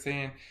pundits that are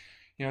saying,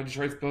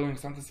 Detroit's building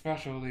something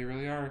special, they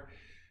really are.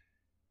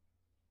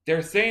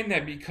 They're saying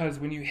that because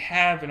when you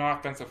have an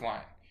offensive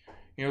line,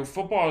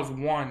 football is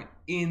won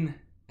in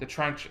the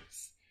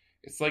trenches.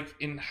 It's like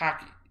in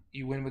hockey,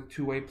 you win with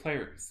two-way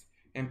players.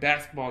 In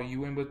basketball,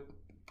 you win with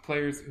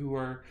players who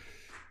are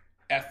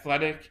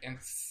athletic and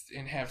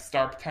have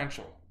star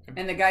potential.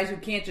 And the guys who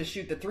can't just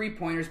shoot the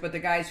 3-pointers, but the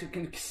guys who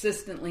can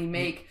consistently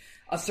make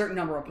a certain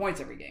number of points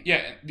every game.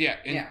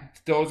 Yeah.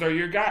 Those are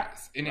your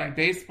guys. And in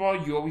baseball,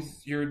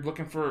 you're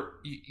looking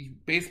for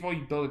baseball.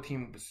 You build a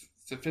team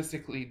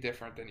sophistically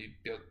different than you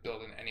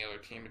build in any other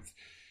team. It's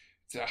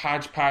a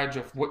hodgepodge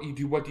of what you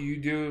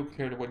do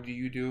compared to what do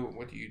you do, and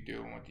what do you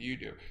do, and what do you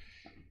do.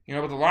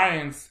 With the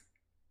Lions,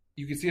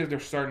 you can see that they're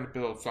starting to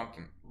build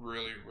something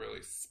really,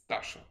 really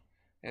special.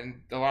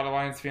 And a lot of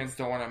Lions fans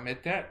don't want to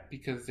admit that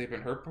because they've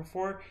been hurt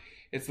before.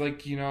 It's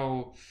like,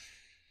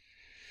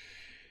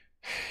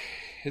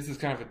 this is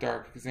kind of a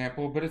dark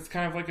example, but it's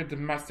kind of like a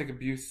domestic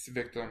abuse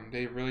victim.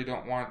 They really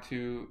don't want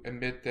to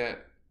admit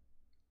that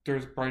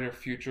there's brighter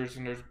futures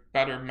and there's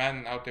better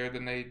men out there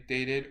than they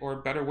dated or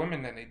better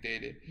women than they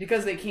dated.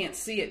 Because they can't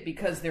see it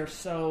because they're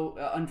so,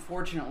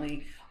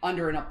 unfortunately,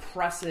 under an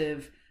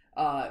oppressive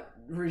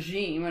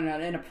regime and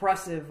an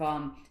oppressive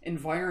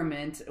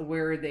environment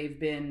where they've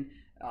been,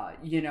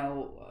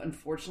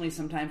 unfortunately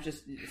sometimes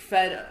just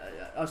fed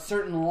a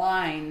certain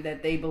line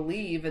that they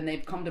believe, and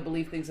they've come to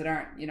believe things that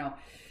aren't,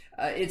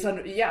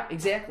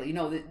 exactly.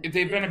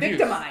 They've been abused.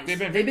 Victimized.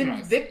 They've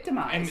been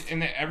victimized.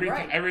 And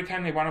every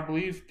time they want to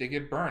believe, they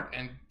get burnt.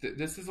 And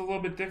this is a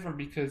little bit different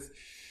because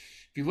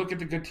if you look at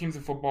the good teams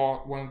of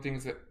football, one of the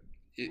things that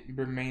it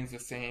remains the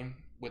same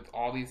with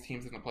all these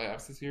teams in the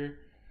playoffs this year.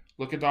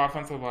 Look at the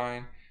offensive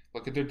line.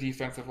 Look at their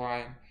defensive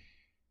line.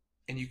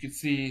 And you can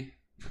see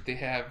they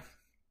have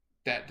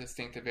that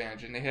distinct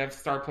advantage. And they have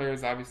star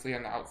players obviously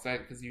on the outside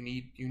because you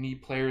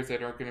need players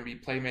that are going to be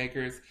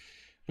playmakers.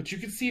 But you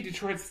can see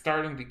Detroit's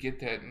starting to get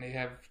that, and they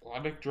have a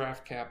lot of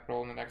draft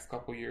capital in the next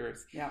couple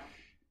years. Yeah.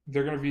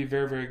 They're going to be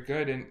very, very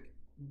good. And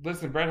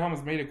listen, Brett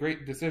Holmes made a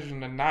great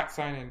decision to not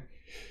sign in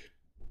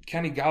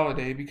Kenny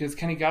Galladay because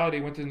Kenny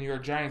Galladay went to the New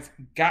York Giants,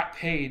 got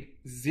paid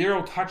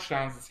 0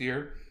 touchdowns this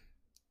year.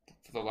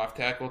 To the left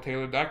tackle,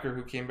 Taylor Decker,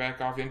 who came back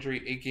off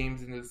injury 8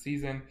 games into the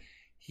season,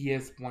 he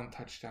has 1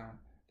 touchdown.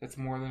 That's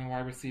more than a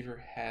wide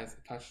receiver has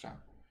a touchdown.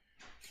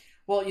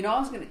 Well,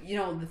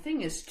 the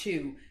thing is,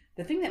 too,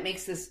 the thing that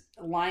makes this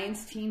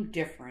Lions team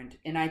different,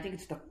 and I think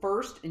it's the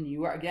first, and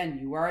you are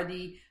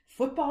the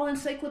football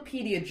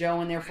encyclopedia,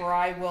 Joe, and therefore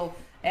I will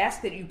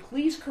ask that you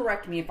please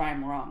correct me if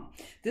I'm wrong.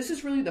 This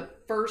is really the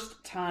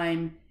first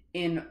time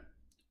in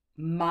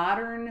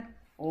modern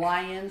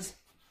Lions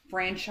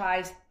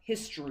franchise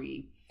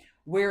history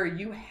where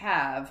you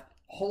have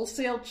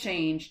wholesale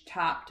change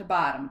top to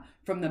bottom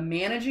from the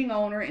managing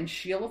owner in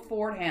Sheila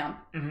Ford Hamp,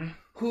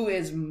 who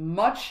is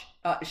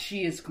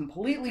she is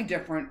completely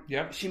different.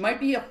 Yep. She might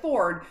be a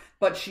Ford,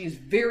 but she's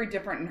very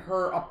different in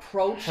her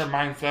approach, her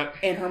mindset,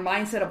 and her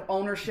mindset of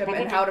ownership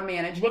and how to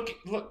manage. Look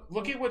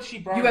at what she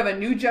brought. You have a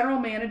new general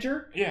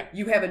manager. Yeah.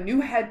 You have a new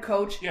head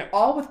coach. Yeah.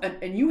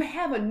 And you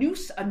have a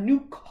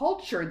new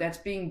culture that's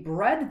being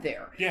bred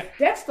there. Yeah.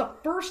 That's the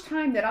first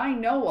time that I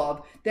know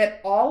of that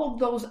all of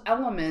those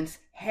elements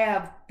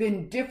have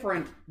been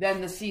different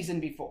than the season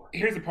before.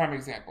 Here's a prime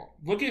example.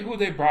 Look at who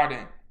they brought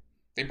in.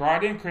 They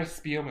brought in Chris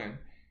Spielman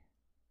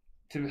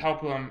to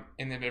help them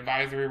in an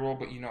advisory role,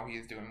 but he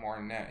is doing more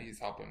than that. He's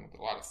helping with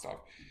a lot of stuff.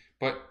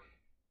 But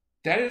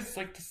that is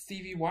like the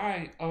Stevie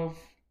Y of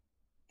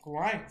the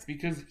Lions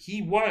because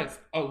he was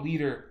a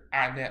leader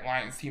on that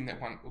Lions team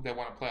that won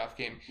a playoff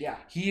game. Yeah.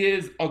 He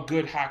is a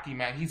good hockey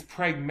man. He's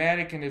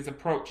pragmatic in his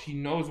approach. He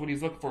knows what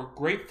he's looking for.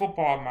 Great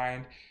football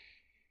mind.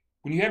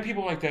 When you have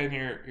people like that in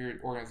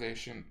your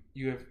organization,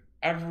 you have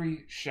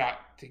every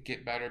shot to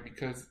get better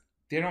because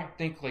they don't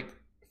think like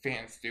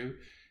fans do.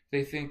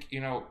 They think,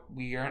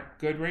 we aren't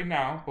good right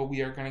now, but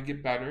we are going to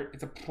get better.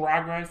 It's a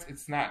progress.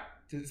 It's not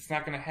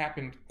going to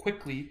happen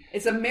quickly.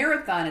 It's a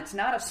marathon. It's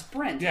not a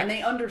sprint. Yeah. And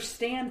they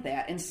understand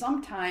that. And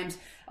sometimes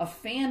a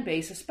fan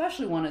base,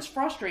 especially one as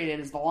frustrated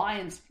as the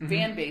Lions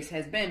fan base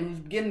has been, who's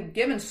been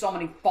given so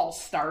many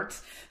false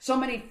starts, so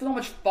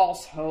much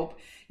false hope,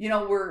 they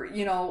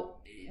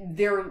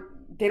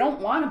don't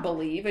want to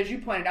believe, as you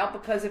pointed out,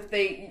 because if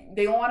they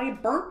don't want to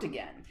get burnt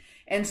again.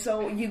 And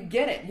so you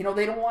get it.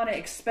 They don't want to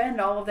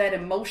expend all of that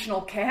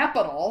emotional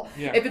capital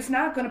if it's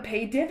not going to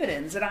pay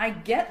dividends. And I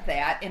get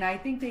that, and I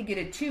think they get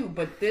it too.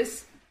 But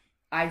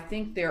I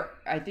think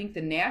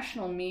the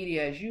national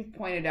media, as you've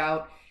pointed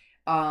out,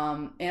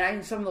 and I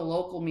think some of the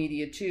local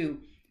media too,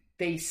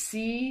 they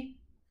see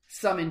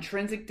some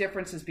intrinsic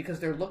differences because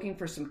they're looking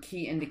for some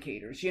key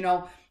indicators.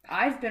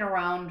 I've been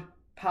around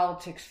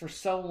politics for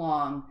so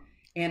long,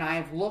 and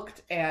I've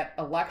looked at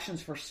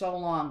elections for so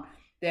long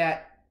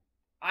that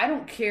I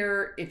don't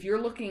care if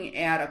you're looking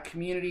at a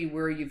community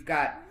where you've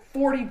got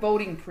 40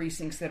 voting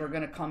precincts that are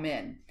going to come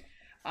in.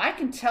 I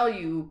can tell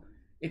you,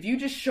 if you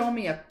just show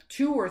me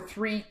 2 or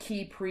 3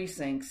 key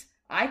precincts,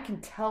 I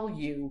can tell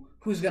you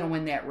who's going to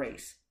win that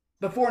race.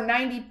 I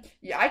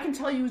can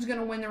tell you who's going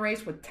to win the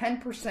race with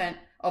 10%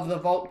 of the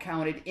vote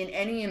counted in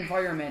any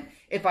environment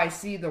if I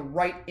see the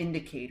right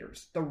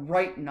indicators, the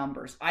right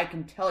numbers. I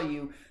can tell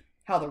you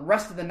how the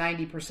rest of the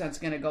 90% is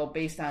going to go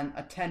based on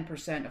a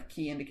 10% of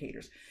key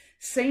indicators.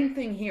 Same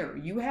thing here.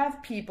 You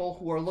have people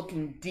who are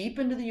looking deep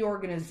into the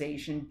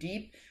organization,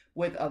 deep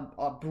with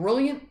a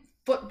brilliant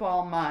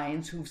football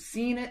minds who've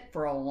seen it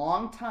for a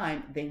long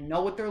time. They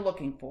know what they're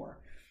looking for.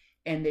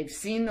 And they've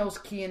seen those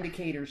key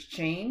indicators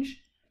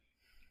change.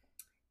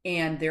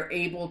 And they're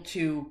able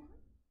to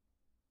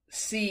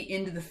see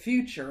into the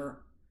future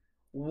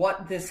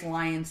what this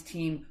Lions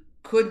team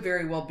could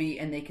very well be.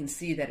 And they can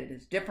see that it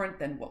is different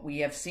than what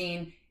we have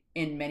seen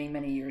in many,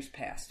 many years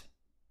past.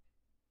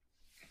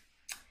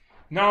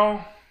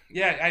 No,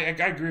 yeah, I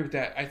agree with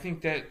that. I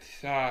think that,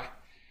 the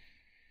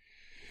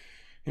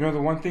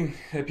one thing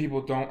that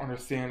people don't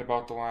understand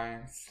about the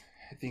Lions,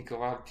 I think a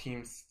lot of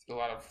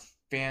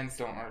fans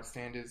don't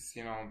understand is,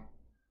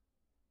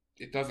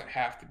 it doesn't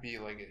have to be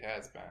like it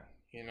has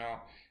been,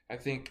 I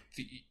think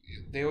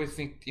they always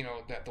think,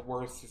 that the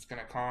worst is going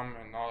to come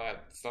and all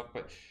that stuff,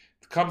 but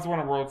the Cubs won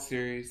a World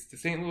Series, the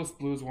St. Louis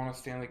Blues won a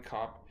Stanley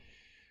Cup,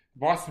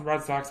 the Boston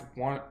Red Sox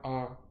won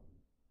a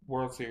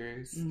World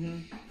Series.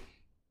 Mm-hmm.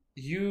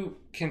 You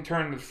can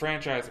turn the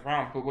franchise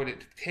around, but what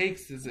it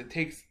takes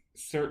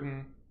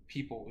certain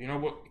people.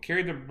 What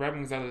carried the Red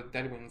Wings out of the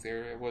Dead Wings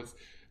area was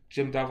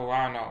Jim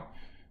Devellano,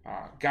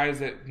 guys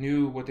that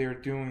knew what they were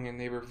doing, and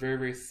they were very,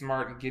 very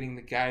smart in getting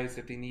the guys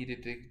that they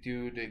needed to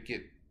do to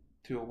get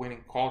to a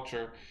winning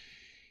culture.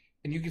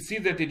 And you can see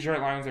that the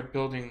Detroit Lions are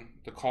building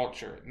the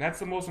culture, and that's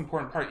the most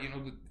important part.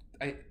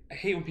 I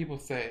hate when people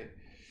say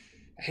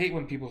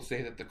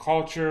that the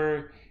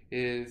culture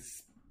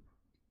is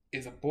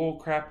a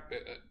bullcrap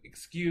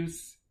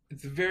excuse.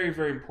 It's very,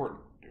 very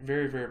important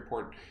very, very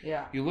important.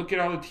 Yeah. You look at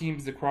all the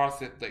teams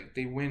across it, like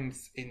they win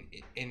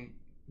in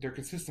they're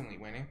consistently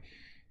winning.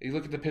 You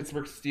look at the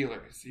Pittsburgh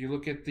Steelers. You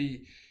look at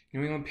the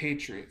New England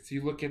Patriots.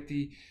 You look at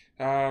the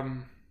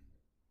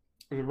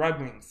Red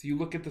Wings. You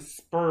look at the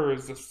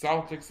Spurs, the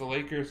Celtics, the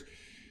Lakers,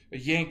 the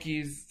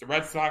Yankees, the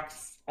Red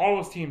Sox. All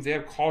those teams, they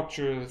have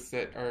cultures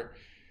that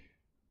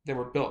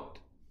were built.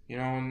 You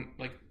know, and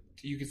like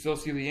you can still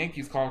see the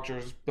Yankees culture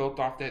is built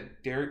off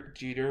that Derek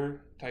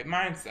Jeter type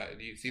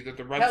mindset. You see that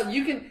the Red Hell,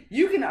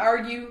 you can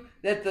argue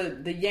that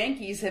the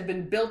Yankees have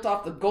been built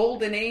off the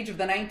golden age of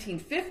the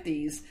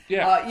 1950s.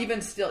 Yeah.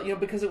 Even still,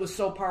 because it was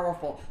so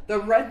powerful. The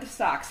Red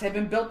Sox have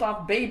been built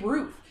off Babe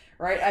Ruth,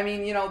 right? I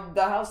mean,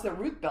 the house that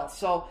Ruth built.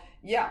 So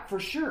yeah, for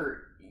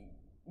sure.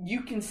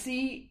 You can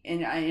see,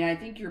 and I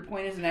think your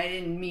point is, and I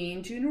didn't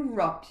mean to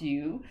interrupt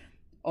you,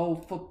 oh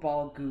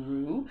football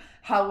guru.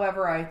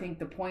 However, I think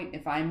the point,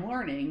 if I'm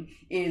learning,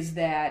 is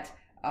that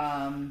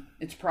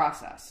it's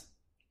process.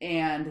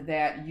 And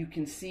that you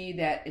can see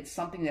that it's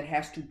something that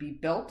has to be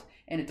built,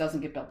 and it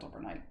doesn't get built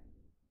overnight.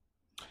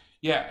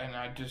 Yeah, and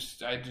I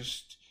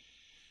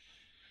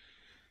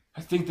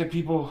think that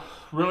people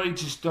really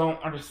just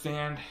don't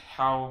understand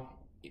how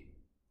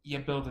you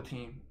build a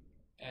team,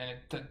 and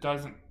it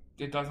doesn't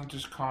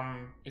just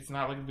come. It's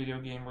not like a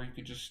video game where you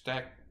could just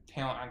stack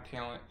talent on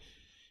talent.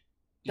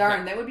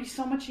 Darn, that would be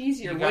so much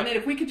easier, wouldn't it?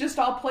 If we could just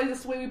all play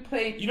this the way we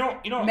play.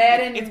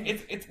 Madden.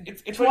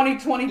 It's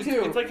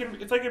 2022.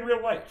 It's like in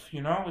real life.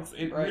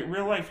 Right.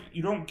 Real life.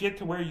 You don't get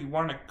to where you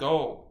want to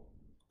go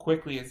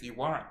quickly as you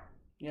want.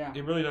 Yeah.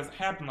 It really doesn't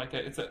happen like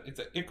that. It's a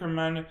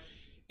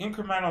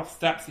incremental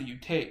steps that you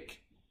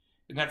take,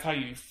 and that's how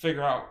you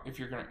figure out if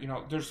you're gonna.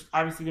 There's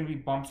obviously gonna be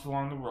bumps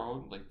along the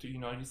road, like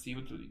you see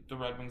with the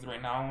Red Wings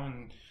right now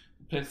and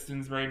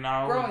Pistons right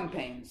now. Growing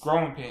pains.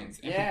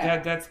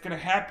 And that's going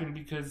to happen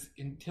because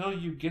until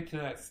you get to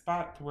that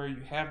spot to where you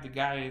have the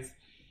guys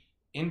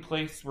in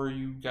place where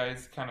you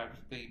guys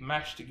they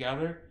mesh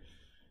together,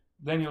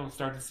 then you'll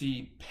start to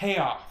see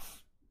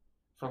payoff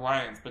for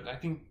Lions. But I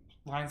think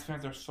Lions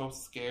fans are so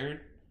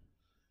scared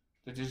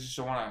that they just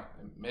don't want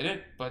to admit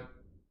it, but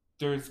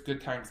there's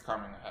good times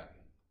coming ahead.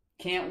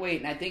 Can't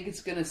wait. And I think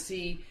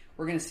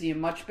we're going to see a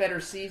much better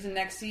season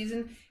next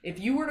season.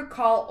 If you were to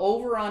call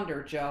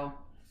over-under, Joe,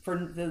 for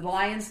the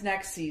Lions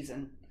next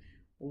season,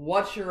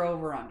 what's your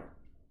over-under?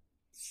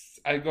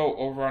 I go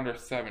over-under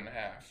 7.5.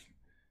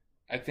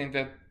 I think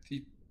that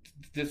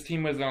this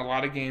team was in a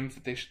lot of games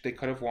that they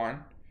could have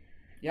won.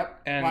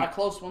 Yep, a lot of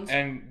close ones.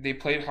 And they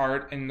played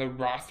hard, and the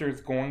roster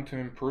is going to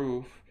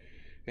improve.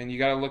 And you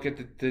got to look at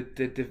the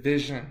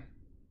division.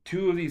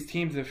 2 of these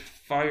teams have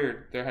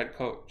fired their head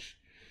coach,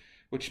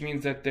 which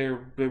means that they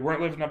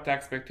weren't living up to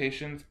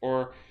expectations,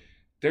 or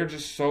they're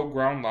just so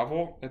ground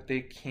level that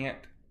they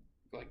can't.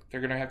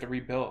 They're going to have to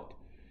rebuild.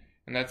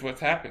 And that's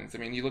what's happened. I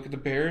mean, you look at the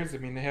Bears. I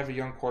mean, they have a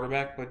young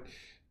quarterback, but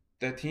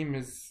that team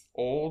is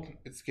old.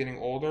 It's getting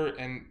older,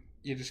 and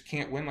you just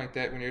can't win like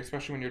that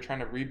especially when you're trying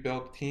to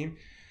rebuild a team.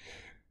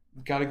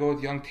 You got to go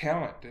with young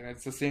talent. And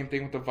it's the same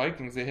thing with the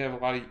Vikings. They have a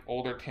lot of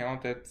older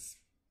talent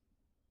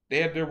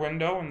they had their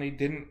window, and they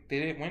didn't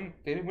win.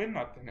 They didn't win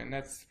nothing. And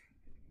that's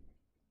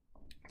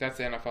the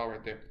NFL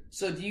right there.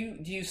 So do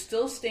you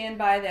still stand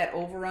by that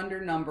over-under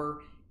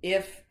number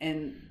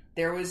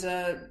there was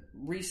a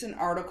recent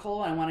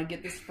article, and I want to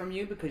get this from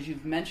you because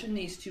you've mentioned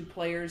these 2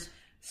 players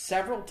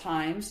several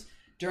times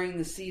during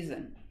the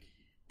season.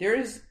 There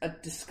is a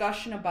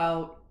discussion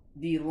about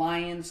the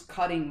Lions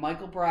cutting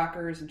Michael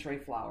Brockers and Trey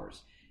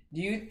Flowers. Do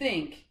you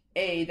think,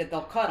 A, that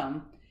they'll cut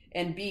them,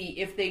 and B,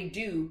 if they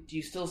do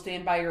you still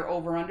stand by your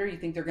over-under? You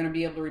think they're going to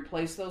be able to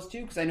replace those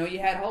 2? Because I know you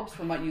had hopes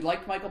from what you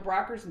liked Michael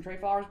Brockers and Trey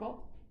Flowers both.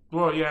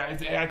 Well, yeah,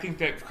 I think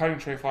that cutting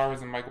Trey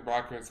Flowers and Michael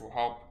Brockers will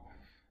help.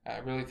 I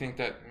really think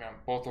that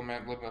both of them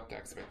have lived up to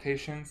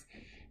expectations.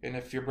 And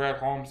if you're Brad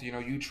Holmes,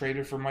 you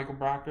traded for Michael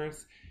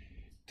Brockers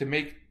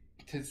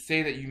to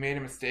say that you made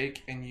a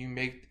mistake and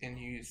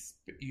you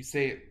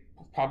say it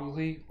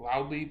publicly,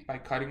 loudly by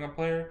cutting a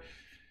player,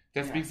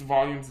 that speaks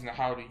volumes into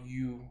how do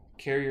you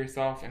carry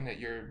yourself and that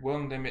you're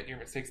willing to admit your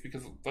mistakes.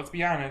 Because let's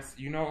be honest,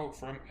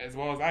 from as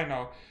well as I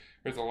know,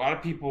 there's a lot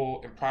of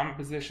people in prominent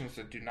positions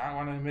that do not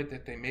want to admit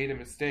that they made a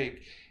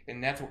mistake,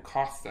 and that's what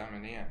costs them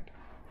in the end.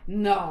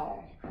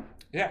 No.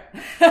 Yeah.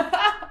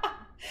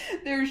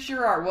 There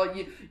sure are. Well,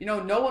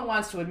 no one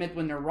wants to admit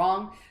when they're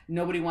wrong.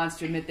 Nobody wants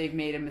to admit they've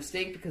made a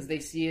mistake because they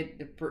see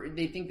it.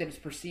 They think that it's a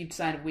perceived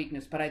sign of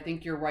weakness. But I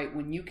think you're right.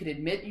 When you can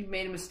admit you've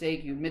made a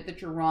mistake, you admit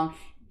that you're wrong,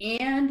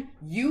 and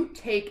you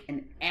take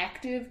an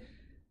active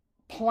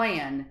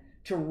plan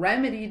to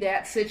remedy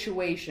that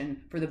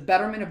situation for the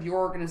betterment of your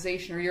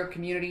organization or your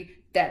community,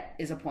 that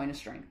is a point of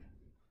strength.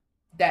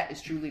 That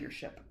is true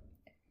leadership.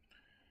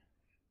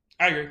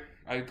 I agree.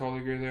 I totally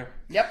agree there.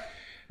 Yep.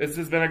 This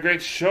has been a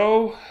great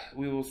show.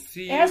 We will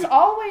see you. As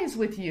always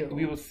with you.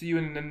 We will see you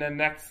in the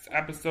next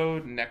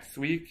episode next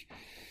week.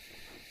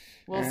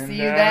 We'll see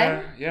you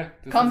then. Yeah.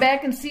 Come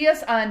back and see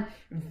us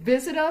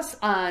visit us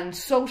on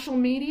social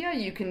media.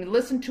 You can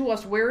listen to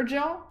us where,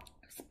 Joe?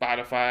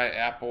 Spotify,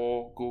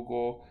 Apple,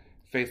 Google,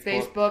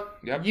 Facebook.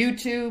 Yep.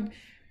 YouTube.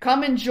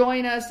 Come and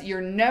join us.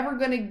 You're never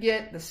going to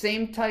get the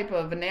same type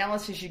of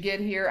analysis you get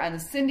here on the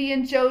Cindy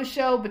and Joe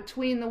Show.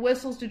 Between the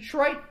Whistles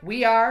Detroit,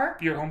 we are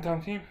Your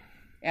hometown team.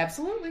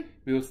 Absolutely.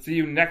 We will see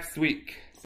you next week.